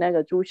会煮那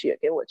个猪血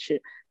给我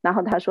吃，然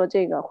后她说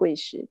这个会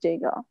使这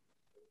个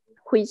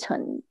灰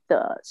尘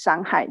的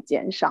伤害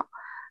减少。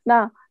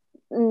那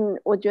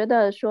我觉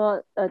得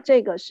说，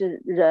这个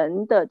是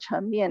人的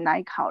层面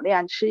来考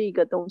量吃一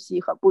个东西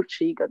和不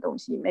吃一个东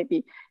西。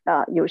maybe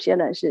有些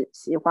人是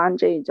喜欢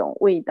这种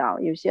味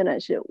道，有些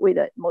人是为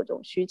了某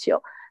种需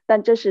求，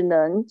但这是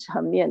人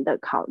层面的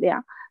考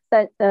量。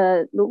但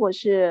如果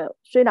是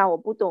虽然我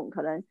不懂，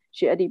可能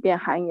血里边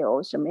含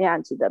有什么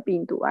样子的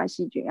病毒啊、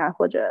细菌啊，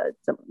或者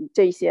怎么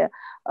这些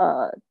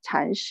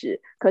常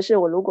识，可是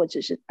我如果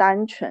只是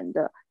单纯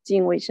的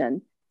敬畏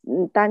神，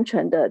单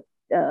纯的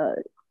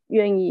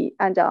愿意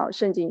按照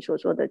圣经所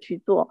说的去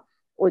做，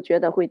我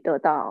觉得会得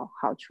到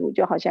好处。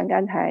就好像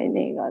刚才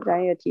那个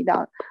咱也提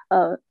到，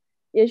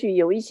也许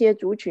有一些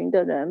族群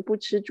的人不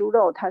吃猪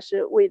肉，他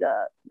是为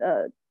了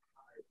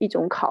一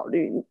种考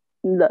虑，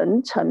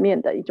人层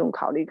面的一种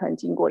考虑，可能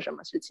经过什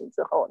么事情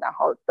之后，然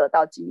后得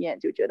到经验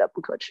就觉得不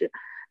可吃。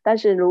但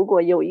是如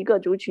果有一个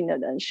族群的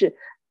人是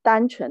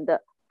单纯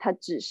的，他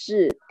只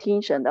是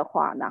听神的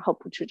话，然后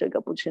不吃这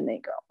个不吃那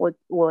个，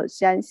我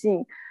相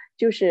信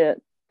就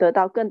是得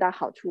到更大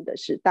好处的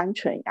是单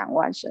纯仰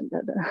望神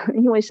的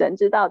人，因为神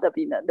知道的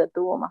比人的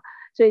多嘛，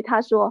所以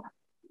他说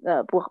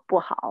不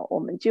好，我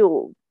们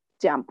就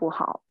讲不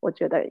好。我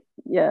觉得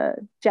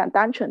这样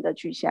单纯的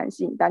去相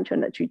信，单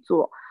纯的去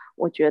做，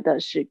我觉得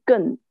是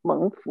更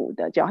蒙福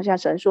的。就好像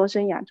神说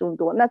生养众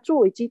多，那作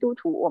为基督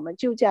徒我们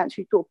就这样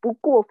去做，不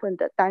过分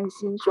的担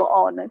心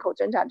说人口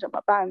增长怎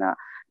么办呢，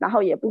然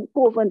后也不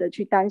过分的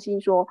去担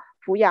心说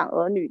抚养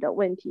儿女的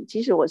问题。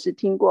其实我是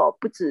听过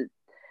不止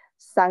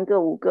3个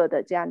5个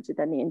的这样子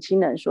的年轻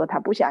人说他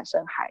不想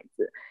生孩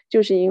子，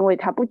就是因为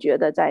他不觉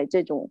得在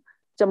这种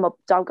这么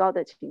糟糕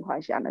的情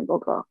况下能够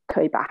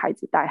可以把孩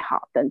子带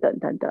好等等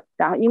等等，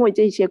然后因为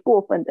这些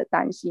过分的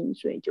担心，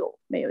所以就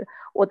没有。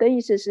我的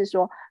意思是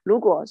说，如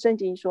果圣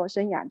经说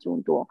生养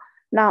众多，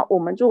那我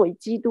们作为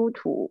基督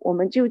徒，我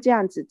们就这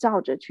样子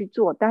照着去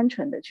做，单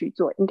纯的去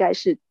做，应该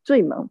是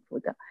最蒙福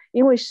的。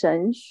因为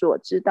神所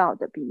知道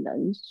的比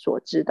人所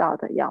知道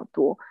的要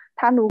多，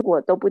他如果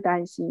都不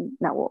担心，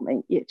那我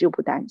们也就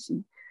不担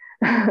心。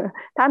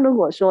他如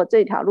果说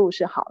这条路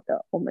是好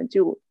的，我们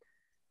就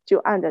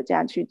按着这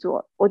样去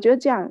做，我觉得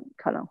这样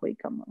可能会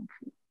更蒙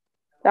福。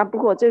但不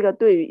过这个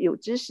对于有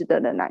知识的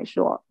人来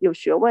说，有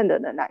学问的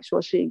人来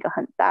说，是一个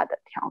很大的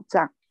挑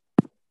战。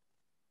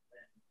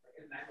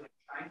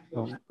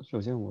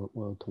首先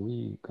我同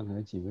意刚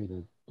才几位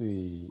的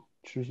对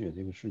吃血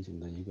这个事情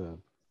的一个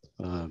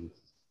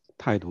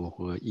态度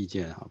和意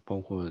见哈，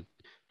包括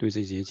对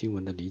这些经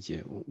文的理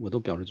解，我都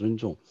表示尊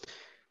重。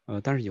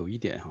但是有一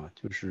点哈，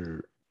就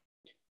是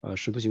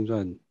使徒行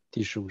传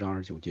第15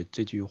章29节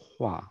这句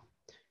话，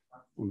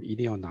我们一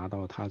定要拿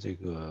到他这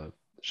个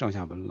上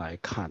下文来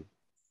看。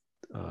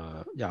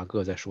雅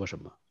各在说什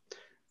么，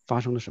发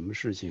生了什么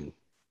事情，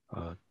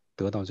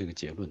得到这个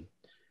结论。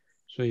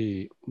所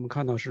以我们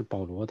看到是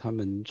保罗他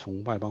们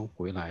从外邦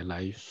回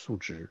来述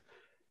职，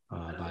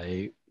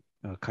来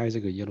开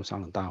这个耶路撒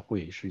冷大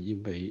会，是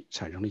因为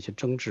产生了一些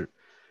争执。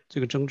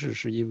这个争执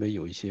是因为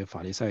有一些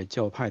法利赛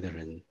教派的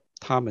人，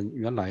他们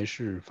原来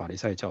是法利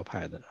赛教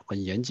派的，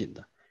很严谨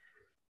的，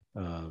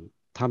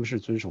他们是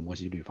遵守摩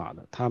西律法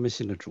的，他们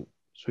信了主，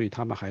所以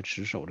他们还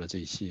持守着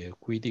这些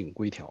规定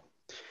规条。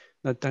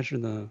那但是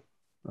呢，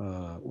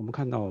我们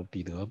看到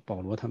彼得、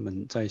保罗他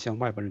们在向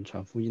外邦人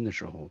传福音的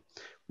时候，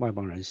外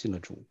邦人信了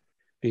主，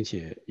并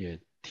且也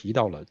提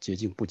到了洁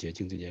净不洁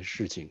净这件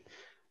事情。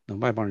那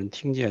外邦人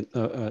听见，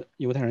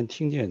犹太人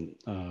听见，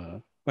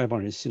外邦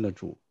人信了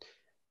主，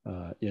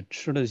也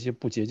吃了一些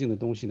不洁净的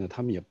东西呢，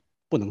他们也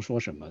不能说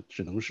什么，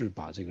只能是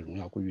把这个荣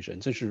耀归于神。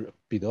这是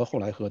彼得后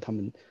来和他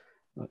们，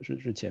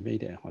是前面一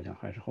点，好像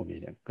还是后面一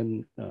点，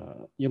跟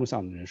耶路撒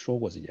冷的人说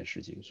过这件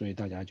事情，所以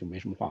大家就没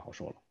什么话好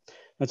说了。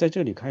那在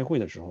这里开会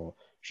的时候，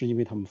是因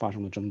为他们发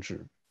生了争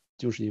执，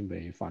就是因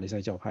为法利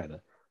赛教派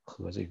的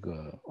和这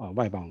个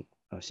外邦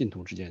信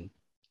徒之间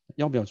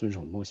要不要遵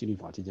守摩西律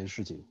法这件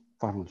事情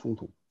发生了冲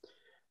突。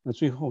那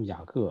最后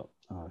雅各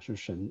是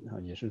神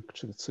也是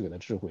赐给他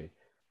智慧，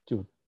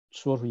就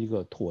说出一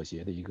个妥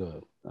协的一个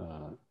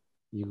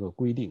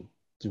规定，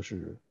就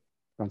是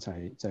刚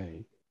才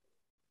在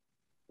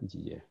第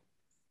几节？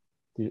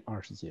第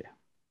20节。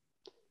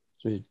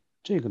所以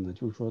这个呢，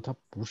就是说它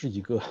不是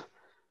一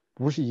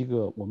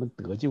个我们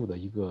得救的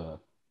一个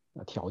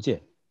条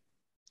件，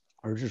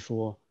而是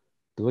说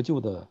得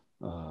救的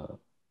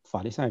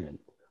法利赛人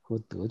和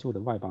得救的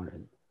外邦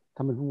人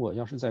他们如果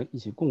要是在一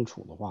起共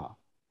处的话，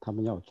他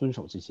们要遵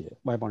守这些，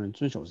外邦人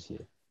遵守这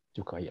些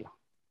就可以了，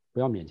不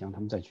要勉强他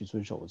们再去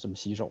遵守怎么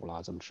洗手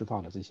啦、怎么吃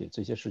饭了这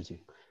些事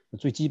情，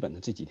最基本的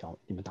这几条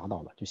你们达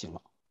到了就行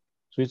了。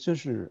所以这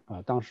是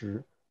当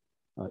时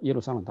耶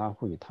路撒冷大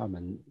会他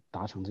们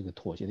达成这个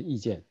妥协的意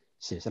见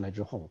写下来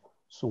之后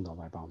送到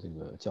外邦这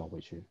个教会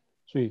去。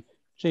所以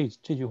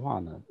这句话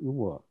呢，如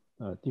果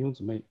弟兄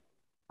姊妹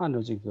按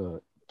照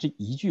这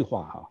一句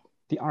话哈，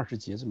第20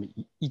节这么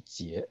一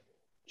节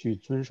去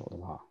遵守的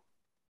话，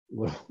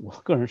我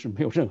个人是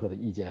没有任何的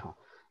意见哈。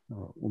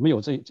我们有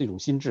这种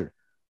心智，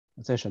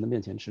在神的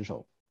面前持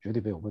守绝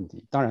对没有问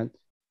题。当然，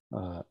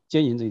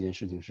奸淫这件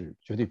事情是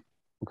绝对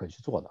不可以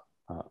去做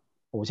的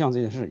偶像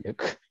这件事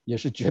也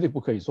是绝对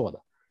不可以做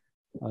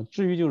的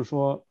至于就是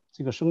说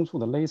这个牲畜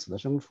的勒死的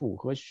牲畜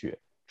和血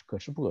可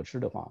吃不可吃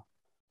的话，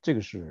这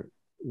个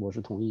我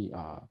是同意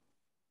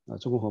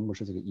周公和牧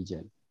师这个意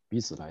见，彼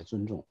此来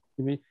尊重。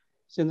因为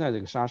现在这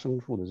个杀牲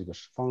畜的这个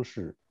方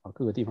式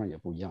各个地方也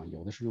不一样，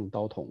有的是用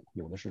刀捅，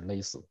有的是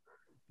勒死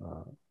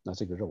那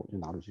这个肉就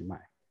拿出去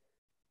卖。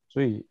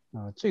所以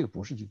这个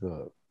不是一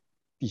个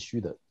必须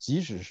的，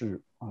即使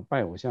是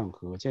拜偶像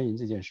和奸淫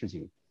这件事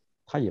情，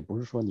它也不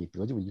是说你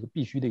得救一个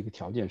必须的一个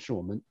条件，是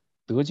我们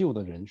得救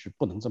的人是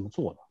不能这么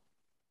做的。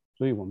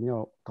所以我们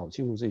要搞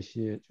清楚这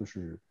些就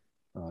是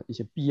一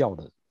些必要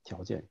的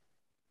条件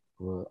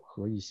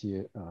和一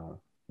些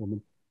我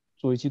们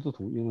作为基督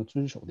徒应该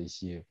遵守的一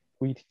些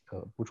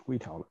不是规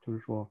条了，就是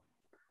说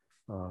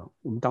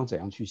我们当怎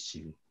样去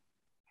行，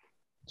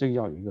这个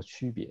要有一个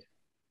区别，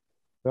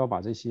不要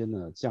把这些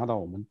呢加到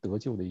我们得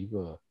救的一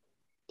个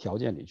条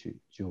件里去，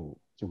就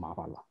麻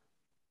烦了。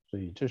所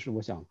以这是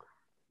我想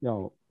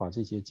要把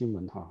这些经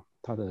文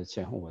它的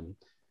前后文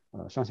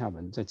上下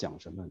文在讲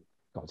什么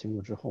搞清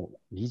楚之后，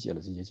理解了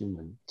这些经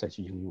文再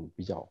去应用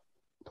比较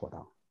妥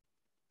当。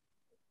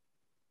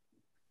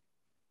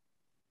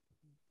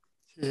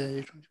谢谢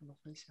叶春雄的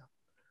分享。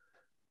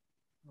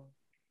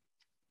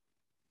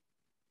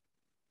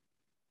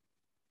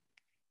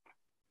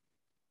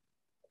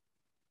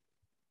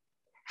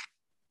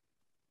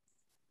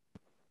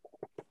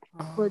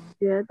我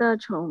觉得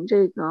从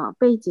这个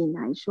背景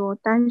来说，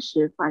当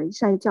时法利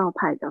赛教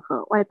派的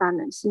和外邦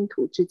人信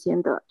徒之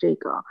间的这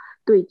个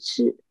对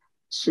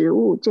食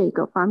物这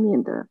个方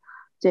面的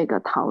这个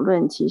讨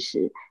论，其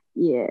实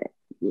也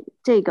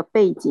这个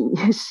背景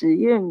也适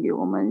用于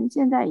我们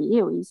现在也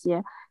有一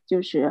些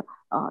就是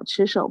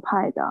持守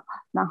派的，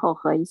然后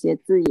和一些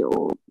自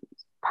由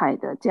派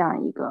的这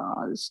样一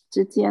个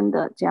之间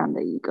的这样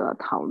的一个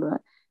讨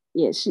论，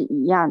也是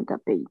一样的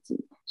背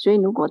景。所以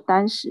如果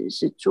当时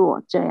是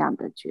做这样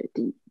的决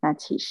定，那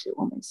其实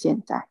我们现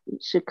在也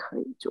是可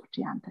以做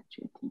这样的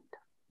决定的。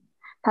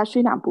它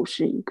虽然不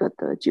是一个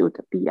得救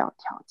的必要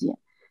条件，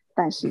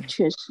但是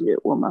却是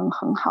我们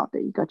很好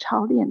的一个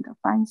操练的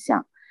方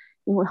向。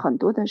因为很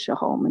多的时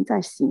候我们在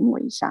行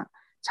为上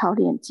操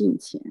练敬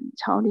虔，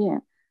操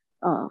练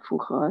符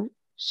合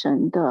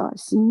神的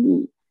心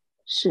意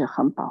是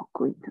很宝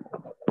贵的。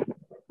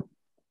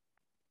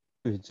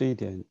对，这一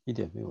点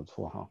没有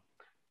错哈。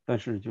但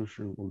是就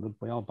是我们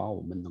不要把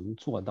我们能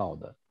做到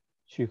的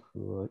去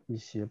和一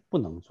些不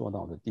能做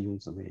到的弟兄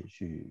姊妹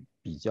去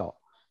比较，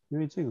因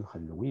为这个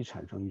很容易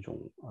产生一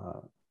种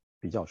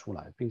比较出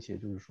来，并且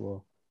就是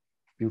说，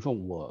比如说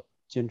我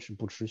坚持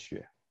不吃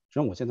血，实际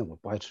上我现在我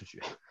不爱吃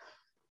血，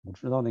我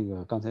知道那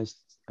个刚才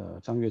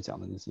张悦讲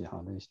的那些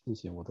那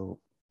些我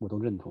都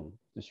认同，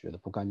这血的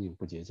不干净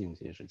不洁净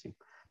这些事情。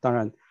当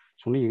然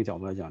从另一个角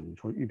度来讲，你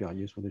说预表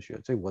耶稣的血，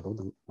这我都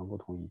能够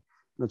同意。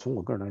那从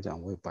我个人来讲，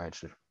我也不爱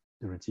吃。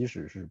就是即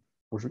使是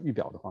不是预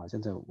表的话，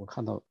现在我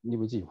看到利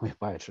未记我也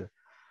不爱吃，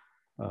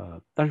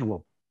但是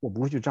我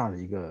不会去炸着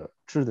一个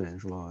吃的人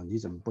说你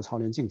怎么不操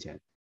练敬虔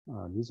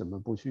你怎么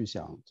不去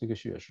想这个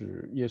血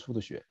是耶稣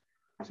的血？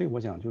这个我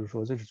想就是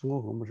说，这是中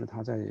国和牧师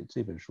他在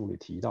这本书里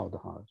提到的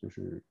就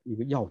是一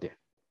个要点，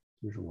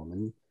就是我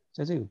们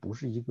在这个不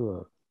是一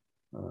个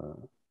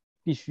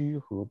必须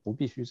和不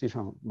必须这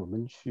上我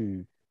们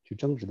去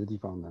争执的地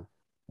方呢，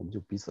我们就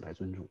彼此来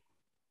尊重，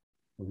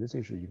我觉得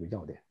这是一个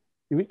要点。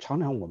因为常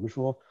常我们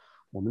说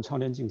我们操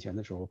练敬虔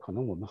的时候，可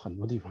能我们很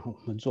多地方我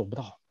们做不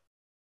到，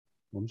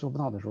我们做不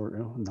到的时候，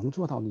然后能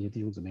做到那些弟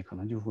兄姊妹可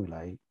能就会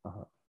来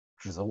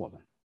指责我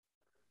们。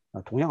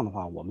同样的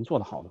话，我们做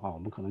得好的话，我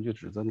们可能就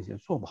指责那些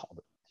做不好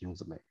的弟兄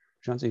姊妹。实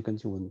际上这跟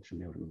救恩是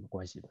没有什么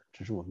关系的，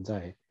只是我们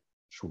在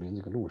属灵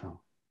这个路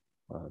上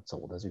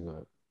走的这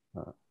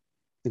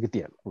个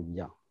点不一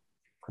样，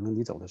可能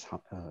你走的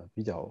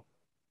比较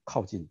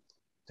靠近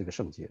这个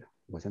圣洁，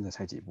我现在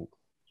才几步，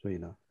所以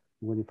呢，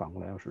如果你反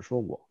过来要是说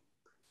我，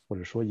或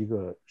者说一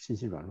个信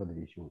心软弱的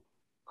弟兄，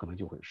可能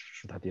就会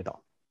使他跌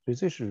倒。所以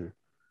这是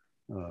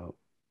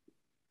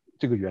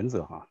这个原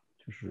则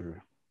就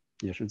是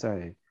也是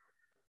在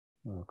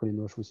哥林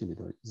多书信里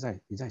头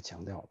一再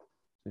强调的。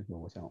这个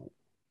我想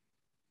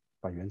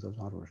把原则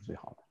抓住是最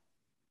好的。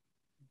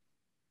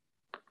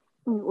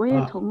我也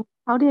同意，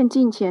操练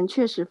敬虔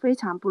确实非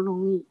常不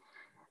容易。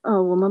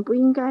我们不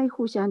应该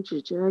互相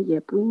指责，也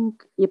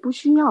不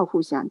需要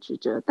互相指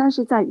责，但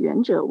是在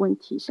原则问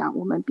题上，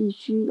我们必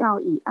须要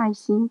以爱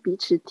心彼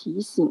此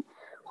提醒，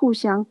互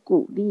相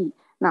鼓励，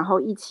然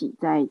后一起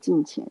在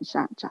金钱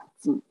上长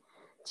进。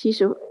其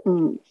实，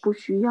不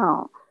需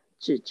要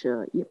指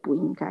责，也不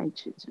应该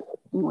指责，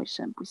因为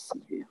神不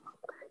喜悦。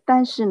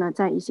但是呢，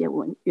在一些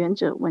原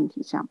则问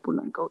题上不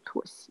能够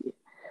妥协，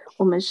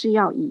我们是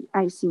要以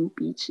爱心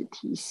彼此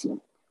提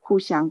醒，互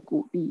相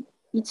鼓励，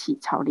一起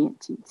操练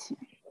金钱。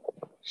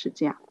是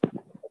这样。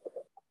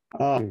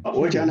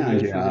我讲两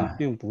句啊，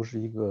并不是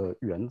一个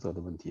原则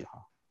的问题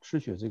哈，吃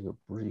血这个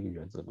不是一个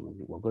原则的问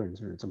题，我个人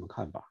是这么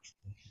看法。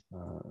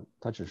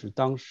它只是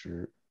当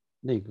时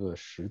那个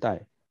时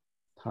代，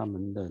他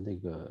们的那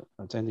个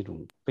在那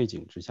种背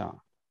景之下，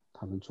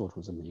他们做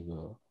出这么一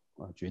个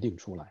决定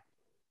出来，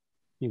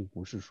并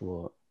不是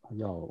说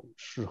要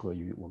适合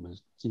于我们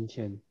今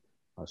天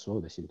所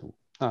有的信徒。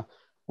那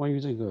关于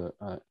这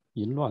个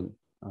淫乱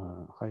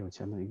还有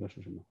前面一个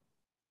是什么？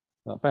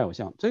拜偶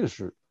像，这个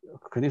是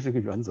肯定是一个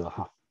原则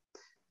哈。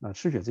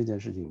吃血这件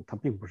事情，它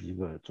并不是一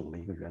个总的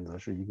一个原则，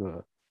是一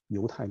个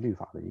犹太律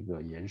法的一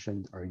个延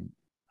伸而已。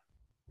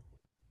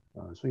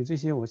所以这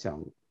些我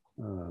想，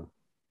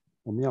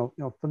我们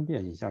要分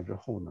辨一下之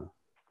后呢，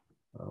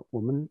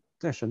我们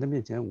在神的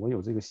面前，我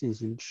有这个信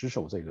心持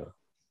守这个，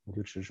我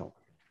就持守。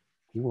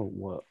如果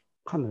我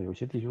看到有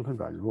些弟兄他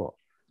软弱，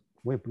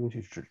我也不用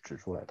去指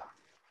出来他，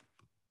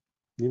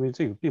因为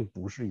这个并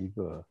不是一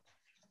个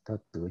他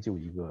得救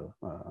一个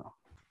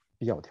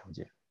必要条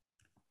件。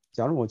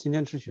假如我今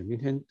天吃血，明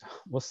天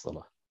我死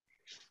了，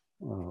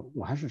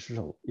我还是持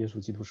守耶稣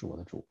基督是我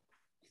的主，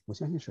我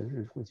相信神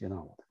是会接纳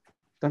我的。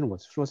但是我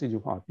说这句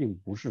话并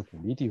不是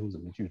鼓励弟兄怎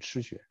么去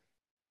吃血。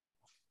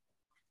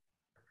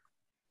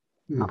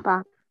好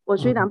吧，我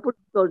虽然不能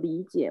够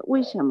理解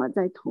为什么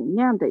在同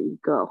样的一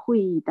个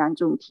会议当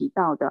中提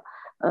到的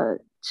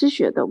吃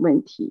血的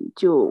问题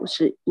就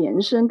是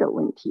延伸的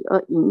问题，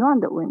而淫乱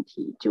的问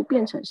题就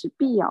变成是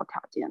必要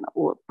条件了，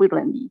我不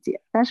能理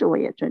解，但是我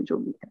也尊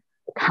重你的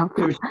看法。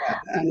对不起，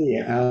安妮，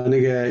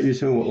那个玉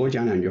春，我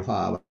讲两句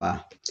话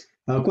吧。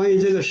关于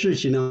这个事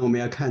情呢，我们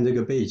要看这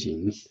个背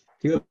景。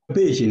这个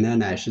背景呢，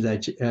乃是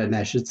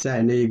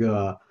在那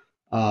个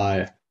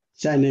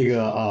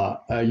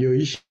有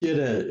一些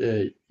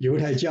的犹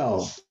太教，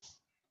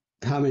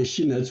他们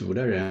信了主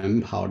的人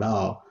跑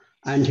到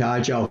安提阿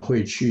教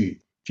会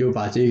去，就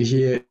把这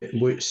些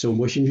守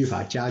摩西律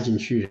法加进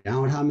去，然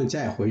后他们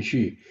再回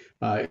去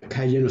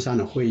开耶路撒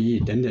冷会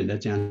议等等的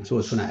这样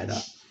做出来的。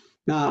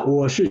那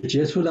我是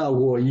接触到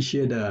过一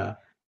些的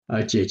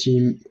解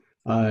经，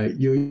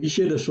有一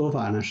些的说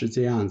法呢是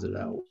这样子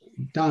的。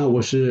当然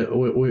我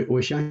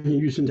相信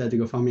玉顺在这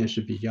个方面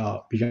是比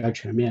较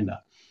全面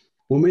的。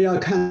我们要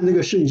看那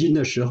个圣经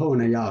的时候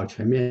呢，要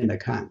全面的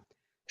看。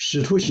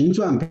使徒行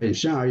传本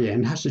身而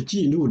言，它是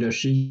记录的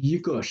是一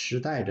个时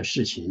代的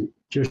事情，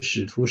就是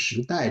使徒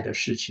时代的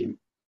事情。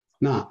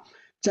那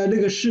在那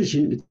个事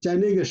情，在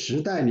那个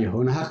时代里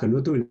头呢，它很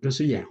多东西都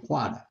是演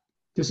化的，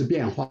就是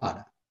变化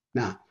的。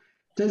那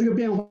在这个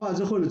变化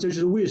之后呢，这就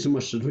是为什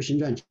么使徒行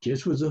传结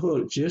束之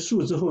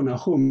后呢，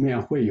后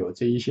面会有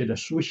这一些的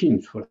书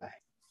信出来。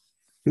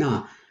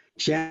那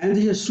显然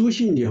这些书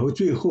信里头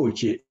最后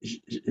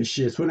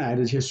写出来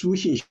的这些书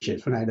信写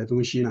出来的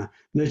东西呢，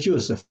那就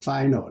是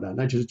final 的，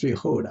那就是最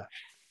后的。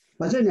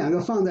把这两个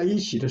放在一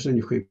起的时候，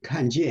你会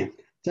看见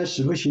在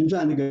使徒行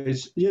传那个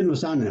耶路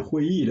撒冷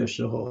会议的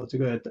时候，这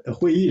个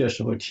会议的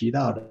时候提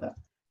到的，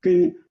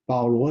跟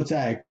保罗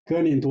在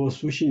哥林多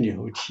书信里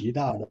头提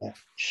到的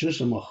吃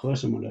什么喝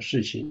什么的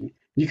事情，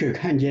你可以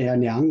看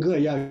见两个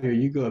要有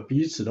一个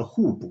彼此的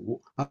互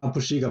补，而不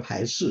是一个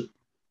排斥。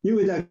因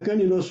为在哥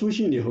林多书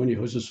信里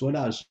头是说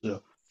到是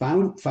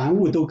凡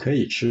物都可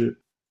以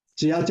吃，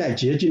只要在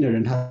洁净的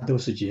人他都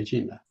是洁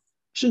净的，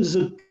甚至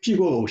是祭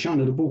过偶像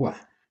的都不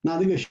管。那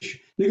那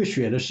个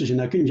血的事情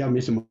呢，更加没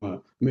什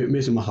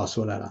么好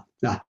说的了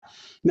啊。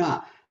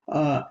那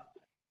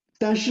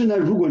但是呢，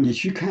如果你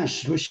去看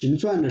使徒行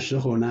传的时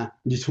候呢，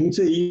你从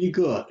这一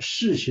个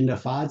事情的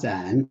发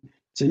展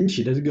整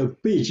体的这个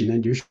背景呢，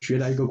你就学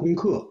到一个功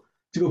课。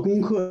这个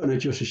功课呢，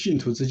就是信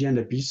徒之间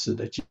的彼此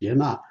的接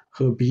纳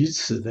和彼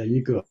此的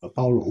一个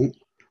包容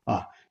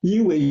啊。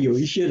因为有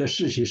一些的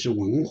事情是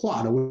文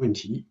化的问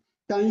题，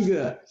当一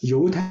个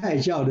犹太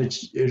教的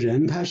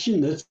人他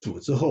信了主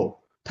之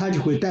后，他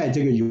就会带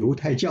这个犹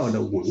太教的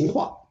文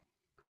化。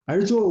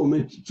而作为我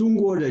们中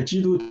国的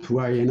基督徒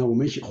而言呢，我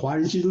们华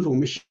人基督徒，我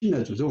们信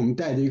了主之后，我们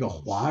带着一个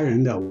华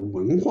人的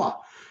文化。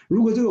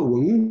如果这个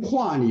文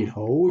化里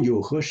头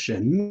有和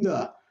神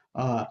的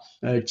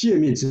诫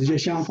命直接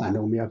相反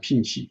的，我们要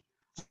摒弃；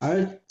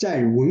而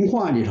在文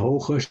化里头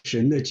和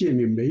神的诫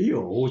命没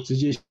有直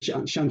接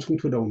相冲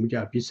突的，我们就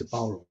要彼此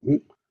包容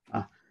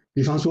啊。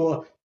比方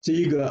说，这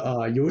一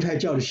个犹太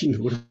教的信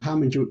徒，他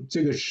们就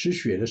这个吃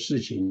血的事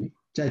情，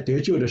在得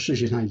救的事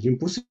情上已经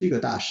不是一个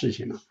大事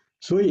情了。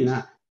所以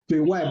呢，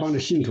对外邦的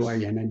信徒而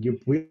言呢，你就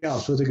不要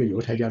说这个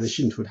犹太教的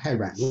信徒太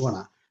软弱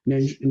了，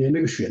连那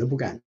个血都不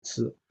敢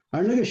吃。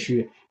而那个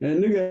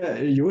那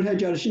个犹太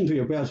教的信徒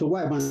也不要说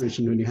外邦的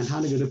信徒，你看他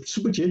那个吃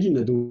不洁净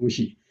的东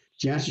西，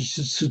竟然是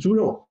吃猪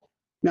肉。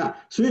那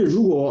所以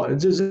如果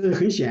这是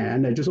很显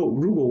然的，就说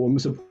如果我们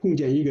是碰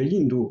见一个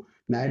印度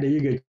来的一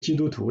个基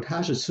督徒，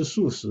他是吃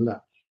素食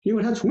的，因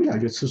为他从小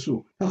就吃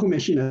素，他后面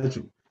信了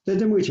主，在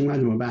这么个情况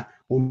怎么办？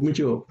我们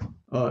就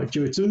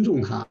尊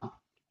重他，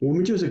我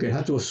们就是给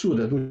他做素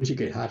的东西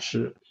给他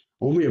吃，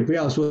我们也不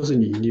要说是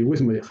你为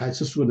什么还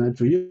吃素呢？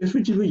主耶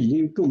稣基督已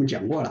经跟我们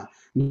讲过了，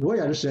挪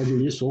亚的时代就已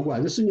经说过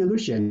了，这圣经都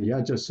写你要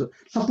这吃，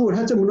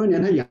他这么多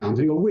年他养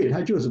成一个胃，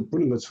他就是不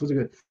能够吃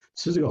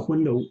这个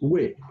荤的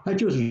胃，他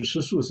就是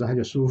吃素食他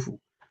就舒服。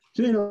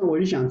所以呢，我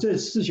就想这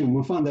事情我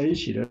们放在一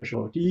起的时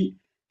候，第一，《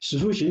使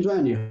徒行传》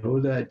里头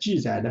的记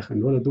载的很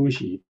多的东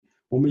西，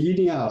我们一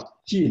定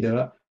要记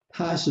得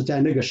它是在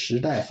那个时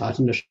代发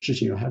生的事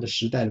情，有它的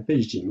时代的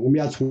背景，我们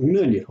要从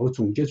那里头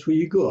总结出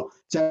一个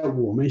在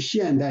我们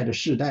现代的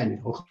世代里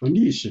头和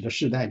历史的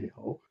世代里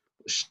头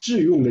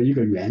适用的一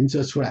个原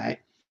则出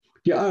来。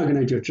第二个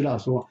呢，就知道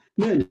说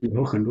那里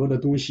头很多的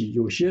东西，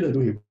有些的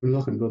东西不是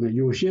说很多的，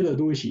有些的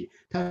东西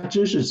它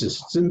真是只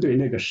是针对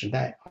那个时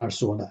代而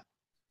说的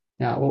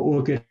啊。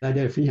我给大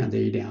家分享这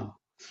一点啊。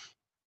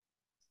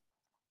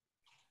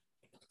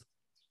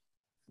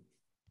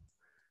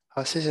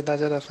好，谢谢大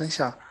家的分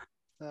享。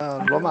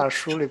罗马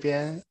书里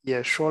边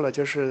也说了，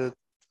就是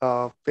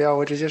不要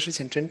为这些事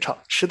情争吵，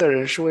吃的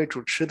人是为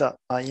主吃的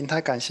啊，因他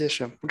感谢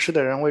神；不吃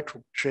的人为主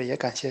不吃，也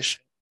感谢神。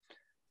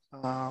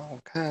我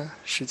看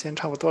时间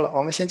差不多了，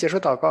我们先结束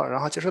祷告，然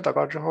后结束祷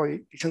告之后，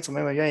弟兄姊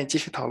妹们愿意继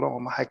续讨论，我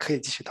们还可以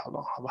继续讨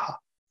论，好不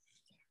好？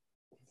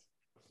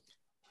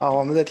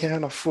我们在天上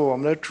的父，我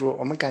们的主，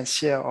我们感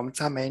谢，我们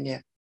赞美你。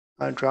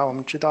主要我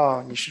们知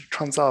道你是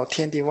创造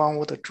天地万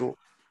物的主，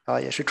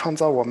也是创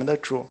造我们的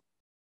主。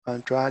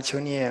主要求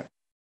你，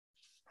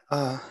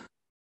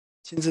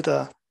亲自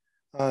的，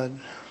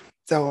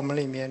在我们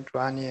里面，主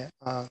要你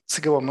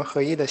赐给我们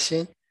合一的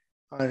心，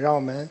让我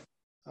们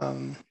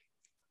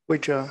为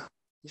着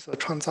你所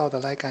创造的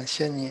来感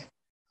谢你，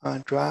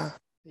主要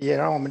也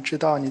让我们知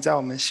道你在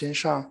我们身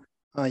上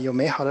有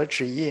美好的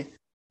旨意，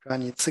主要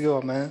你赐给我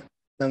们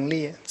能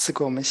力，赐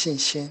给我们信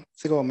心，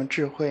赐给我们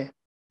智慧，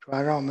主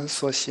要让我们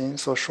所行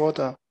所说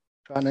的，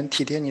主要能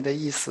体贴你的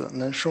意思，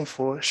能顺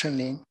服圣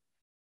灵。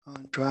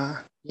主要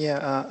你也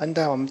恩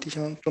待我们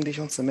众弟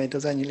兄姊妹都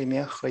在你里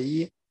面合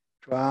一，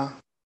主要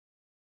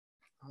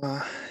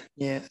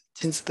你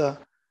亲自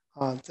的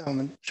在我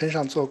们身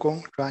上做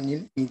工，主要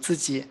你自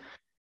己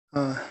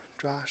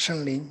主要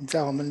圣灵你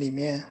在我们里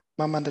面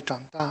慢慢的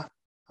长大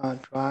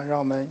主要让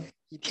我们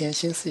一天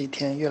心思一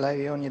天越来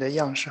越有你的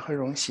样式和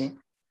容形。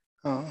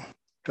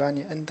主要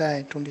你恩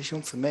待众弟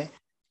兄姊妹，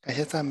感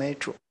谢赞美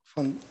主，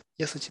奉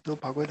耶稣基督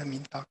宝贵的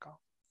名祷告，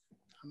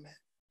阿们。